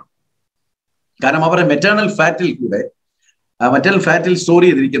ആവശ്യമാണ്. കാരണം അവരുടെ മെറ്റേണൽ ഫാറ്റിൽ സ്റ്റോർ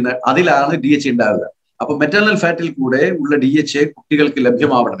ചെയ്തിരിക്കുന്ന അതിലാണ് DHA ഉണ്ടാവുക. അപ്പൊ മെറ്റേണൽ ഫാറ്റിൽ കൂടെ ഉള്ള DHA കുട്ടികൾക്ക്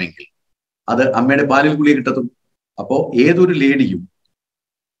ലഭ്യമാവണമെങ്കിൽ അത് അമ്മയുടെ പാലിൽ കൂടി കിട്ടത്തും. അപ്പോ ഏതൊരു ലേഡിയും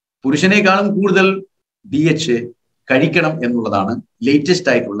പുരുഷനേക്കാളും കൂടുതൽ DHA കഴിക്കണം എന്നുള്ളതാണ് ലേറ്റസ്റ്റ്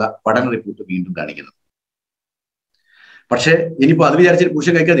ആയിട്ടുള്ള പഠന റിപ്പോർട്ട് വീണ്ടും കാണിക്കുന്നത്. പക്ഷെ ഇനിയിപ്പോ അത് വിചാരിച്ചിട്ട്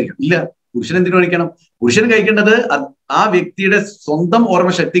പുരുഷൻ കഴിക്കാതിരിക്കണം? ഇല്ല. പുരുഷൻ എന്തിനു കഴിക്കണം? പുരുഷൻ കഴിക്കേണ്ടത് ആ വ്യക്തിയുടെ സ്വന്തം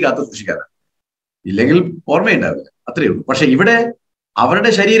ഓർമ്മശക്തി കാത്തു സൂക്ഷിക്കാനാണ്. ഇല്ലെങ്കിൽ ഓർമ്മയുണ്ടാവില്ല, അത്രയേ ഉള്ളൂ. പക്ഷെ ഇവിടെ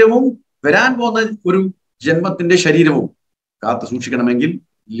അവരുടെ ശരീരവും വരാൻ പോകുന്ന ഒരു ജന്മത്തിന്റെ ശരീരവും കാത്തു സൂക്ഷിക്കണമെങ്കിൽ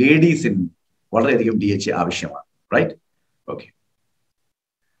ലേഡീസിന് വളരെയധികം DHA ആവശ്യമാണ്. റൈറ്റ്? ഓക്കെ.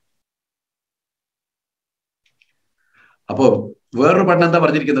 അപ്പോ വേറൊരു പഠനം എന്താ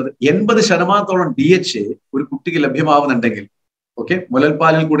പറഞ്ഞിരിക്കുന്നത്? 80% DHA ഒരു കുട്ടിക്ക് ലഭ്യമാവുന്നുണ്ടെങ്കിൽ ഓക്കെ,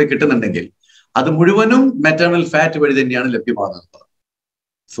 മുലൽപ്പാലിൽ കൂടെ കിട്ടുന്നുണ്ടെങ്കിൽ അത് മുഴുവനും മെറ്റേണൽ ഫാറ്റ് വഴി തന്നെയാണ് ലഭ്യമാകുന്നത്.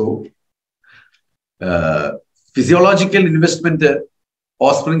 സോ ഫിസിയോളജിക്കൽ ഇൻവെസ്റ്റ്മെന്റ്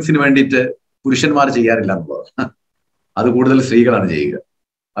ഓസ്പ്രിങ്സിന് വേണ്ടിയിട്ട് പുരുഷന്മാർ ചെയ്യാറില്ല എന്നുള്ളതാണ്. അത് കൂടുതൽ സ്ത്രീകളാണ് ചെയ്യുക.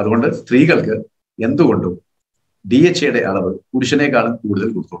 അതുകൊണ്ട് സ്ത്രീകൾക്ക് എന്തുകൊണ്ടും DHAയുടെ അളവ് പുരുഷനേക്കാളും കൂടുതൽ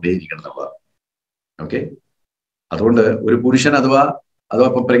കൊടുത്തുകൊണ്ടേയിരിക്കണം എന്നുള്ളതാണ്. ഓക്കെ, അതുകൊണ്ട് ഒരു പുരുഷൻ അഥവാ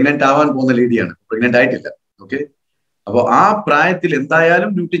ഇപ്പൊ പ്രഗ്നന്റ് ആവാൻ പോകുന്ന ലേഡിയാണ്, പ്രഗ്നന്റ് ആയിട്ടില്ല. ഓക്കെ, അപ്പോൾ ആ പ്രായത്തിൽ എന്തായാലും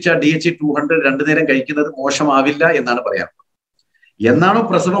ന്യൂട്രിചാർജ് DHA 200 രണ്ടു നേരം കഴിക്കുന്നത് മോശമാവില്ല എന്നാണ് പറയാറുള്ളത്. എന്നാണോ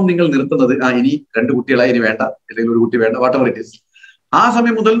പ്രസവം നിങ്ങൾ നിർത്തുന്നത്, ഇനി 2 കുട്ടികളായി, ഇനി വേണ്ട, അല്ലെങ്കിൽ 1 കുട്ടി വേണ്ട, വാട്ട് എവർ ഇറ്റ് ഈസ്, ആ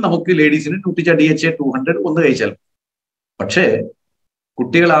സമയം മുതൽ നമുക്ക് ലേഡീസിന് ന്യൂട്രിചാർജ് DHA 200 ഒന്ന് കഴിച്ചാൽ. പക്ഷേ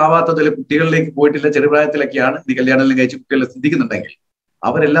കുട്ടികളാവാത്തതിൽ, കുട്ടികളിലേക്ക് പോയിട്ടില്ല, ചെറുപ്രായത്തിലൊക്കെയാണ് ഈ കല്യാണം കഴിച്ച് കുട്ടികളെ ചിന്തിക്കുന്നുണ്ടെങ്കിൽ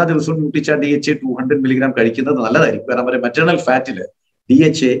അവരെല്ലാ ദിവസവും ന്യൂട്രിചാർജ് DHA 200 മില്ലിഗ്രാം കഴിക്കുന്നത് നല്ലതായിരിക്കും. കാരണം അവരെ മെറ്റേണൽ ഫാറ്റില്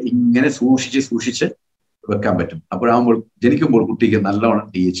DHA ഇങ്ങനെ സൂക്ഷിച്ച് വെക്കാൻ പറ്റും. അപ്പോഴാകുമ്പോൾ ജനിക്കുമ്പോൾ കുട്ടിക്ക് നല്ലോണം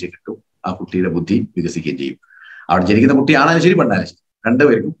DHA കിട്ടും, ആ കുട്ടിയുടെ ബുദ്ധി വികസിക്കുകയും ചെയ്യും. അവിടെ ജനിക്കുന്ന കുട്ടിയാണെങ്കിലും ശരി, പെണ്ണാലും ശരി,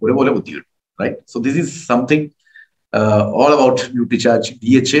 രണ്ടുപേർക്കും ഒരുപോലെ ബുദ്ധി കിട്ടും. Right, so this is something all about Nutricharge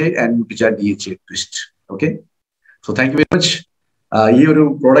DHA and Nutricharge DHA twist. Okay, so thank you very much. ഈ ഒരു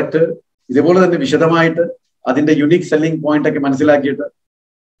പ്രോഡക്റ്റ് ഇതേപോലെ തന്നെ വിശദമായിട്ട് അതിന്റെ യുണീക് സെല്ലിംഗ് പോയിന്റ് ഒക്കെ മനസ്സിലാക്കിയിട്ട്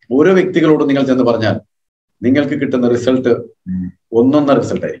ഓരോ വ്യക്തികളോടും നിങ്ങൾ ചെന്ന് പറഞ്ഞാൽ നിങ്ങൾക്ക് കിട്ടുന്ന റിസൾട്ട് ഒന്നൊന്നര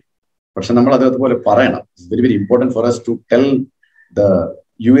റിസൾട്ട് ആയിരിക്കും. പക്ഷെ നമ്മൾ അത് അതുപോലെ പറയണം. It's very very important for us to tell the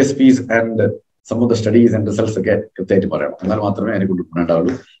USPs and some of the studies and results ഒക്കെ കൃത്യമായിട്ട് പറയണം. എന്നാൽ മാത്രമേ അതിനെ കൊണ്ട്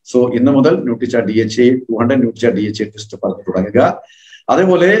ഗുണമുണ്ടാവുള്ളൂ. സോ ഇന്ന് മുതൽ Nutricharge DHA 200 Nutricharge DHA twist പറഞ്ഞു തുടങ്ങുക.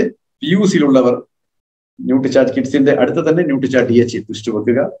 അതേപോലെ PUCയിലുള്ളവർ ന്യൂട്രിചാർജ് കിഡ്സിന്റെ അടുത്ത് തന്നെ ന്യൂട്രിചാർജ് DHA ട്വിസ്റ്റ്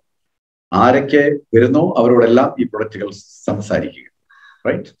വെക്കുക. ആരൊക്കെ വരുന്നോ അവരോടെല്ലാം ഈ പ്രൊഡക്റ്റുകൾ സംസാരിക്കുക.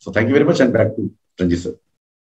 Right, so thank you very much and back to Ranjith sir.